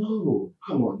 Oh no,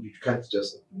 come on, you can't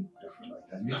just open it like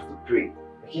that. You have to pray.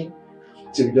 Okay?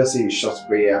 So you just say a short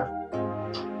prayer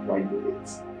while you do it.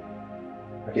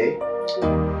 Okay?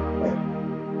 Yeah.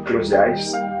 Close your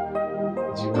eyes. Do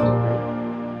you want to pray?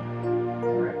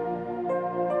 Alright.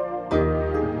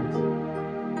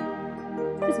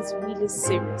 This is really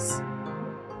serious.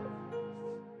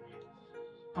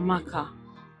 Amaka,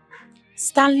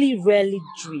 Stanley rarely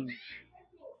dreams.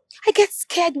 I get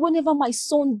scared whenever my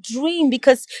son dreams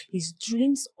because his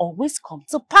dreams always come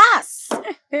to pass.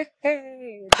 There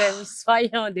is fire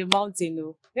on the mountain.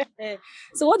 Oh.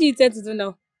 So what do you intend to do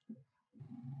now?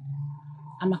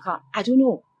 Amaka, I don't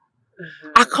know.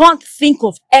 I can't think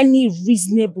of any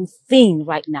reasonable thing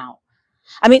right now.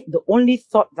 I mean, the only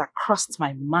thought that crossed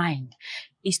my mind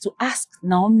is to ask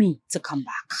Naomi to come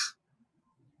back.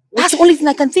 That's the only thing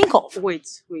I can think of.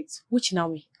 Wait. Which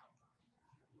Naomi?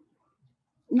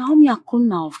 Naomi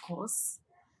Akuna, of course.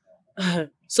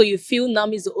 So you feel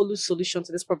Naomi is the only solution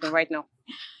to this problem right now?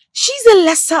 She's a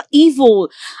lesser evil.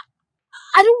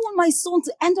 I don't want my son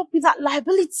to end up with that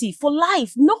liability for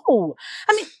life. No.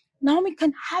 I mean, Naomi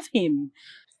can have him.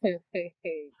 Hey,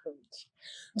 coach.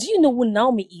 Do you know who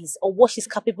Naomi is or what she's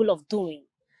capable of doing?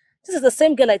 This is the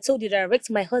same girl I told you that wrecked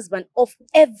my husband of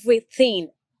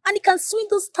everything. And he can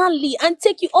swindle Stanley and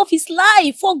take you off his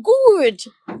life for good.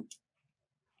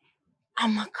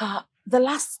 Amaka, the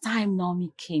last time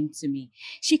Naomi came to me,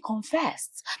 she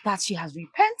confessed that she has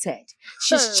repented.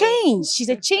 She's changed. She's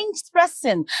a changed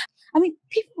person. I mean,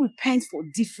 people repent for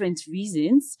different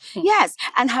reasons. Yes,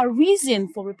 and her reason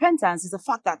for repentance is the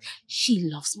fact that she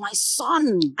loves my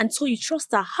son. And so you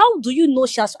trust her. How do you know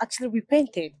she has actually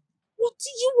repented? What do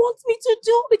you want me to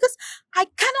do? Because I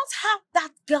cannot have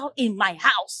that girl in my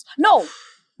house. No,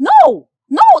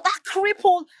 that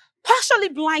crippled, partially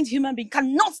blind human being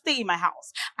cannot stay in my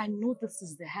house. I know this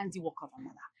is the handiwork of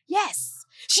another. Yes,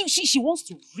 she wants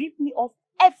to rip me off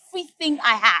everything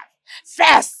I have.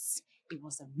 First, it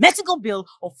was a medical bill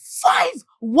of 5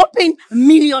 whopping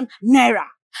million naira.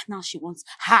 Now she wants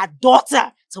her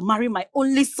daughter to marry my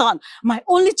only son, my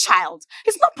only child.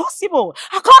 It's not possible.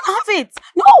 I can't have it.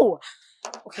 No.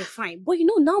 Okay, fine. But you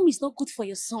know, Naomi's not good for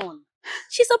your son.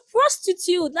 She's a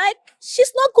prostitute. Like,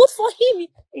 she's not good for him.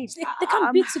 They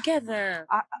can't be together.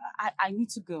 I need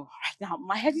to go right now.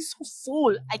 My head is so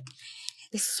full.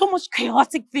 There's so much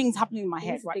chaotic things happening in my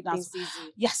head right now.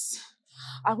 Yes.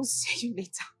 I will see you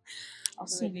later. I'll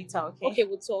see you later, okay? Okay,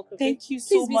 we'll talk. Okay? Thank you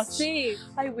so much. Please be safe.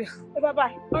 I will.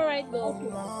 Bye-bye. All right, though.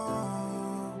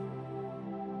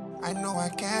 I know I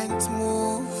can't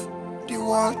move. The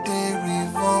world, they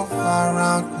revolve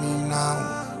around me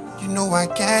now. You know I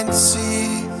can't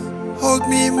see. Hold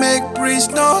me, make breeze,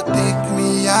 don't take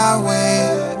me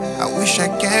away. I wish I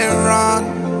can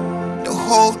run. The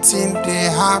whole thing, they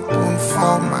happen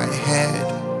for my head.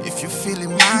 If you feeling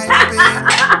my pain,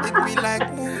 it be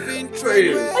like moving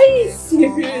through. Are you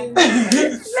serious?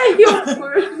 Like you're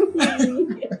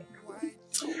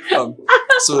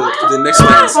So the next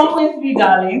one is... Come with me,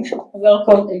 darling.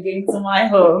 Welcome again to my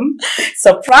home.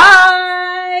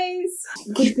 Surprise!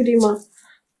 Good, ma.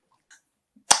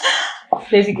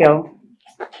 Baby girl,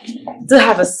 do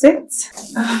have a seat.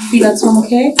 Feel at home,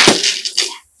 okay?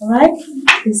 Alright?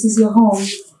 This is your home.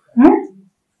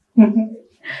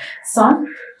 Son,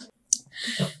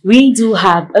 we do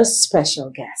have a special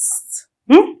guest.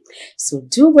 So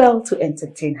do well to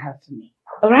entertain her for me.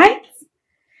 Alright?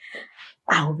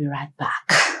 I will be right back.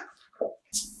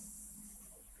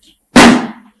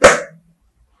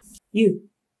 You.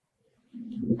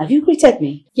 Have you greeted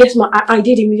me? Yes, ma. I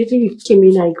did. Immediately you came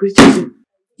in, I greeted you.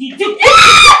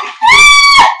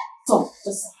 So,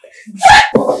 just...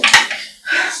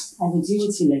 I will deal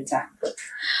with you later.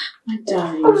 My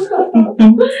darling.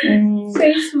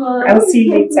 Thanks, Mom. I'll see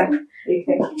you later.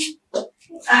 Okay.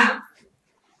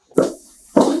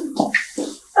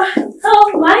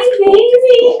 Oh, my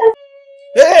baby.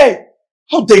 Hey!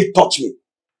 How dare you touch me?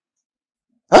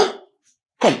 Huh?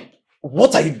 Come,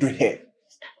 what are you doing here?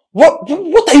 What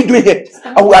are you doing here?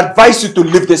 I will advise you to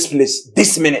leave this place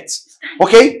this minute.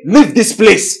 Okay? Leave this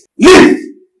place. Leave!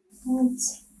 What?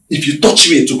 If you touch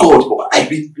me to God, I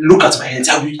will look at my hands.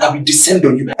 I will descend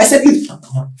on you. I said leave.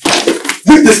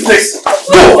 Leave this place. Go!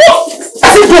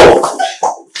 I said go!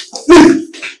 Leave!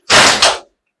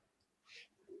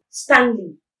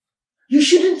 Stanley, you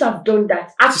shouldn't have done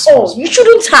that at all. You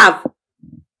shouldn't have.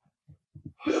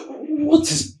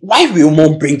 Why will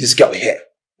Mom bring this girl here?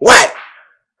 Why?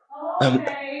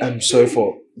 I'm sorry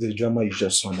for the drama you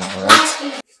just saw now,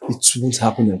 alright? It won't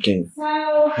happen again.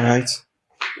 Alright?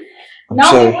 I'm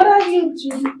sorry. What are you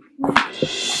doing?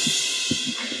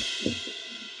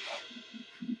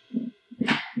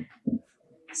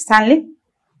 Stanley?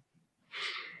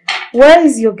 Where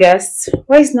is your guest?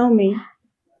 Where is Naomi?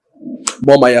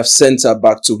 Mom, I have sent her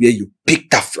back to where you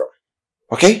picked her from.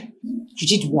 Okay? You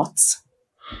did what?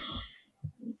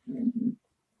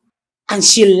 And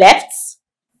she left?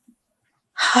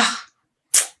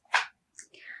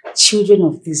 Children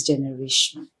of this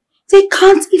generation, they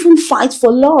can't even fight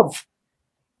for love.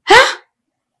 Huh?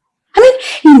 I mean,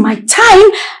 in my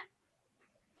time...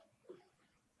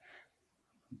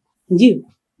 And you?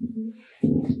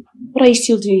 What are you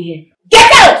still doing here?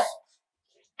 Get out!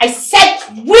 I said,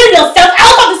 wheel yourself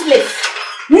out of this place!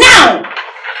 Now!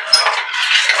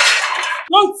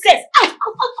 Nonsense!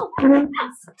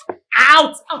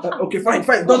 Out! Okay, fine.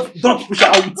 Don't push her.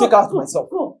 I will take her out myself.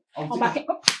 Go. Come back here.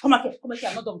 Come back here.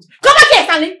 I'm not done with you. Come back here,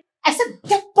 Stanley! I said,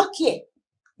 get back here.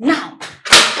 Now.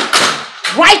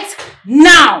 Right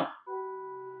now.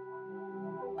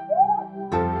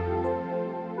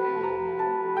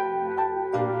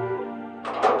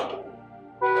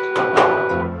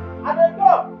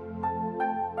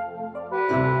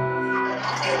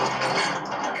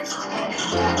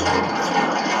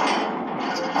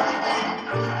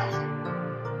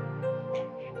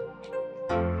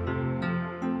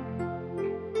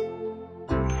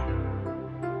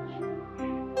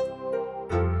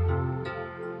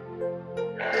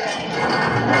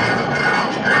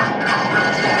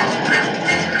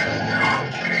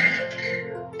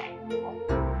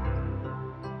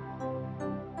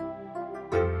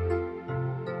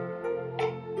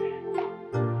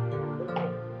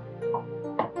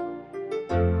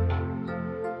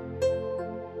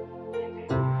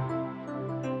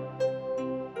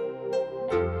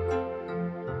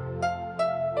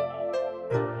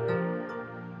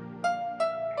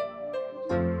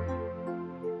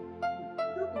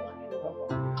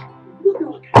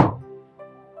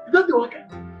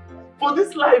 For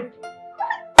this life.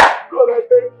 God, I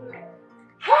thank you.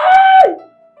 Hi!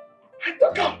 I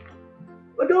took up.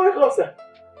 Look at my closer.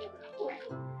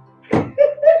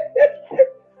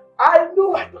 I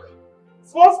know I took up.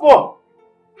 Small.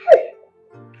 Hi!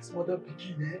 This mother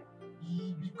begin,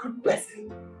 he be good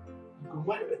person. You go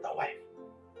marry a better wife.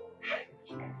 Hi!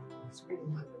 This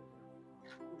woman.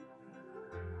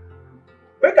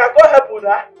 Make I go help you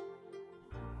now.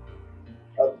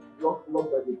 Long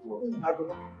by the door. I go.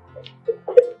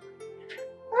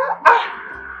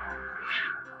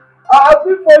 I'm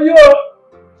happy for you.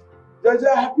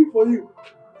 Jaja, happy for you.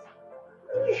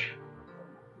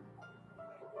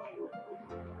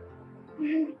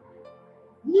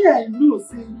 Me, I know,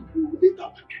 say you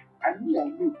later. And me,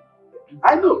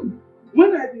 I know.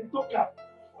 When I didn't talk up,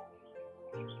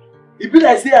 it be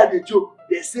like say I dey joke.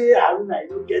 They say Haruna, you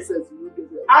don't get sense, you don't get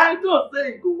sense. I know,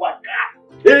 say you go work.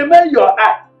 Amen your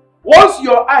eye. Once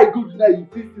your eye good now, you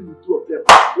feel the two of them.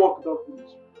 Walk not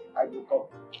finish. I will come.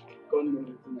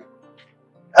 Come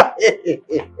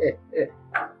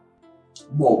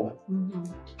Mom,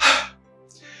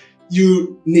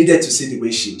 you needed to see the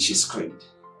way she screamed.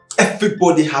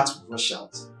 Everybody had to rush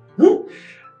out.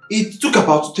 It took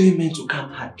about 3 men to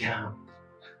calm her down.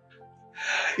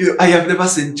 I have never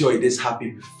seen Joy this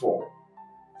happy before.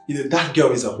 That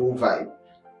girl is a whole vibe.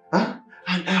 Huh?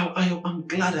 And I'm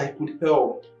glad I could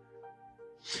help.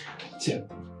 Yeah.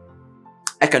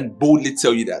 I can boldly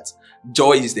tell you that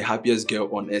Joy is the happiest girl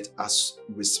on earth as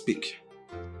we speak.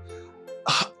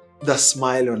 The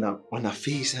smile on her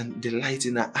face and the light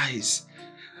in her eyes.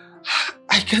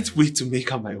 I can't wait to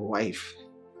make her my wife.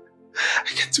 I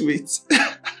can't wait.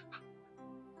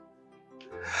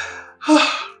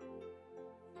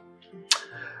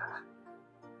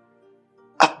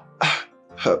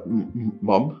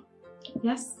 Mom?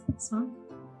 Yes, son?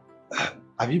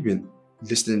 Have you been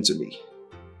listening to me?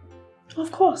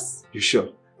 Of course. You sure?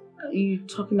 Are you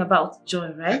talking about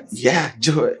Joy, right? Yeah,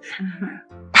 Joy.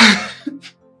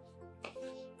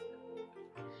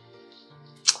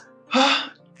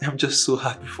 I'm just so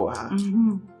happy for her.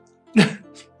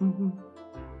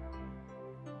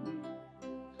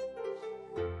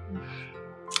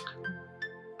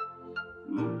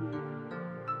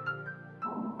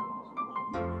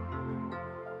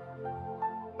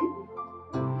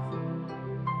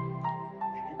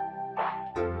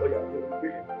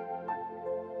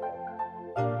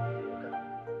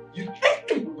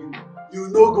 You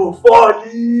no go fall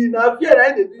in. I fear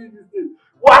that they do this thing.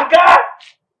 Waka!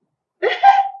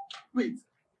 Wait.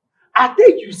 I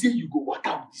think you say you go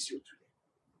waka with this your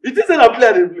today. It isn't a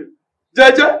play they play.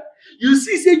 Jaja, you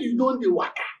see say you don't dey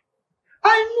waka.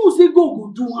 I know say God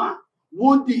go do one.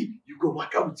 One day you go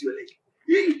waka with your leg.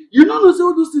 You don't know say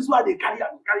all those things why they carry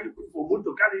people for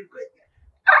motor, carry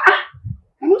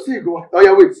I know say you go waka. Oh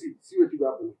yeah, wait, see what you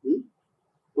go happen.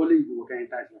 Only you go waka in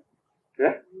time.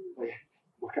 Okay? Oh yeah,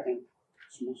 waka in.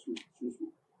 Small.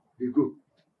 They go.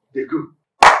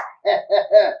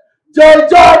 Joy!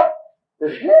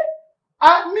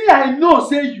 I know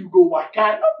say you go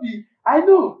waka. I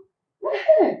know.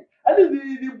 I think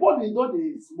the body don't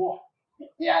dey small.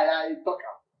 Yeah, you talk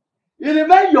out. You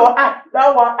remember your eye,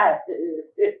 that one eye.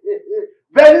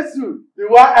 Very soon, the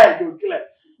one eye go clear.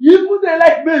 You put there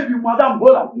like maybe Madam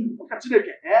Bola.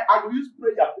 I go use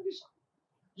prayer finish.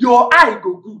 Your eye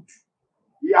go good.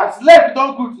 As leg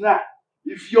don't good now.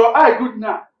 If your eye good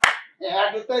now,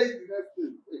 I go tell you the next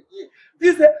thing.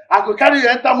 This I go carry you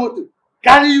enter motor,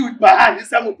 carry you with my hand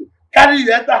inside motor, carry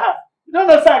you enter house. You don't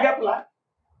know say I get plan.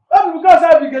 Not because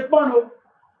I be get man.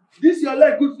 This your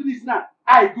leg good finish now.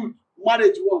 Eye good.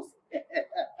 Marriage once.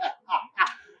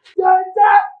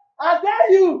 I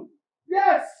tell you.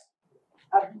 Yes.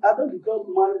 I don't become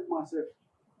married myself.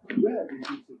 Where did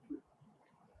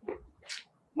you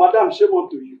Madam, shame on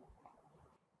to you.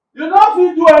 You don't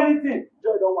feel do anything.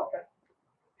 Joy don't work.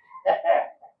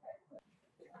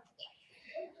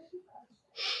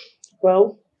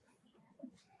 Well,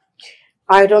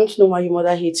 I don't know why your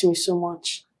mother hates me so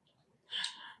much.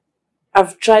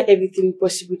 I've tried everything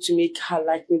possible to make her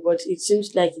like me, but it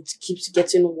seems like it keeps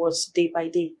getting worse day by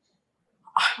day.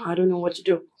 I don't know what to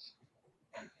do.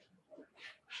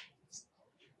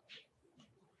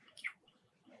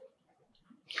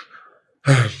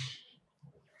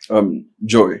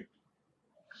 Joy,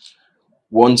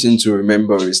 one thing to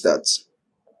remember is that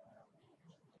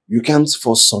you can't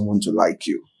force someone to like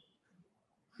you.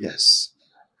 Yes.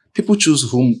 People choose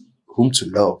whom to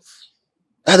love.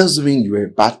 That doesn't mean you're a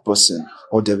bad person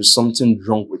or there is something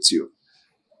wrong with you.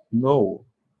 No.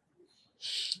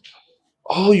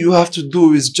 All you have to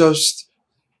do is just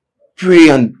pray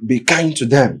and be kind to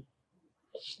them.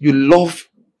 You love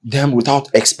them without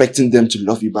expecting them to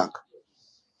love you back.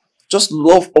 Just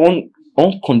love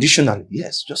unconditionally.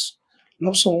 Yes, just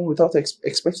love someone without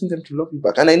expecting them to love you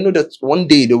back. And I know that one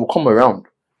day they will come around.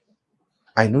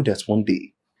 I know that one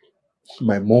day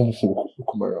my mom will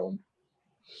come around.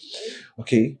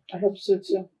 Okay? I hope so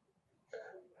too.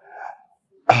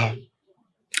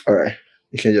 Alright.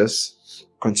 You can just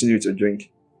continue to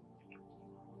drink.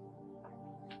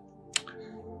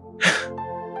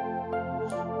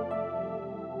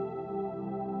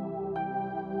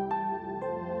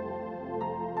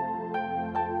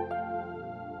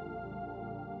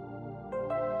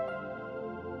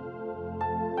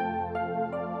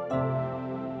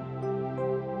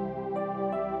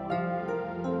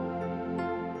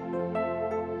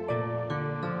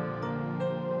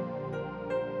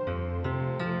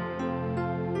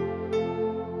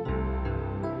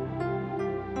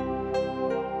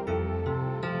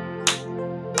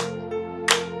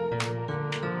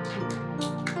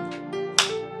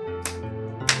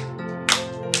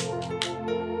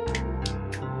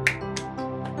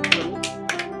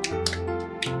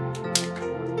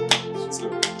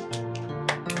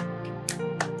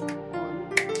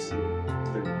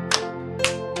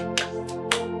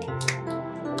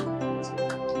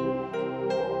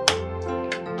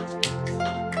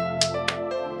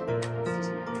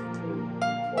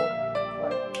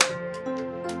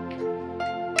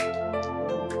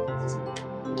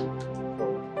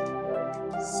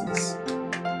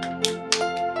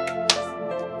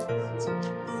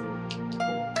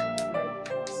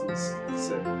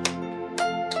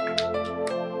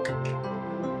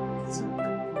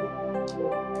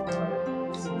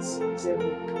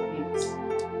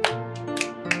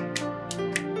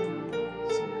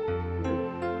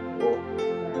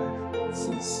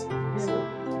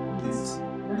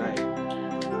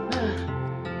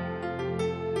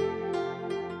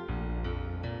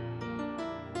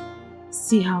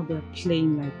 see how they're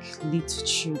playing like little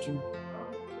children.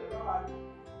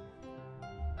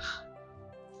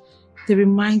 They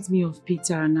remind me of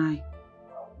Peter and I.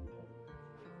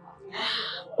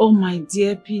 Oh my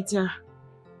dear Peter,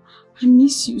 I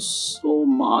miss you so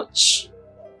much.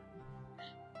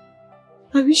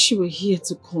 I wish you were here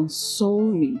to console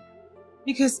me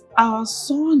because our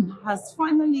son has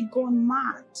finally gone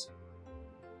mad.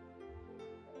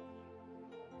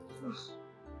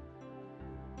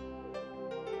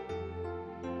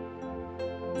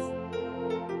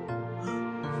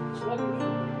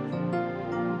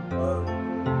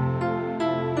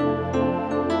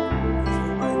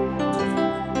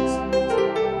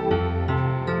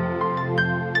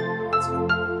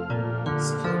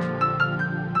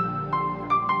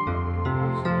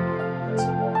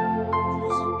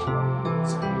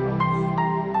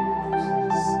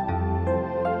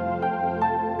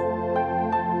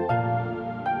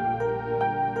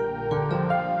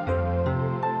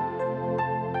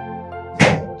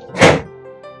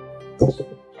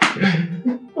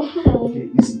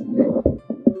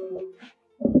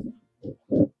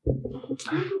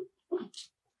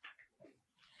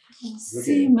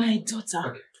 See my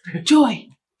daughter, Joy.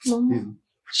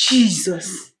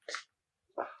 Jesus.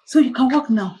 So you can walk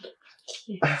now?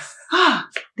 Yes. Ah,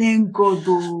 thank God,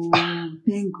 oh,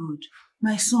 thank God.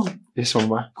 My son. Yes,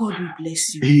 Mama. God will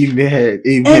bless you. Amen.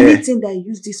 Amen. Everything that you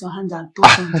use this your hand and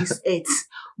touch on this earth,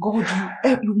 God,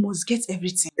 you must get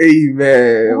everything.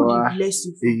 Amen. God will bless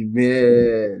you.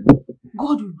 Amen.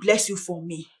 God will bless you for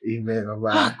me. Amen,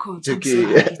 Mama. Ah, God, it's okay. I'm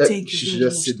so happy. Thank you. You should very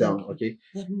just much. sit down, okay?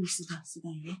 Let me sit down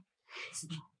here. Sit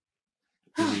down.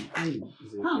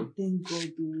 Oh, thank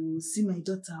God, oh. See my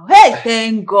daughter. Hey,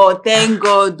 thank God,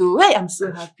 oh. Hey, I'm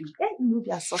so happy. Hey, you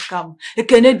are so calm. Thank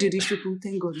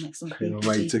God, my son. Hey,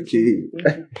 Mama, it's okay.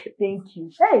 Thank you.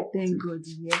 Hey, thank God.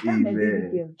 Yeah.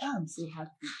 Amen. I'm so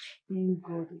happy. Thank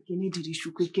God.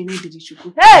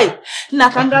 Hey,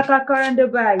 Nakangaka Karande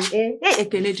Bai. Hey,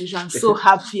 I'm so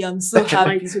happy. I'm so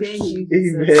happy. Thank you.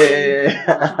 Amen.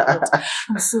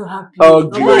 I'm so happy. Oh,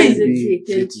 Hey, glory be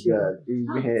to God.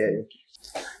 Amen.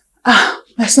 Ah,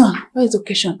 my son, what is the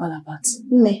occasion all about?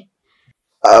 Me.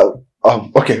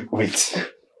 Okay,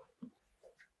 wait.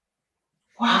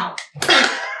 Wow.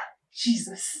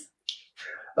 Jesus.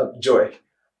 Joy.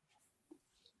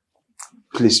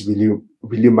 Please,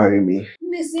 will you marry me?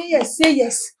 Say yes, say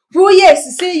yes. Oh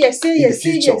yes, say yes, say yes,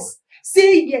 say yes.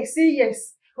 Say yes, say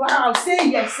yes. Wow, say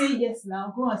yes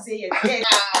now. Go on, say yes. Yes.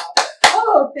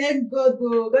 Oh, thank God,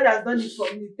 oh. God has done it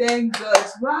for me. Thank God.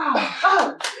 Wow.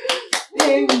 Oh,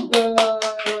 thank God.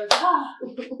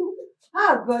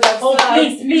 Ah, God, I'm so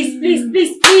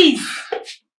Please.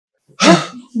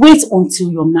 Wait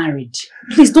until you're married.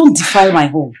 Please don't defile my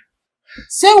home.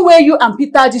 Same way you and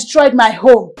Peter destroyed my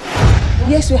home.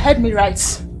 Yes, you heard me right.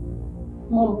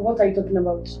 Mom, what are you talking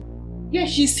about? Yes,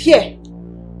 she's here.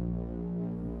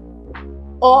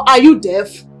 Or are you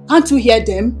deaf? Can't you hear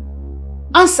them?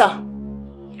 Answer.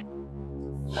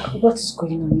 What is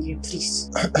going on here, please?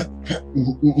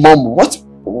 Mom,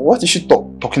 what is she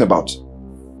talking about?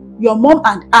 Your mom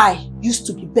and I used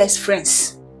to be best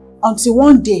friends. Until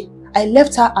one day, I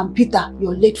left her and Peter,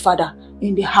 your late father,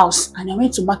 in the house and I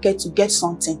went to market to get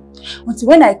something. Until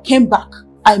when I came back,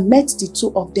 I met the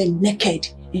two of them naked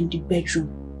in the bedroom.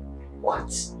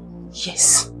 What?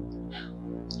 Yes.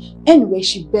 Anyway,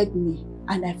 she begged me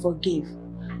and I forgave.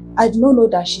 I did not know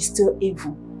that she's still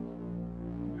evil.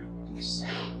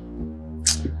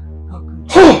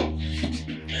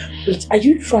 Wait, are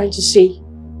you trying to say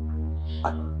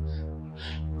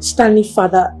Stanley's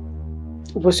father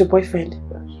was your boyfriend?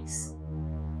 Yes.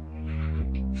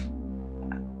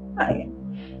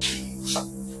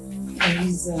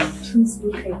 Teresa, please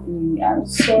look at me. I'm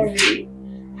sorry.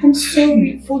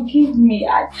 Forgive me.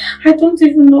 I don't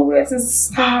even know where to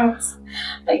start.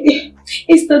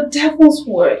 It's the devil's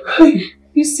work.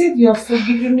 You said you have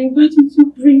forgiven me. Why did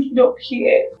you bring it up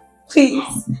here?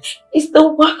 Please. It's the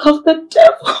work of the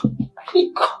devil.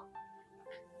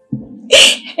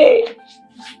 Hey.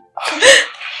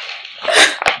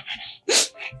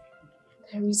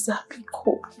 Teresa,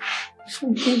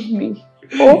 forgive me.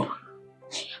 Oh,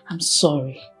 I'm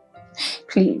sorry.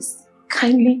 Please,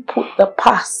 kindly put the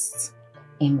past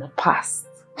in the past.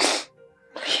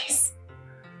 Please.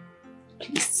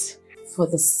 Please. For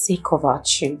the sake of our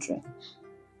children.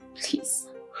 Please.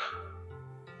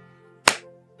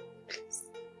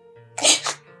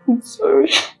 Please. I'm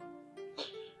sorry.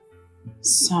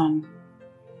 Son,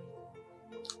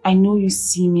 I know you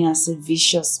see me as a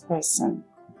vicious person.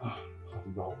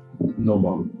 No,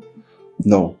 Mom.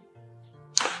 No.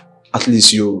 At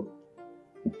least you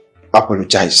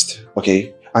apologized,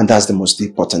 okay? And that's the most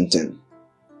important thing.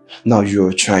 Now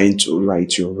you're trying to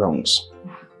right your wrongs.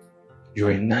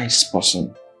 You're a nice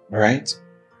person, right?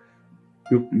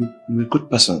 You're a good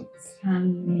person.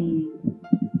 Stanley,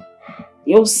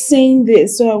 you're saying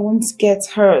this so I won't get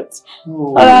hurt.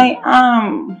 Oh. But I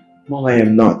am. Mom, I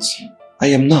am not. I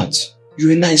am not.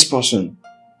 You're a nice person.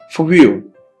 For real.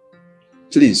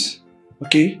 Please.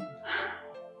 Okay?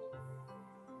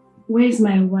 Where's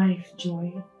my wife,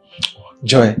 Joy?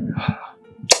 Joy.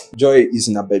 Joy is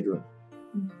in her bedroom.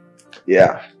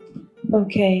 Yeah.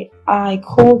 Okay, I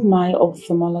called my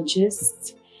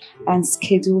ophthalmologist and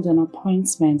scheduled an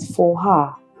appointment for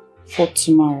her for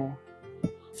tomorrow.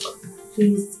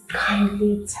 Please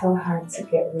kindly tell her to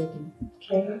get ready,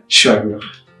 okay? Sure, I will.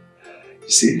 You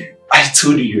see, I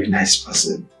told you you're a nice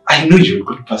person. I know you're a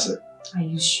good person. Are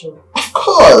you sure? Of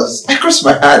course! I crossed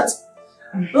my heart.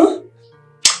 Huh?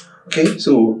 Okay,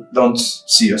 so don't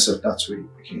see yourself that way.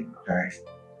 Okay, alright?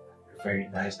 You're very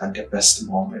nice and the best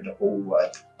mom in the whole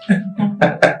world.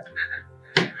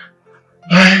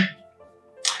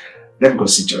 Let me go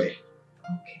see Joy.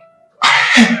 Okay.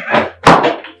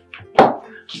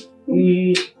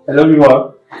 I love you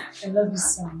all. I love you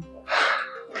so much.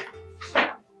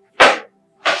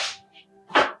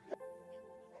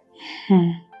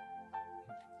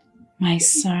 My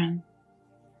son.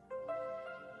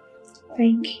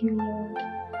 Thank you, Lord.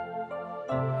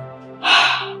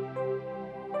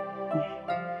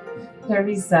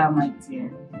 Teresa, my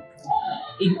dear,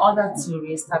 in order to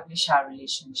re-establish our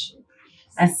relationship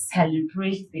and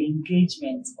celebrate the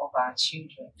engagement of our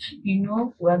children, you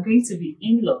know, we are going to be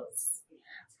in-laws.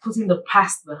 Putting the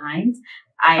past behind,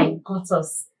 I got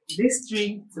us this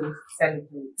drink to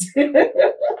celebrate.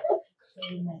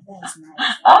 That's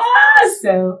nice.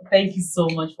 So thank you so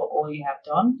much for all you have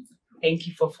done. Thank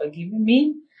you for forgiving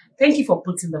me. Thank you for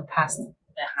putting the past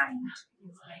behind.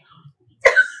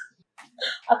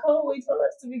 I can't wait for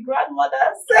us to be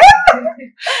grandmothers.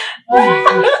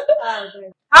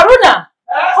 Haruna,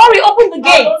 hurry, open the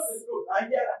gates.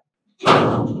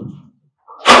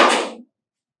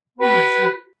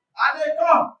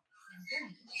 Come.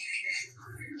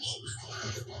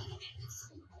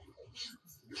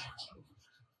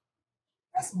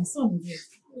 That's my son here.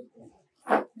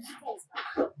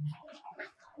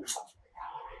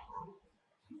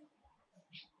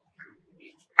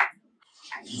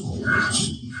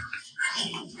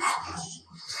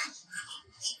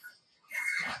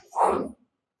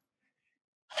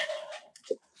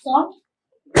 Son?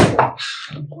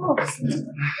 Oh.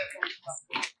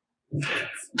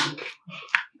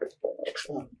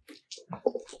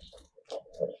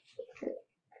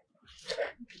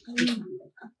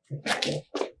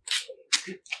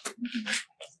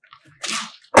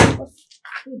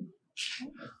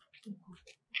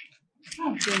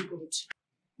 I'm doing good.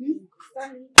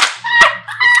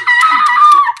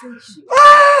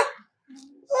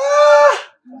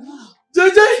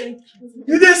 JJ!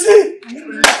 You didn't see?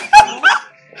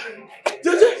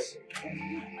 JJ!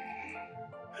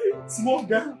 Small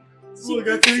guy. Small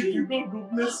guy, thank you.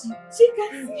 God bless you. She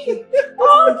can see.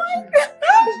 Oh my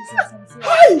God.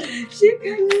 Hi! She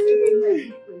can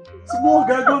see. Small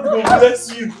guy, God bless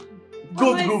you.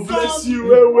 God go bless you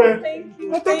well. Thank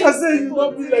you. I thought I said you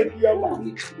not be like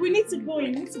you. We need to go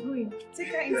in. Take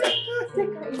her inside.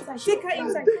 Take her inside. Take her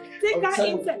inside. Take her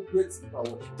inside.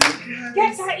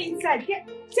 Get her inside. Take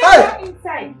her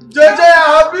inside. JJ,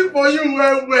 I'm happy for you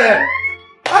well.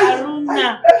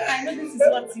 Aruna, I know this is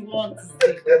what you want.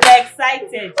 You're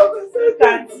excited. Look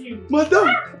at you. Madam,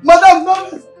 no.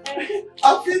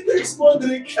 I feel take small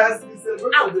drink as this.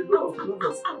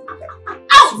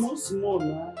 Small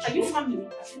now. Are you family?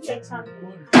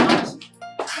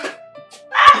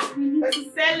 We need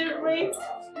to celebrate.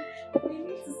 We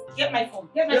need to get my phone.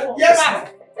 Get my phone. Yes.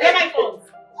 Get my phone.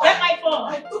 Get my phone.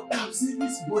 I thought I've seen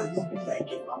this boy not be like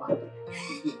it, Mama.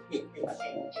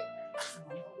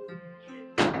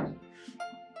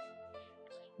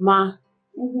 Ma,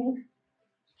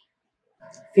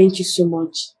 thank you so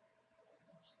much.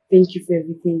 Thank you for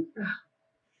everything.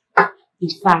 In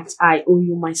fact, I owe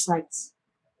you my sight.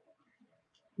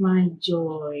 My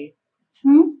joy.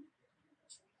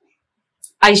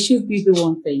 I should be the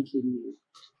one thanking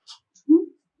you.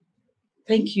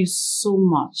 Thank you so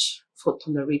much for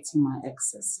tolerating my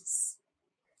excesses.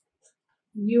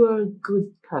 You are a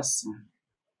good person.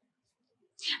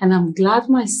 And I'm glad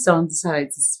my son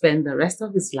decided to spend the rest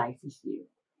of his life with you.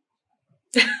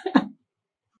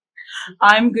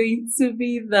 I'm going to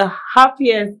be the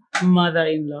happiest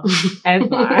mother-in-law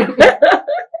ever.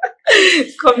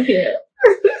 Come here.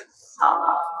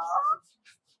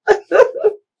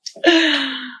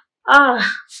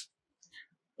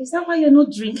 Is that why you're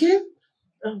not drinking?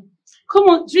 Come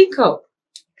on, drink up.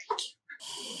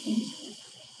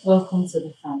 Welcome to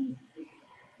the family.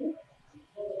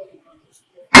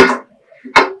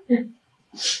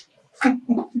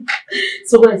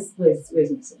 So where's my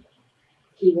son?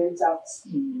 He went out.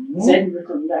 Said he will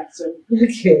come back soon.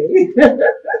 Okay.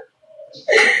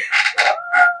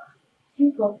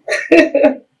 Drink up.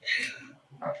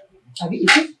 Have you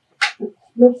eaten?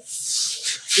 No.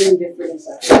 Doing the feelings.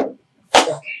 Okay.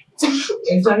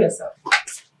 Enjoy yourself.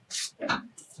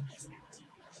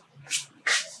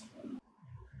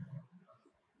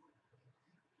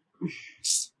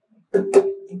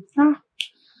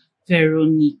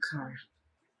 Veronica.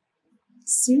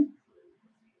 See?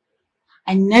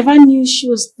 I never knew she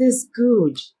was this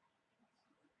good.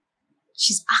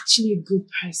 She's actually a good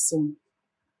person.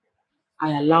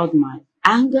 I allowed my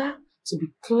anger to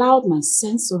becloud my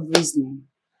sense of reasoning.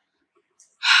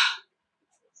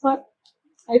 But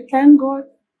I thank God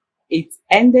it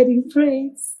ended in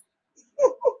praise.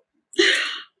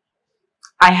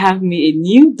 I have me a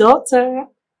new daughter.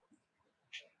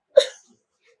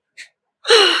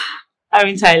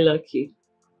 Aren't I lucky?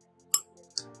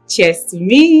 Cheers to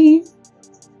me.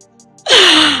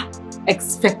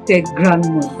 Expected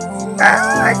grandma.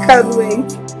 I can't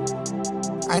wait.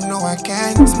 I know I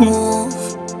can't move.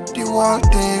 The world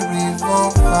they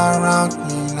revolve around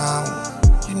me now.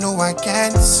 You know I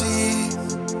can't see.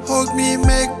 Hold me,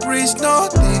 make breeze, no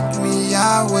take me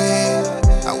away.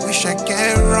 I wish I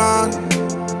can run.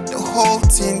 The whole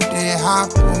thing they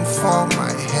happen for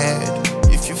my head.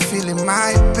 If you feeling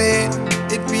my pain,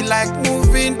 it be like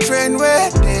moving train where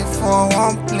they for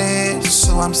one place.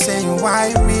 So I'm saying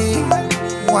why me?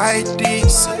 Why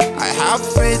this? I have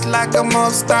faith like a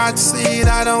mustard seed.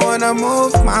 I don't wanna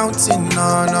move mountain,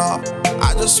 no.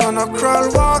 I just wanna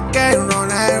crawl, walk and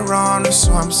run.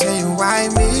 So I'm saying why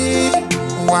me?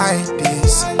 Why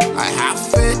this? I have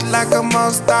faith like a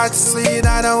mustard seed.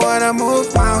 I don't wanna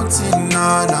move mountain,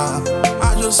 no.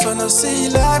 I just wanna see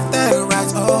left and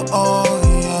right, oh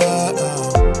yeah.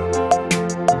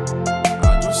 I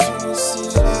just wanna see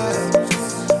left.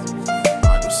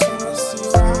 I just wanna see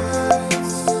right.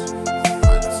 I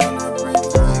just wanna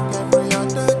breathe like every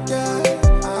other day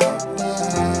out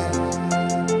there.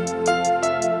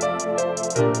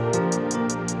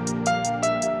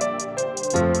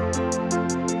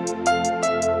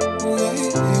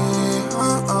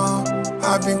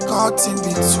 I've been caught in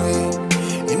between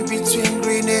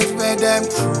grenades where them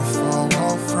true for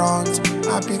war front.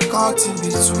 I've been caught in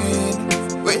between.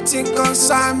 Waiting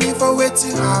concern me for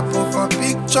waiting happen for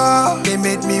picture. They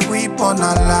made me weep on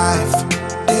a life.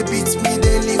 They beat me,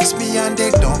 they lift me and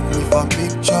they dump me for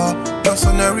picture. Just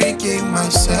wanna regain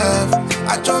myself.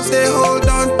 I just they hold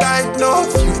on tight, no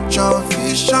future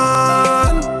vision.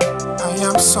 I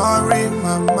am sorry,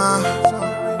 mama.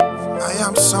 I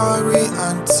am sorry,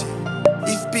 auntie.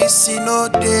 If PC no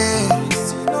day,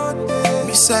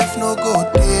 myself no go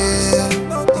there.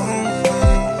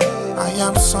 I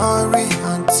am sorry,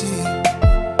 auntie.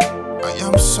 I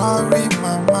am sorry,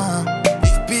 mama.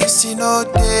 If PC no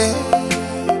day,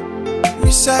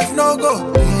 myself no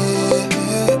go there.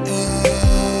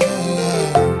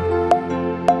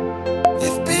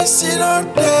 If PC no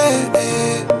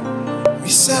day,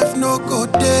 myself no go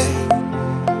there.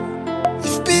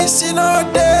 If PC no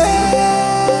day.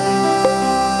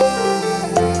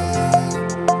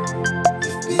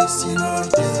 See no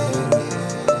day.